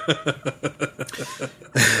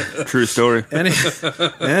 True story.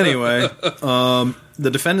 Anyway, the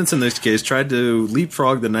defendants in this case tried to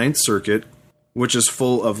leapfrog the Ninth Circuit, which is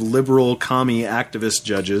full of liberal, commie activist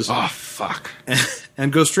judges, Oh, fuck.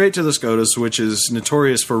 and go straight to the SCOTUS, which is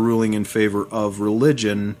notorious for ruling in favor of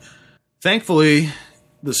religion. Thankfully,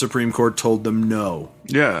 the Supreme Court told them no.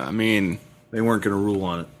 Yeah, I mean, They weren't going to rule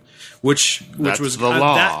on it. Which That's was the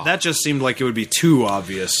law. that just seemed like it would be too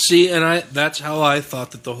obvious. See, and that's how I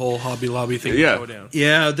thought that the whole Hobby Lobby thing Yeah. would go down.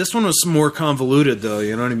 Yeah, this one was more convoluted, though.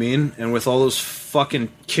 You know what I mean? And with all those fucking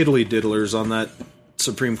kiddly diddlers on that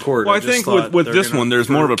Supreme Court, well, I just think thought with they're this gonna- one, there's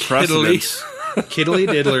more of a precedent. kiddly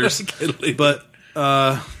diddlers. Kiddly. But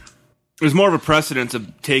There's more of a precedent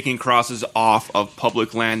of taking crosses off of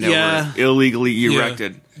public land that Yeah. were illegally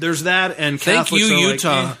erected. there's that, and Thank Catholics you, are like,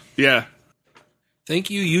 Utah. eh. Yeah. Thank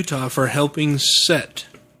you, Utah, for helping set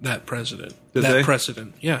that precedent. Did that they?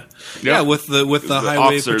 precedent, yeah. Yeah. with the highway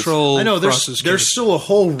officers. patrol. I know crosses there's case. still a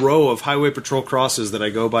whole row of highway patrol crosses that I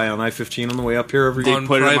go by on I-15 on the way up here every day. On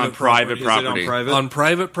Put them on private private property. Is it property. on private? on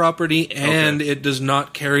private property, and it does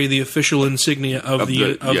not carry the official insignia of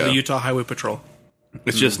the yeah. Utah Highway Patrol.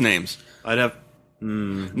 It's just names. I'd have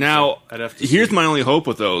Now, I'd have to here's see. my only hope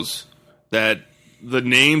with those, that the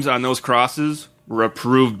names on those crosses were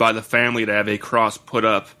approved by the family to have a cross put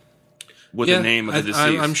up with the name of the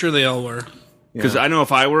deceased. I'm sure they all were. Because I know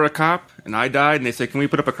if I were a cop and I died and they say, can we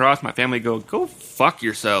put up a cross? My family would go fuck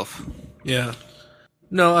yourself. Yeah.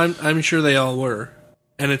 No, I'm sure they all were.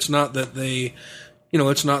 And it's not that they,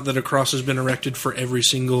 it's not that a cross has been erected for every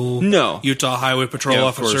single No. Utah Highway Patrol Yeah, of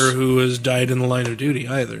officer course. who has died in the line of duty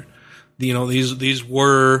either. These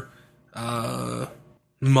were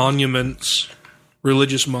monuments,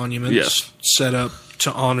 religious monuments Yes. set up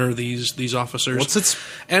to honor these officers. What's its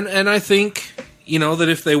And I think that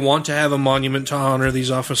if they want to have a monument to honor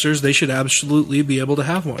these officers, they should absolutely be able to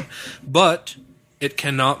have one. But it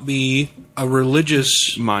cannot be a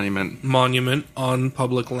religious Monument. monument on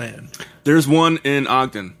public land. There's one in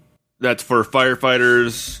Ogden that's for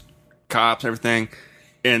firefighters, cops, everything.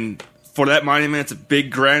 And for that monument, it's a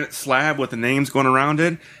big granite slab with the names going around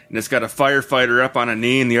it. And it's got a firefighter up on a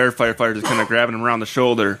knee, and the other firefighter is kind of grabbing him around the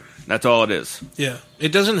shoulder. That's all it is. Yeah, it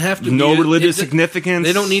doesn't have to No be religious significance.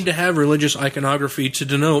 They don't need to have religious iconography to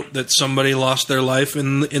denote that somebody lost their life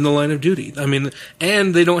in the line of duty. I mean,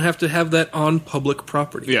 and they don't have to have that on public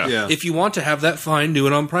property. Yeah. Yeah. If you want to have that, fine, do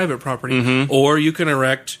it on private property, or you can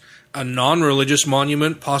erect a non-religious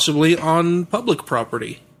monument possibly on public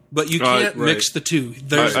property. But you can't right. mix the two.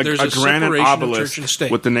 There's a a granite separation of obelisk church and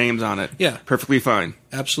state. with the names on it. Yeah. Perfectly fine.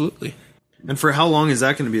 Absolutely. And for how long is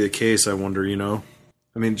that going to be the case, I wonder,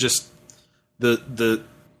 I mean, just the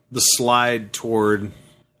slide toward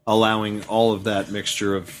allowing all of that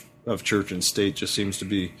mixture of of church and state just seems to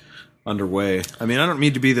be underway. I mean, I don't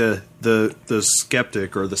mean to be the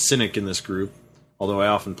skeptic or the cynic in this group, although I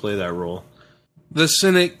often play that role. The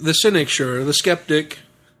cynic, sure. The skeptic,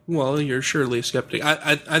 well, you're surely a skeptic.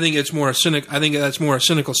 I think it's more a cynic. I think that's more a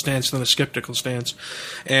cynical stance than a skeptical stance.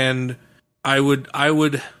 And I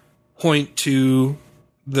would point to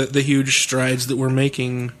the huge strides that we're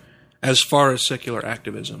making as far as secular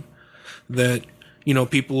activism. That,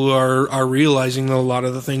 people are realizing that a lot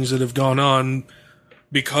of the things that have gone on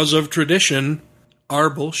because of tradition are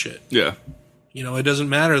bullshit. Yeah. It doesn't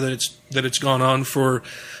matter that it's gone on for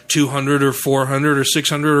 200 or 400 or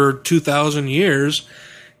 600 or 2,000 years.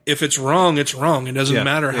 If it's wrong, it's wrong. It doesn't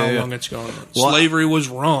matter how long it's gone on. Well, Slavery was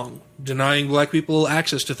wrong. Denying black people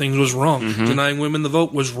access to things was wrong. Mm-hmm. Denying women the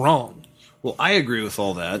vote was wrong. Well, I agree with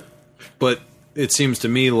all that, but it seems to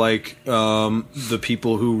me like the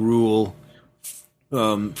people who rule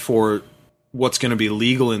for what's going to be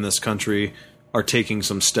legal in this country are taking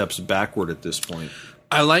some steps backward at this point.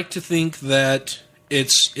 I like to think that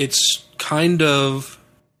it's kind of,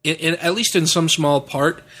 at least in some small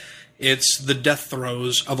part, it's the death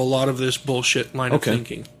throes of a lot of this bullshit line of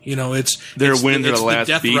thinking. It's Their it's winds the, are it's the the last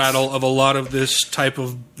death beats. rattle of a lot of this type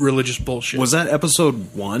of religious bullshit. Was that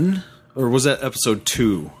episode 1 or was that episode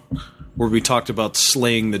 2 where we talked about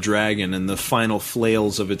slaying the dragon and the final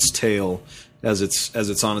flails of its tail as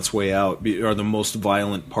it's on its way out are the most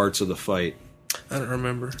violent parts of the fight? I don't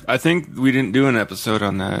remember. I think we didn't do an episode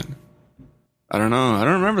on that. I don't know. I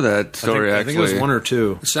don't remember that story, I think it was 1 or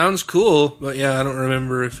 2. It sounds cool, but yeah, I don't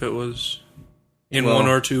remember if it was in 1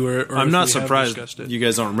 or 2 or I'm if not we have surprised discussed it. you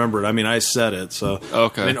guys don't remember it. I mean, I said it, so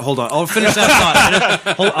Okay. I mean, hold on. I'll finish that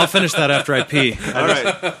thought. I'll finish that after I pee. All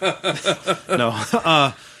right.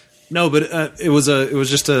 No, but it was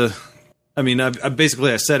just a. I mean, I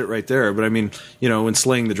said it right there. But I mean, in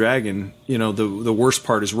slaying the dragon, the worst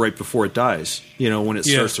part is right before it dies. When it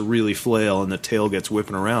starts to really flail and the tail gets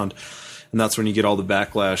whipping around, and that's when you get all the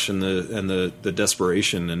backlash and the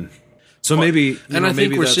desperation. And so maybe, I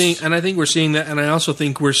think we're seeing that, and I also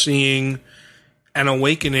think we're seeing an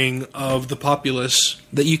awakening of the populace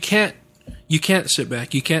that you can't sit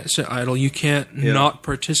back, you can't sit idle, you can't not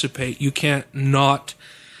participate, you can't not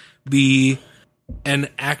be an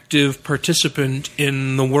active participant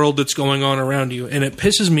in the world that's going on around you. And it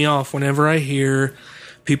pisses me off whenever I hear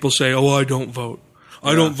people say, "Oh, I don't vote.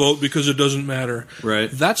 I don't vote because it doesn't matter."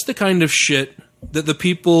 Right. That's the kind of shit that the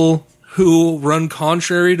people who run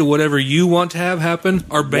contrary to whatever you want to have happen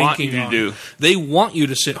are banking you to on. do. They want you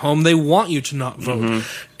to sit home. They want you to not vote.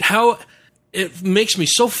 How it makes me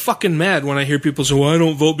so fucking mad when I hear people say, "Well, I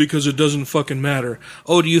don't vote because it doesn't fucking matter."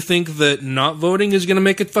 Oh, do you think that not voting is going to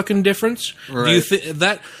make a fucking difference? Right. Do you think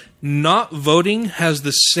that not voting has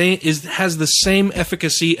the same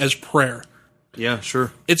efficacy as prayer? Yeah,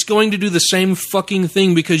 sure. It's going to do the same fucking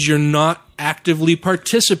thing because you're not actively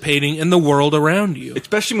participating in the world around you.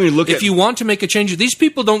 Especially when you look at... If you want to make a change, these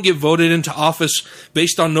people don't get voted into office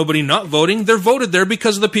based on nobody not voting. They're voted there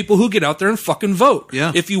because of the people who get out there and fucking vote.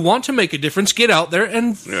 Yeah. If you want to make a difference, get out there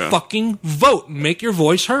and fucking vote. Make your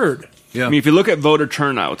voice heard. Yeah. I mean, if you look at voter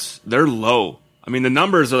turnouts, they're low. I mean, the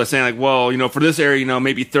numbers are saying, like, well, for this area,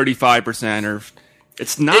 maybe 35% or...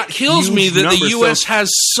 It's not. It kills huge me that numbers, the U.S. has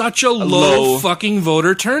such a low fucking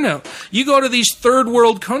voter turnout. You go to these third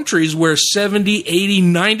world countries where 70, 80,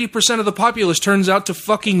 90% of the populace turns out to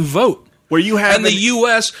fucking vote. where you have... And the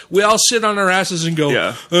U.S., we all sit on our asses and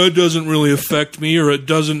go, it doesn't really affect me or it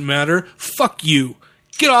doesn't matter. Fuck you.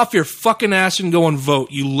 Get off your fucking ass and go and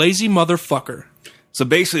vote, you lazy motherfucker. So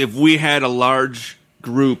basically, if we had a large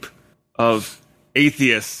group of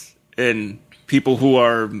atheists and people who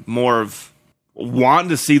are more of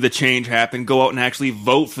wanting to see the change happen, go out and actually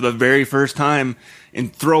vote for the very first time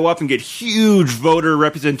and throw up and get huge voter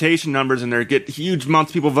representation numbers in there, get huge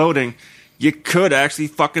amounts of people voting, you could actually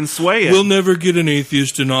fucking sway it. We'll never get an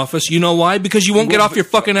atheist in office. You know why? Because you won't get off your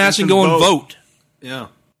fucking ass and go and vote. Yeah.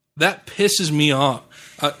 That pisses me off.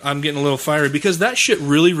 I'm getting a little fiery because that shit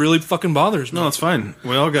really, really fucking bothers me. No, it's fine.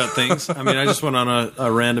 We all got things. I mean, I just went on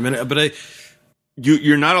a random minute, but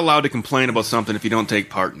You're not allowed to complain about something if you don't take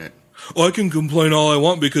part in it. I can complain all I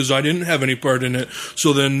want because I didn't have any part in it.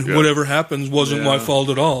 So then whatever happens wasn't my fault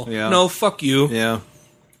at all. Yeah. No, fuck you. yeah.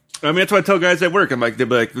 I mean, that's what I tell guys at work. I'm like, they'll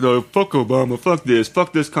be like, no, fuck Obama, fuck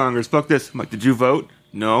this Congress, fuck this. I'm like, did you vote?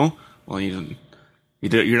 No. Well,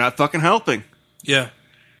 you're not fucking helping. Yeah.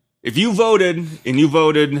 If you voted and you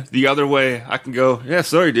voted the other way, I can go, yeah,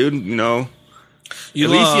 sorry, dude. At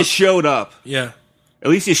least you showed up. Yeah. At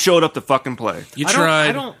least you showed up to fucking play. You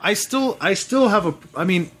tried. I still have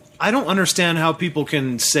I don't understand how people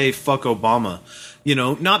can say fuck Obama. You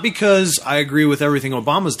know, not because I agree with everything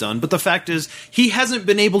Obama's done, but the fact is he hasn't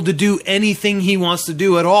been able to do anything he wants to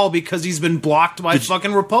do at all because he's been blocked by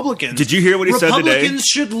fucking Republicans. Did you hear what he said today? Republicans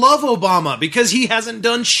should love Obama because he hasn't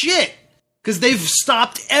done shit. Because they've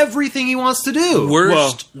stopped everything he wants to do.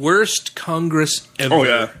 Worst Congress ever. Oh,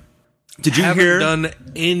 yeah. Did you Haven't hear? done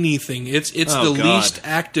anything. It's the God. least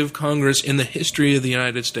active Congress in the history of the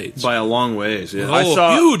United States. By a long ways, yeah. I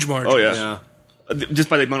saw- huge margin. Oh, yeah. Just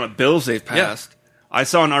by the amount of bills they've passed. I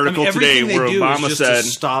saw an article today everything where they do is Obama just said, to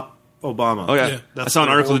stop Obama. "Oh yeah." Yeah. I That's saw an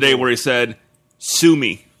their article whole today goal. where he said, "Sue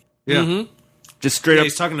me." Yeah. Mm-hmm. Just straight up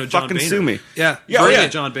he's talking to John fucking Boehner. sue me. Yeah. Yeah, Bring yeah.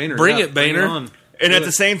 it. John Boehner. Bring Yeah, it, Boehner. on. And at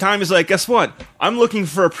the same time, he's like, guess what? I'm looking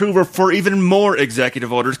for approval for even more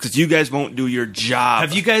executive orders because you guys won't do your job.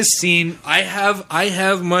 Have you guys seen... I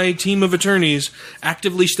have my team of attorneys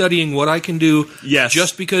actively studying what I can do. Yes.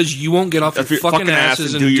 Just because you won't get off your fucking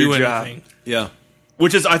asses and do your job. anything. Yeah.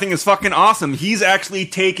 Which is, I think, is fucking awesome. He's actually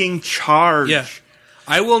taking charge. Yeah.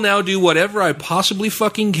 I will now do whatever I possibly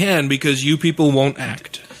fucking can because you people won't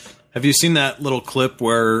act. Have you seen that little clip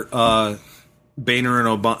where Boehner and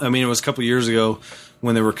Obama... I mean, it was a couple years ago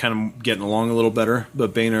when they were kind of getting along a little better,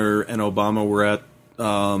 but Boehner and Obama were at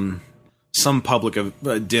some public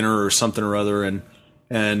dinner or something or other, and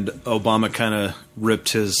Obama kind of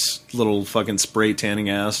ripped his little fucking spray tanning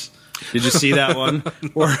ass. Did you see that one?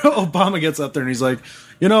 Where Obama gets up there and he's like,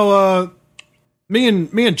 you know, me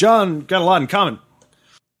and John got a lot in common.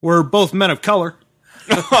 We're both men of color.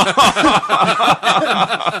 Everyone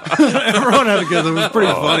had to get them. It was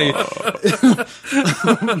pretty funny.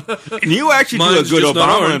 And you actually Mine's do a good just not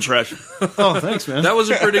Obama orange. impression. Oh, thanks, man. That was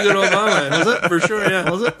a pretty good Obama. Was it? For sure, yeah.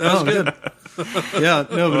 Was it? That was good. Yeah,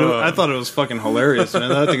 no, but I thought it was fucking hilarious,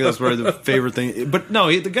 man. I think that's probably the favorite thing. But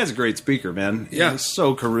no, the guy's a great speaker, man. Yeah. He's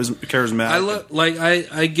so charismatic.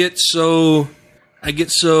 I get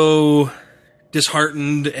so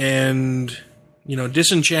disheartened and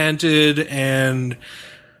disenchanted and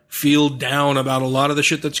feel down about a lot of the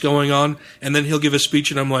shit that's going on, and then he'll give a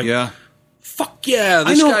speech and I'm like, yeah. fuck yeah,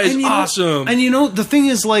 this guy is awesome. And the thing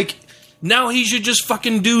is, like, now he should just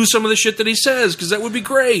fucking do some of the shit that he says, because that would be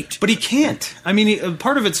great. but he can't. I mean,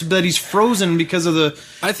 part of it's that he's frozen because of the.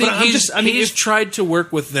 I think he's tried to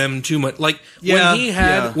work with them too much. Like when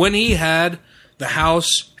he had the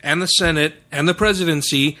House and the Senate and the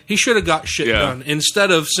presidency, he should have got shit done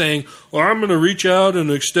instead of saying, "Well, I'm going to reach out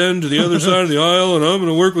and extend to the other side of the aisle, and I'm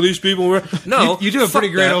going to work with these people." No, you do a pretty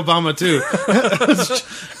great Obama too.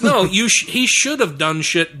 No, he should have done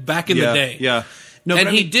shit back in the day. Yeah. No, and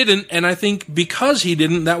he didn't, and I think because he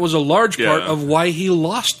didn't, that was a large part of why he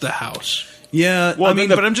lost the House. Yeah, well,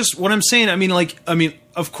 but I'm just what I'm saying. I mean,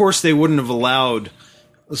 of course they wouldn't have allowed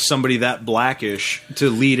somebody that blackish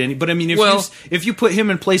to lead any. But I mean, if you put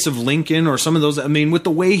him in place of Lincoln or some of those, I mean, with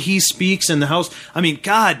the way he speaks in the House, I mean,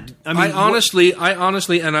 God, I mean, I honestly,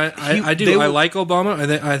 and I like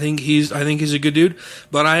Obama. I think he's a good dude,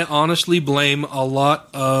 but I honestly blame a lot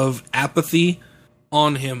of apathy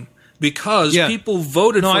on him. Because people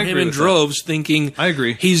voted for him in droves thinking I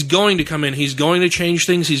agree. He's going to come in, he's going to change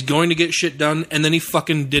things, he's going to get shit done, and then he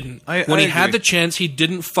fucking didn't. When he had the chance, he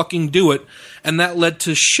didn't fucking do it, and that led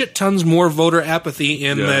to shit tons more voter apathy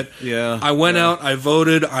I went out, I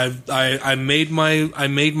voted, I made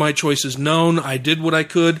my choices known, I did what I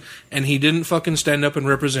could, and he didn't fucking stand up and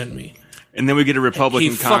represent me. And then we get a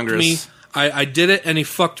Republican Congress. Fucked me. I did it, and he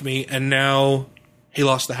fucked me, and now he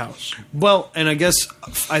lost the House. Well, and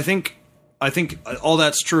I think all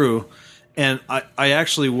that's true, and I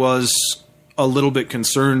actually was a little bit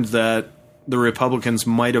concerned that the Republicans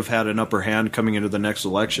might have had an upper hand coming into the next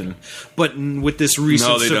election, but with this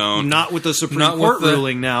recent, no, they don't. Not with the Supreme Court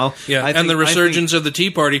ruling now. Yeah, and the resurgence of the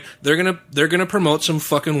Tea Party, they're gonna promote some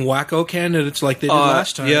fucking wacko candidates like they did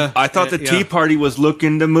last time. Yeah, I thought the Tea Party was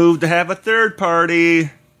looking to move to have a third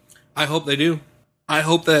party. I hope they do. I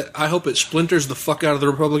hope it splinters the fuck out of the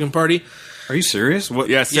Republican Party. Are you serious? What?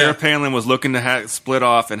 Yeah, Sarah Palin was looking to split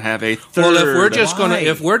off and have a third. Well,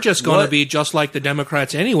 if we're just gonna be just like the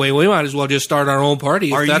Democrats anyway, we might as well just start our own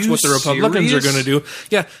party. If that's what the Republicans are going to do.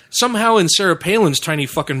 Yeah, somehow in Sarah Palin's tiny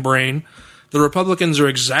fucking brain, the Republicans are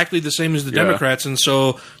exactly the same as the Democrats, and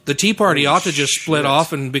so the Tea Party ought to just split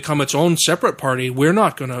off and become its own separate party. We're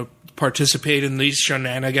not going to participate in these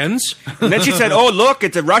shenanigans. And then she said, "Oh, look,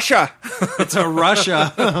 it's a Russia. It's a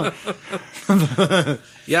Russia."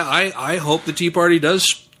 Yeah, I hope the Tea Party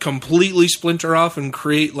does completely splinter off and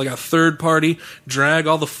create like a third party, drag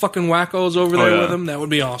all the fucking wackos over there with them. That would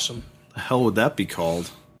be awesome. The hell would that be called?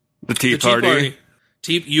 The Tea Party.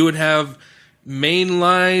 You would have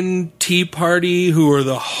mainline Tea Party, who are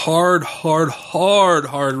the hard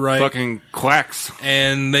right. Fucking quacks.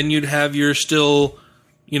 And then you'd have your still,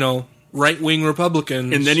 right-wing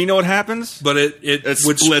Republicans. And then you know what happens? But it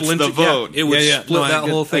would splits split the vote. Yeah, it would split No, that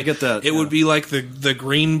whole thing. I get that. It would be like the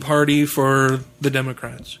Green Party for the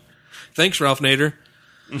Democrats. Thanks, Ralph Nader.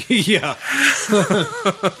 Yeah.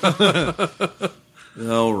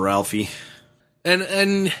 Oh, Ralphie.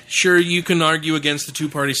 And sure, you can argue against the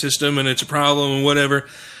two-party system, and it's a problem and whatever.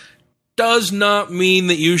 Does not mean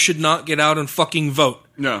that you should not get out and fucking vote.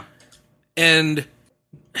 No. And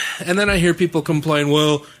then I hear people complain,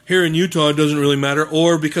 well, here in Utah it doesn't really matter,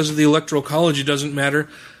 or because of the Electoral College it doesn't matter.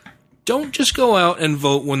 Don't just go out and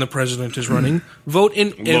vote when the president is running. Vote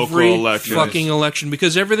in every fucking election,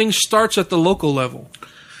 because everything starts at the local level.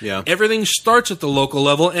 Yeah. Everything starts at the local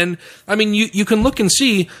level, and, I mean, you can look and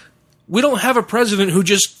see, we don't have a president who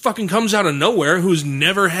just fucking comes out of nowhere, who's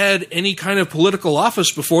never had any kind of political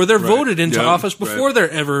office before. They're voted into office before they're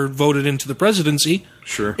ever voted into the presidency.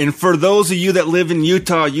 Sure. And for those of you that live in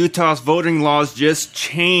Utah, Utah's voting laws just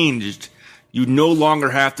changed. You no longer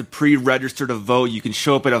have to pre-register to vote. You can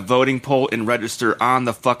show up at a voting poll and register on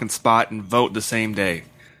the fucking spot and vote the same day.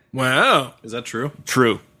 Wow. Is that true?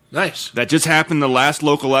 True. Nice. That just happened. The last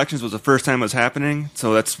local elections was the first time it was happening.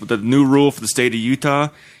 So that's the new rule for the state of Utah.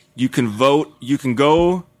 You can vote. You can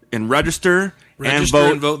go and register and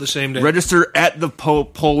vote the same day. Register at the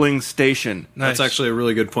polling station. Nice. That's actually a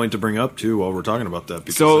really good point to bring up, too, while we're talking about that.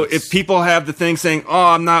 Because So if people have the thing saying, oh,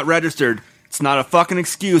 I'm not registered, it's not a fucking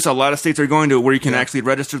excuse. A lot of states are going to where you can actually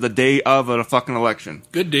register the day of a fucking election.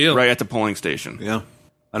 Good deal. Right at the polling station. Yeah.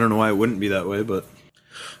 I don't know why it wouldn't be that way, but...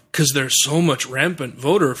 Because there's so much rampant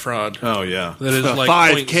voter fraud. Oh, yeah. That is like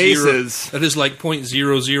 5 cases. That is like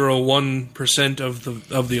 0.001%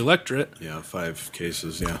 of the electorate. Yeah, 5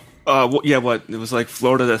 cases, yeah. What? It was like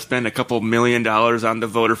Florida that spent a couple $1 million on the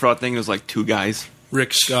voter fraud thing. It was like 2 guys.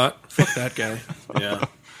 Rick Scott. Fuck that guy. Yeah.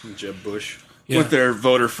 Jeb Bush. Yeah. With their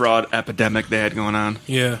voter fraud epidemic they had going on.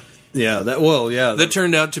 Yeah. Yeah, That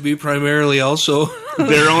turned out to be primarily also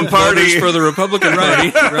Their own party. voters for the Republican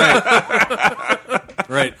Party.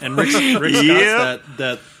 Right, and Rick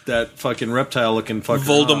Scott's that fucking reptile-looking fucker.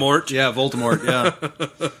 Voldemort. Yeah, Voldemort, yeah.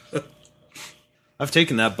 I've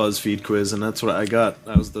taken that BuzzFeed quiz, and that's what I got.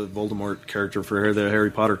 That was the Voldemort character for the Harry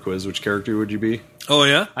Potter quiz. Which character would you be? Oh,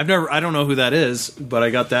 yeah? I don't know who that is, but I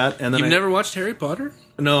got that. And then You've never watched Harry Potter?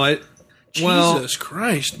 No, Jesus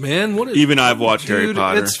Christ, man. What is... Even I've watched Harry dude,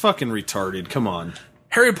 Potter. it's fucking retarded. Come on.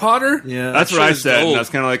 Harry Potter? Yeah. That's That what I shit is said. gold. And I was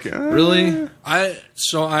kind of like, Really? I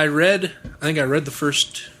think I read the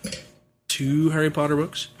first 2 Harry Potter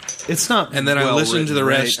books. It's not. And then I listened to the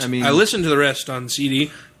rest. Right? I mean, I listened to the rest on CD.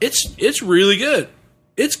 It's really good.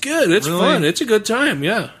 It's good. It's Really? fun. It's a good time.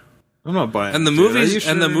 Yeah. I'm not buying. And the it, dude. Are movies you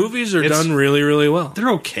sure? and the movies are It's- done really, really well.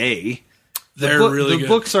 They're okay. They're really the good.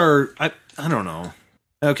 books are. I don't know.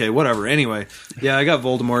 Okay, whatever. Anyway, yeah, I got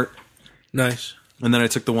Voldemort, Nice. and then I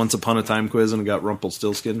took the Once Upon a Time quiz and got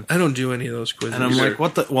Rumpelstiltskin. I don't do any of those quizzes. And I'm like,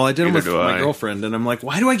 what the? Well, I did them with Neither do my I. girlfriend, and I'm like,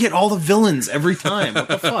 why do I get all the villains every time? What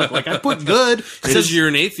the fuck? Like, I put good. It because you're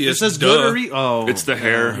an It atheist. says duh. good or oh, It's the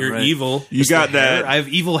hair. You're right. evil. you got that. I have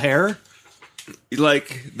evil hair.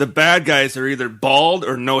 Like, the bad guys are either bald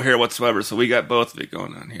or no hair whatsoever. So we got both of it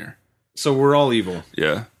going on here. So we're all evil.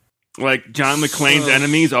 Yeah. Like, John McClane's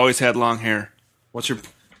enemies always had long hair. What's your?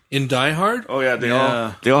 In Die Hard, Oh, yeah. They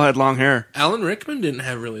Yeah. all had long hair. Alan Rickman didn't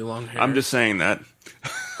have really long hair. I'm just saying that.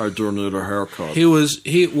 I do need a haircut.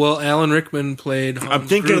 Alan Rickman played Hans I'm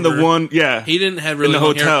thinking of Gruber. the one, yeah. He didn't have really the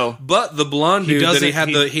long hotel. hair, but the blonde dude that he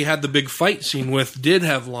doesn't- he had the big fight scene with did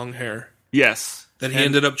have long hair. Yes. That he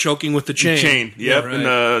ended up choking with the chain. Chain. Yep. right.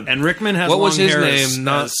 And And Rickman has What was long his hair name? as-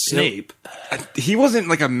 Not- as Snape. he wasn't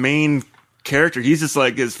like a main character. He's just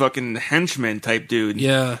like his fucking henchman type dude.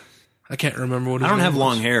 Yeah, I can't remember what. His I don't name have was.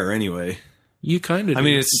 long hair anyway. You kind of. I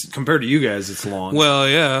mean, it's compared to you guys, it's long. well,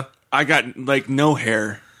 yeah. I got like no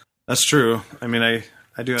hair. That's true. I mean, I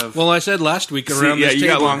do have. Well, I said last week around yeah, this you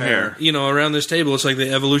table. got long hair. You know, around this table, it's like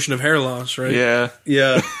the evolution of hair loss, right? Yeah.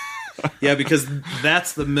 Yeah. Yeah, because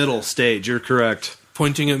that's the middle stage. You're correct.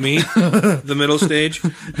 Pointing at me, the middle stage.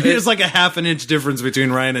 There's like a half an inch difference between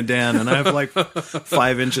Ryan and Dan, and I have like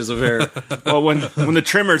 5 inches of hair. Well, when the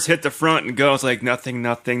trimmers hit the front and go, it's like nothing.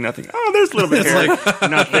 Oh, there's a little bit of hair.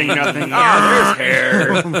 Nothing.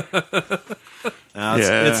 Oh, there's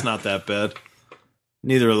hair. It's not that bad.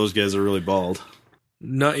 Neither of those guys are really bald.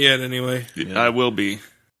 Not yet, anyway. I will be.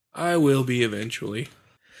 I will be eventually.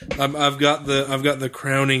 I've got the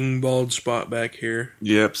crowning bald spot back here.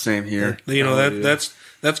 Yep, same here. You know that's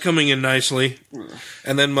coming in nicely.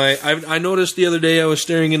 And then I noticed the other day I was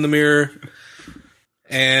staring in the mirror,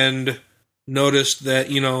 and noticed that,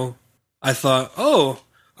 I thought, oh,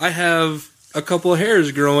 I have a couple of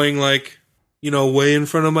hairs growing like, way in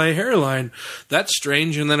front of my hairline. That's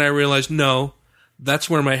strange. And then I realized, no, that's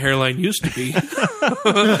where my hairline used to be.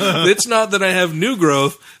 It's not that I have new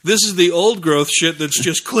growth. This is the old growth shit that's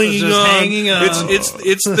just clinging just on. hanging on. It's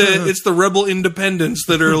the rebel independents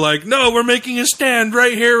that are like, no, we're making a stand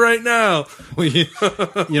right here, right now. Well, you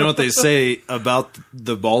know what they say about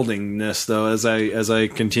the baldingness, though, as I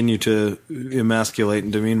continue to emasculate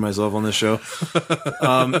and demean myself on this show,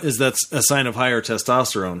 is that's a sign of higher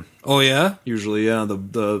testosterone. Oh, yeah? Usually, yeah,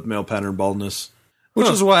 the male pattern baldness. Which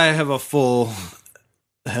is why I have a full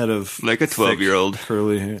head of Like a 12-year-old.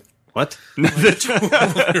 curly hair. What? I'm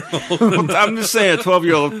just saying, a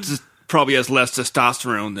 12-year-old probably has less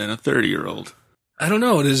testosterone than a 30-year-old. I don't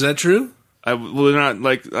know. Is that true? I don't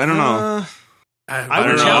know. I would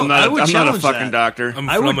don't know. challenge- I'm not a challenge fucking that. doctor. I'm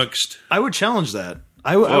I would- flummoxed. I would challenge that.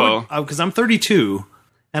 Whoa. Because I'm 32,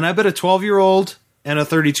 and I bet a 12-year-old and a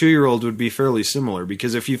 32-year-old would be fairly similar.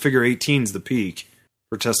 Because if you figure 18's the peak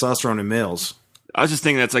for testosterone in males, I was just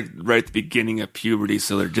thinking that's like right at the beginning of puberty,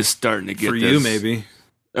 so they're just starting to get for this. you maybe.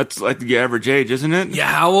 That's like the average age, isn't it? Yeah,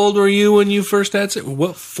 how old were you when you first had it?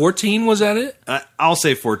 What, 14 was that it? I'll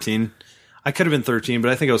say 14. I could have been 13,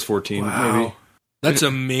 but I think I was 14. Wow. Maybe. That's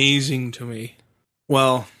amazing to me.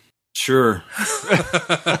 Well, sure.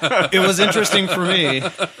 It was interesting for me.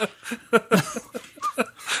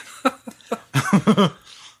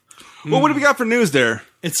 Well, what do we got for news there?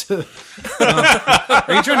 It's. Are you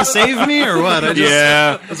trying to save me or what?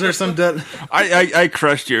 Yeah, Is there some debt? I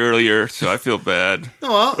crushed you earlier, so I feel bad.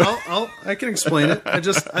 No, I can explain it. I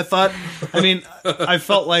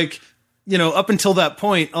felt like, up until that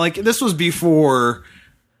point, like this was before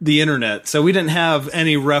the internet, so we didn't have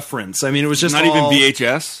any reference. I mean, it was just Not even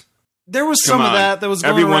VHS. There was Come some of on. that was going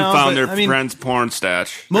Everyone around, found but, their friend's porn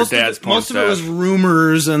stash. Most their dad's of it, porn most stash. of it was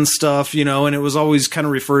rumors and stuff, and it was always kind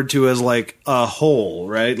of referred to as like a hole,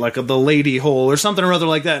 right? Like the lady hole or something or other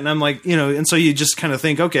like that. And I'm like, and so you just kind of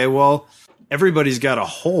think, okay, well, everybody's got a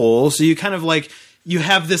hole, so you kind of like you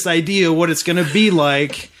have this idea what it's going to be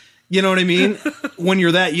like. You know what I mean? When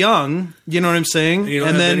you're that young, you know what I'm saying? You don't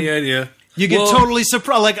and have then any idea. you get totally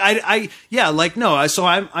surprised. Like so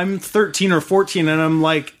I'm 13 or 14, and I'm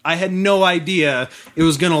like, I had no idea it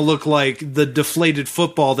was gonna look like the deflated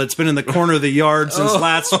football that's been in the corner of the yard since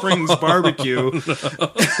last spring's barbecue.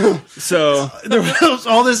 So There was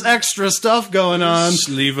all this extra stuff going on.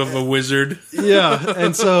 Sleeve of a wizard. Yeah,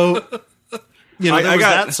 and so there I was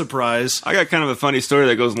got- that surprise. I got kind of a funny story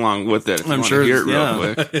that goes along with it. If you I'm want sure to hear it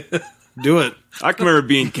it's- real quick. Do it. I can remember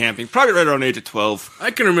being camping, probably right around the age of 12.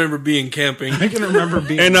 I can remember being camping. I can remember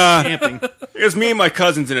being And camping. it was me and my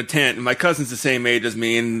cousins in a tent, and my cousin's the same age as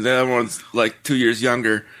me, and the other one's like 2 years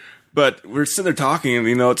younger. But we're sitting there talking, and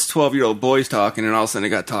it's 12-year-old boys talking, and all of a sudden they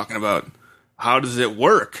got talking about how does it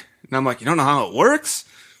work? And I'm like, you don't know how it works?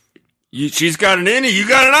 She's got an innie, you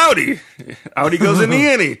got an outie. Outie goes in the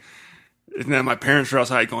innie. And then my parents were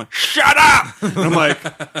outside going, shut up! And I'm like,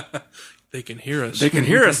 They can hear us. they can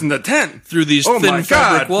hear us in the tent. Through these Oh my thin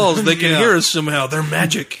fabric God. walls. They can Yeah. hear us somehow. They're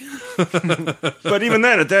magic. But even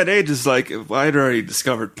then, at that age, it's like, I'd already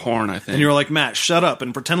discovered porn, I think. And you were like, Matt, shut up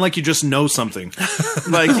and pretend like you just know something.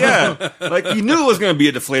 Like, yeah. Like, you knew it was going to be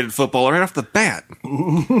a deflated football right off the bat.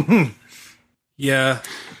 Yeah.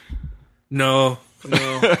 No.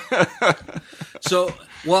 So,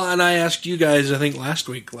 and I asked you guys, I think last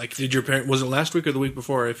week, like, was it last week or the week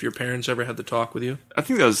before, if your parents ever had to talk with you? I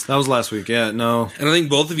think that was... That was last week. Yeah, no. And I think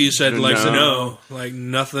both of you said, like, No. no, like,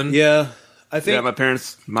 nothing. Yeah, I think Yeah, my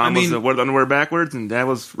parents' mom I mean- was wear the underwear backwards, and dad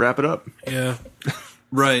was wrap it up. Yeah.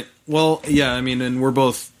 right. Well, yeah, I mean, and we're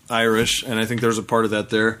both Irish, and I think there's a part of that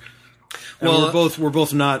there. And Well, we're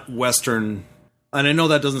both not Western, and I know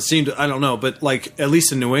that doesn't seem to. I don't know, but like at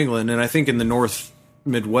least in New England, and I think in the North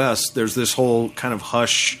Midwest, there's this whole kind of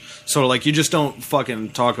hush. So like, you just don't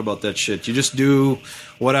fucking talk about that shit. You just do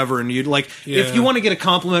whatever, and you like Yeah. if you want to get a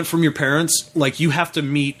compliment from your parents, like you have to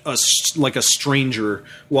meet a stranger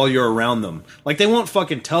while you're around them. Like they won't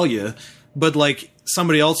fucking tell you, but like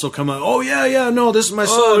somebody else will come out. Oh yeah, no, this is my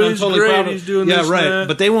son. I'm he's totally great, proud of. he's doing yeah, this and right. that.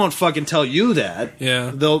 But they won't fucking tell you that.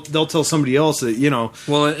 Yeah. they'll tell somebody else that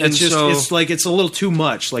Well, and it's just so- it's like it's a little too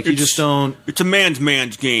much. Like you just don't. It's a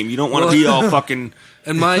man's game. You don't want to be all fucking...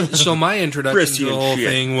 And my introduction Prissy to the and whole shit.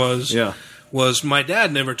 thing was Yeah. was my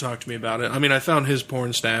dad never talked to me about it. I mean, I found his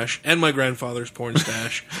porn stash and my grandfather's porn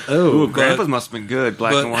stash. Ooh, Grandpa's must have been good,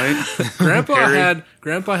 black but- and white.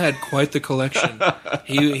 Grandpa had quite the collection.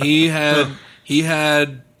 He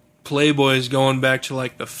had Playboys going back to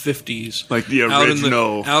like the 50s, Like the out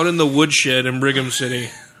original. in the woodshed in Brigham City.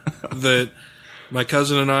 That My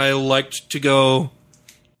cousin and I liked to go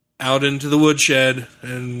out into the woodshed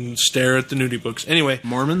and stare at the nudie books. Anyway,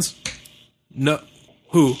 Mormons? no,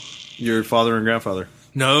 who? Your father and grandfather.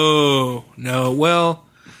 No. Well,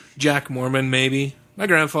 Jack Mormon, maybe. My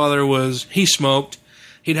grandfather he smoked.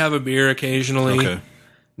 He'd have a beer occasionally. Okay.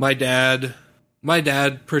 My dad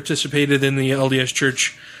participated in the LDS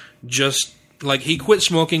church just like he quit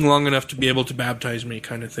smoking long enough to be able to baptize me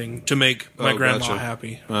kind of thing to make my grandma gotcha.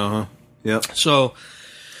 happy. Uh-huh. Yep. So,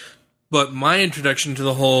 but my introduction to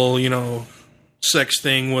the whole, sex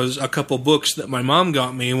thing was a couple books that my mom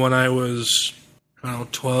got me when I was,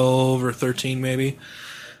 12 or 13 maybe.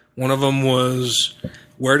 One of them was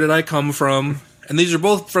Where Did I Come From? And these are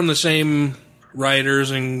both from the same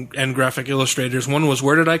writers and graphic illustrators. One was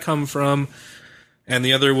Where Did I Come From? And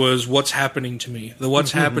the other was What's Happening to Me. The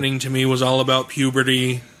What's Happening to Me was all about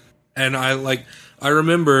puberty. And I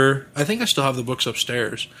remember, I think I still have the books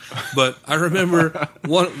upstairs, but I remember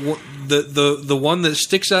the one that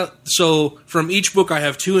sticks out. So from each book, I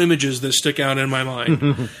have two images that stick out in my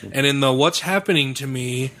mind. And in the What's Happening to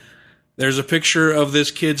Me, there's a picture of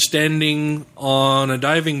this kid standing on a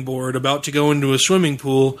diving board about to go into a swimming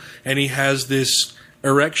pool, and he has this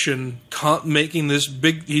erection making this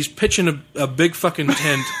big, he's pitching a big fucking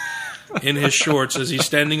tent in his shorts as he's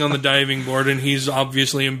standing on the diving board, and he's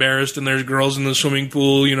obviously embarrassed, and there's girls in the swimming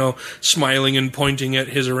pool, smiling and pointing at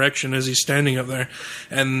his erection as he's standing up there.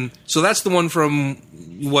 And so that's the one from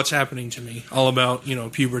What's Happening to Me, all about,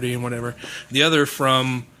 puberty and whatever. The other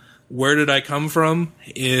from Where Did I Come From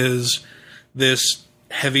is this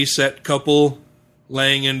heavy-set couple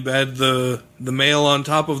laying in bed, the male on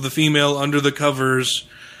top of the female under the covers,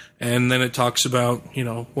 and then it talks about,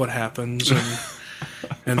 what happens,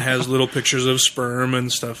 and has little pictures of sperm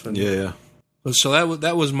and stuff. And Yeah. so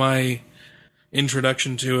that was my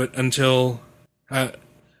introduction to it until I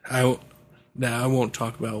won't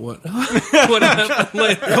talk about what happened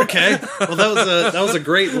later. Okay. Well, that was a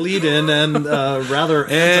great lead-in and rather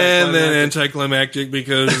And then anticlimactic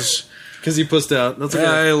because you pussed out. That's okay.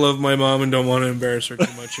 I love my mom and don't want to embarrass her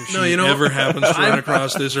too much if she ever happens to run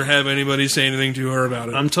across this or have anybody say anything to her about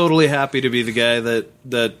it. I'm totally happy to be the guy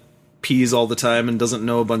that pees all the time and doesn't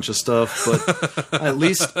know a bunch of stuff, but at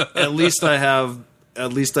least I have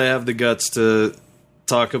the guts to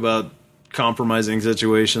talk about compromising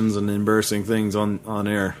situations and embarrassing things on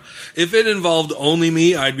air. If it involved only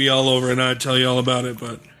me, I'd be all over and I'd tell you all about it,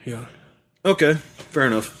 but yeah. Okay, fair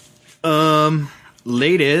enough.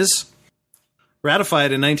 Ladies,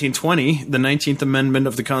 ratified in 1920, the 19th Amendment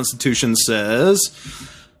of the Constitution says,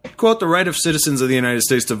 quote, "The right of citizens of the United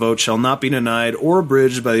States to vote shall not be denied or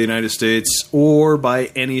abridged by the United States or by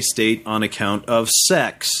any state on account of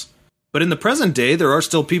sex." But in the present day, there are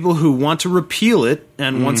still people who want to repeal it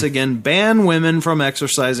and once again ban women from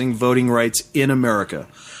exercising voting rights in America.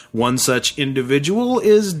 One such individual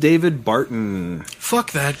is David Barton.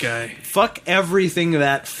 Fuck that guy. Fuck everything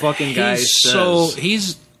that fucking guy says. So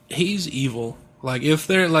he's evil. Like if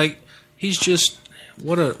they're like he's just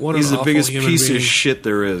what He's an the biggest human piece being. of shit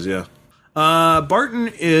there is, yeah. Barton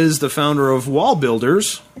is the founder of Wall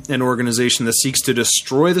Builders, an organization that seeks to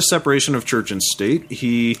destroy the separation of church and state.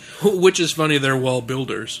 Which is funny, they're wall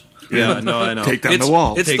builders. Yeah, I know. Take down the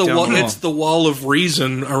wall. It's Take the down wall. the wall. It's the wall of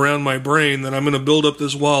reason around my brain that I'm going to build up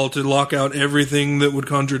this wall to lock out everything that would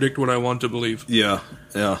contradict what I want to believe. Yeah.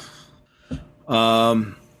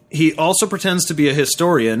 He also pretends to be a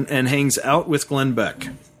historian and hangs out with Glenn Beck.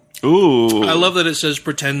 Ooh. I love that it says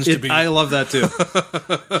pretends to be. I love that too.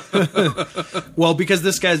 Well, because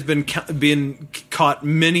this guy's been caught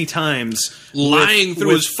many times Lying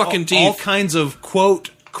through his fucking teeth. All kinds of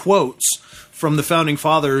quotes from the founding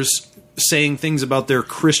fathers saying things about their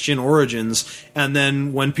Christian origins, and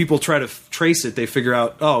then when people try to trace it, they figure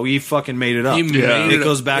out, oh, he fucking made it up. He made it it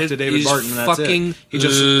goes up. back to David He's Barton. And that's fucking it. He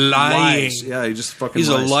just lying. lies. Yeah, he just fucking. He's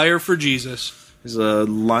lies. a liar for Jesus. He's a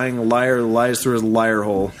lying liar. Lies through his liar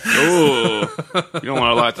hole. Ooh. You don't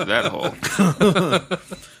want to lie to that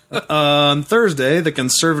hole. On Thursday, the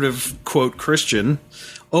conservative, quote, Christian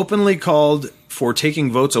openly called for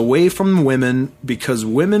taking votes away from women because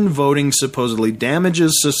women voting supposedly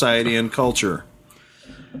damages society and culture.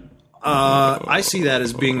 I see that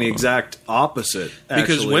as being the exact opposite.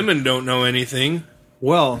 Because actually. women don't know anything,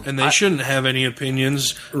 well, and they shouldn't have any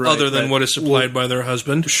opinions other than right. what is supplied by their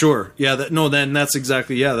husband. Sure. Yeah. Then that's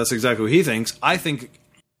exactly what he thinks. I think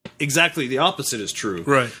exactly the opposite is true.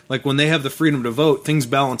 Right. Like when they have the freedom to vote, things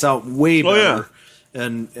balance out way better. yeah.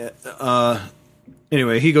 And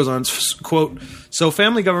anyway, he goes on, quote, "So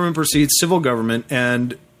family government precedes civil government,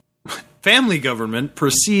 and family government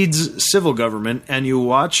precedes civil government, and you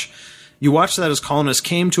watch You watch that as colonists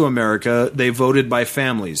came to America, they voted by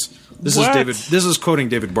families. This What? is David. This is quoting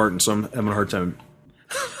David Barton, so I'm having a hard time.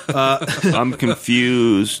 I'm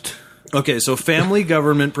confused. Okay, so family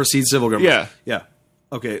government precedes civil government. Yeah. Yeah.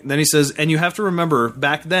 Okay, then he says, and you have to remember,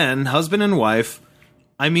 back then, husband and wife,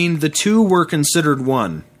 I mean, the two were considered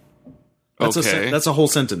one. That's Okay. that's a whole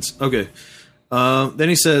sentence. Okay. Then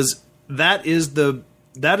he says, that is the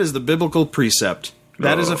biblical precept.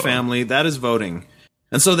 That is a family. That is voting.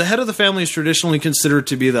 And so the head of the family is traditionally considered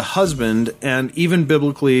to be the husband, and even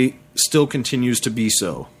biblically still continues to be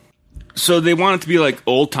so. So they want it to be like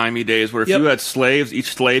old-timey days where if Yep. you had slaves,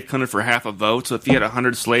 each slave counted for half a vote. So if you had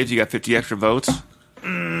 100 slaves, you got 50 extra votes.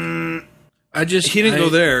 I just He didn't go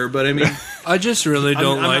there, but I mean, I just really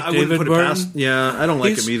don't like I wouldn't David put it Barton. past. Yeah, I don't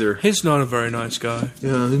like him either. He's not a very nice guy.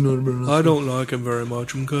 Yeah, he's not very nice. I don't like him very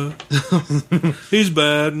much, okay? He's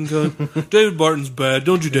bad, okay? David Barton's bad.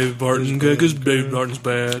 Don't you, David Barton, okay? Because David Barton's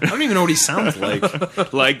bad. I don't even know what he sounds like.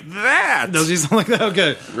 Like that. Does he sound like that?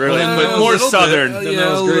 Okay. Really? Well, But A more little southern. bit. Then Yeah,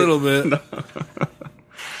 that was a great. little bit.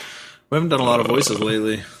 We haven't done a lot of voices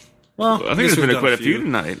lately. Well, I think there's been quite a few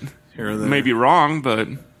tonight. here and there. Maybe wrong, but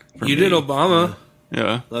for You me, did Obama.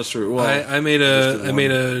 Yeah. That's true. Well, I made just did a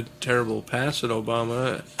made a terrible pass at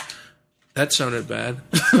Obama. That sounded bad.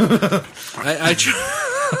 I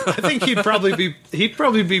think he'd probably be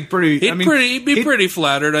pretty. he'd be pretty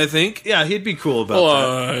flattered, I think. Yeah, he'd be cool about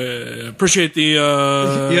Well, that. appreciate the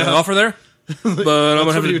offer there, but I'm gonna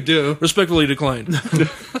what have you to do. respectfully decline.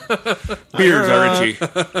 Beers are itchy.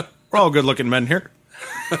 We're all good-looking men here.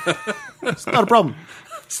 It's not a problem.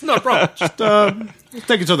 It's not a problem. Just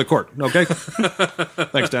take it to the court, okay?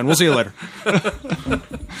 Thanks, Dan. We'll see you later.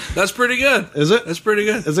 That's pretty good. Is it? That's pretty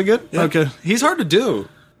good. Is it good? Okay. He's hard to do.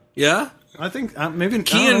 Yeah. I think maybe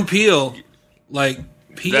Key and Peele, like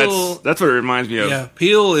Peele. That's what it reminds me of. Yeah,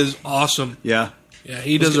 Peele is awesome. Yeah. Yeah,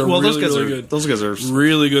 he does a Well, really, those guys really are good, those guys are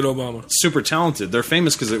really good Obama. super talented. They're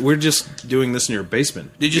famous because we're just doing this in your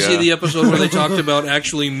basement. Did you Yeah. see the episode where they talked about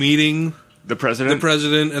actually meeting The president? the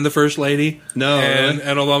president and the first lady? No, and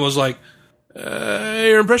really? Obama was like,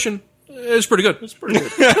 "Your impression is pretty good. It's pretty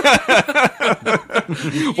good."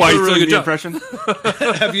 Why a you really really good the job. impression?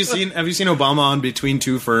 Have you seen Obama on Between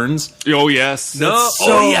Two Ferns? Oh, yes. No, That's so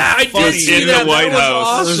oh yeah, I funny. did see In that. the White That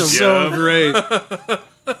House. was It's awesome. Yeah. so great.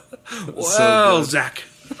 Well, good. Zach.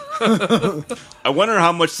 I wonder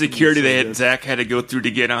how much security Zach had to go through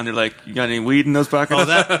to get on. They're like, you got any weed in those pockets? Oh,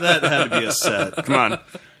 that had to be a set. Come on.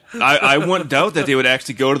 I wouldn't doubt that they would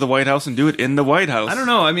actually go to the White House and do it in the White House. I don't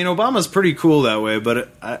know. I mean, Obama's pretty cool that way, but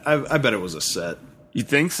I bet it was a set. You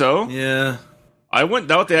think so? Yeah. I wouldn't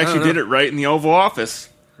doubt they actually did it right in the Oval Office.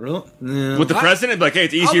 Really? Yeah. With the president, like, hey,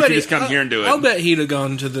 it's easier if you just come here and do it. I'll bet he'd have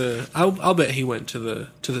gone to the. I'll bet he went to the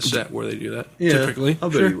set where they do that. Yeah, Typically, I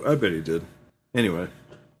bet he did. Anyway,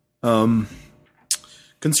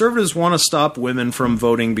 conservatives want to stop women from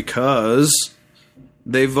voting because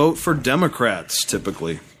they vote for Democrats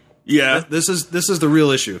typically. Yeah. This is the real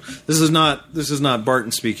issue. This is not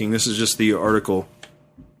Barton speaking. This is just the article.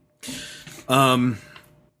 And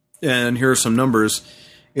here are some numbers.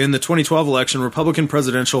 In the 2012 election, Republican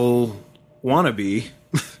presidential wannabe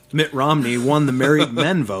Mitt Romney won the married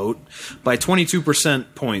men vote by 22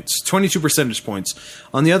 percentage points.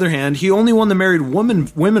 On the other hand, he only won the married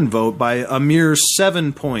women vote by a mere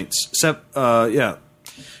 7 points.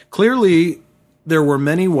 Clearly, there were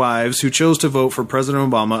many wives who chose to vote for President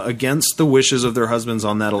Obama against the wishes of their husbands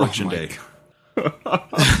on that election day.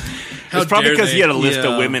 It's probably dare because he they? had a list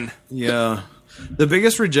Yeah. of women. Yeah. The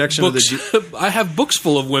biggest rejection of books. the I have books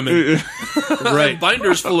full of women. right.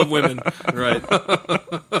 Binders full of women. Right.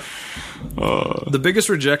 The biggest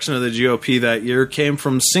rejection of the GOP that year came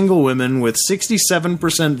from single women, with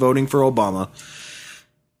 67% voting for Obama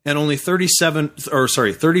and only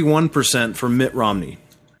 31% for Mitt Romney.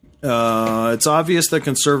 It's obvious that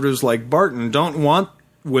conservatives like Barton don't want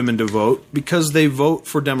women to vote because they vote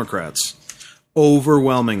for Democrats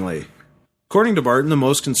overwhelmingly. According to Barton,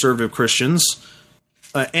 most conservative Christians,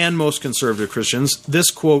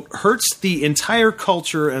 this, quote, hurts the entire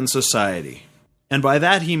culture and society. And by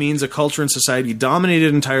that he means a culture and society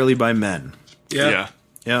dominated entirely by men. Yeah.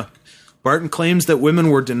 Yeah. Barton claims that women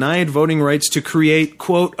were denied voting rights to create,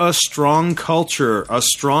 quote, a strong culture, a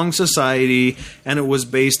strong society, and it was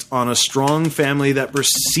based on a strong family that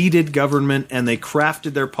preceded government, and they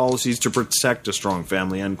crafted their policies to protect a strong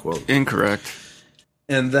family, end quote. Incorrect.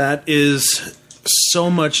 And that is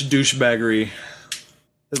so much douchebaggery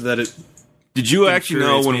that it... Did you actually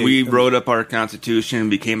know infuriates when me. we wrote up our Constitution and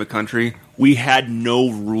became a country, we had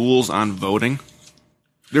no rules on voting?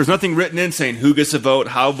 There's nothing written in saying who gets to vote,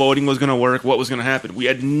 how voting was going to work, what was going to happen. We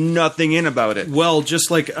had nothing in about it. Well, just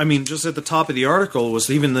at the top of the article was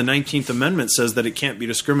even the 19th Amendment says that it can't be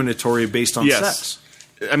discriminatory based on sex.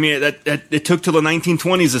 I mean, it took till the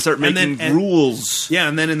 1920s to start making rules. Yeah,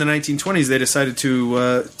 and then in the 1920s they decided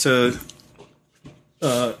to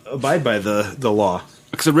abide by the law.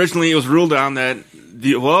 Because originally it was ruled on that,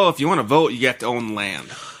 if you want to vote, you have to own land.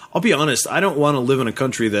 I'll be honest, I don't want to live in a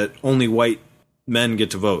country that only white men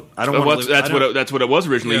get to vote. I don't want to live... That's what it was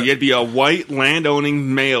originally. Yeah. You had to be a white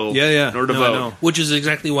land-owning male in order to vote. I know. Which is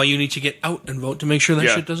exactly why you need to get out and vote to make sure that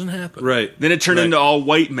Yeah. shit doesn't happen. Right. Then it turned into all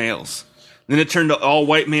white males. Then it turned to all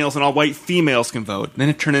white males and all white females can vote. Then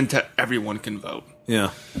it turned into everyone can vote. Yeah.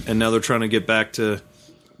 And now they're trying to get back to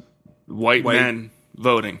White men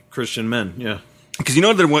voting. Christian men. Yeah. Because they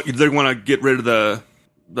want to get rid of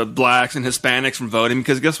the blacks and Hispanics from voting.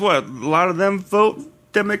 Because guess what? A lot of them vote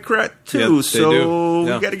Democrat too. Yeah, they so do.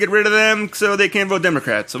 Yeah. we got to get rid of them so they can't vote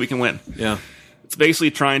Democrat so we can win. Yeah. It's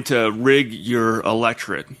basically trying to rig your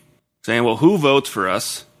electorate. Saying, well, who votes for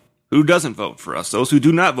us? Who doesn't vote for us? Those who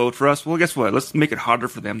do not vote for us, well, guess what? Let's make it harder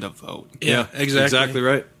for them to vote. Yeah, exactly. Exactly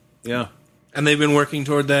right. Yeah. And they've been working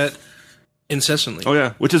toward that incessantly. Oh,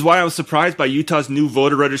 yeah. Which is why I was surprised by Utah's new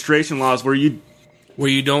voter registration laws where you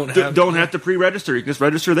don't have to pre-register. You can just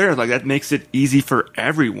register there. Like, that makes it easy for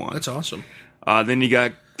everyone. That's awesome. Then you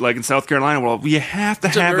got, like in South Carolina, well, you have to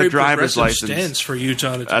have a driver's license. Stance for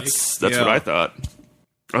Utah to take. That's what I thought.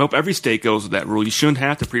 I hope every state goes with that rule. You shouldn't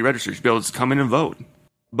have to pre-register. You should be able to just come in and vote.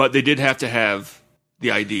 But they did have to have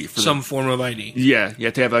the ID. For some form of ID. Yeah, you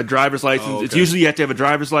have to have a driver's license. Oh, okay. It's usually you have to have a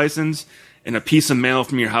driver's license and a piece of mail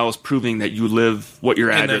from your house proving that you live, what your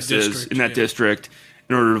address is in that district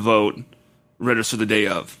in order to vote, register the day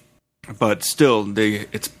of. But still, the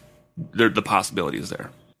possibility is there.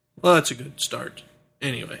 Well, that's a good start.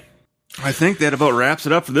 Anyway. I think that about wraps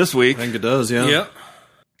it up for this week. I think it does, yeah. Yeah.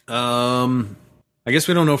 I guess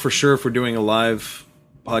we don't know for sure if we're doing a live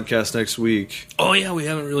podcast next week. Oh yeah, we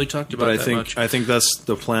haven't really talked about that much. I think that's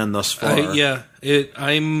the plan thus far. I'm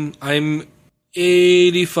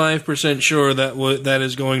 85% sure that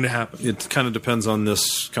is going to happen. It kind of depends on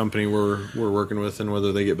this company we're working with and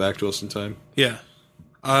whether they get back to us in time. Yeah.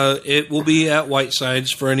 It will be at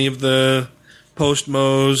Whitesides for any of the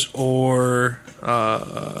Post-Mos or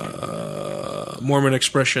Mormon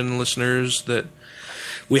Expression listeners that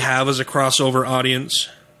we have as a crossover audience.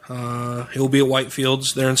 It will be at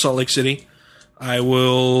Whitefields there in Salt Lake City. I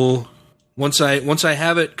will once I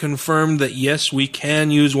have it confirmed that yes, we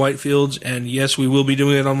can use Whitefields and yes, we will be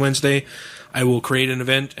doing it on Wednesday, I will create an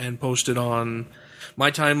event and post it on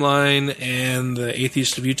my timeline and the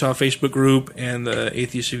Atheists of Utah Facebook group and the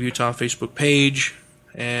Atheists of Utah Facebook page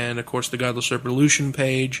and of course the Godless Revolution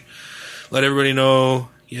page. Let everybody know,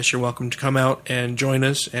 yes, you're welcome to come out and join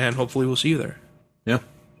us and hopefully we'll see you there. Yeah.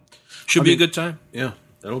 Should be a good time. Yeah.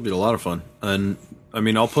 That'll be a lot of fun. And I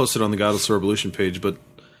mean, I'll post it on the Godless Revolution page, but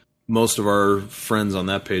most of our friends on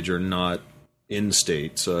that page are not in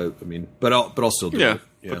state. So I mean, but I'll still do it.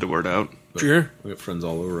 Put the word out. But sure. We got friends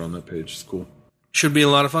all over on that page. It's cool. Should be a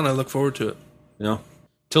lot of fun. I look forward to it. Yeah.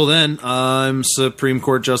 Till then, I'm Supreme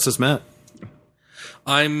Court Justice Matt.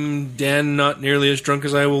 I'm Dan, not nearly as drunk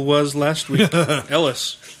as I was last week.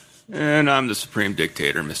 Ellis. And I'm the Supreme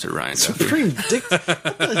Dictator, Mr. Ryan Duffy. Supreme Dick.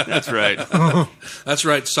 That's right. That's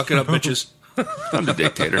right. Suck it up, bitches. I'm the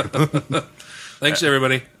dictator. Thanks,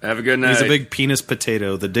 everybody. Have a good night. He's a big penis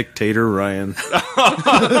potato, the Dictator Ryan.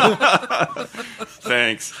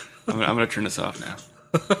 Thanks. I'm going to turn this off now.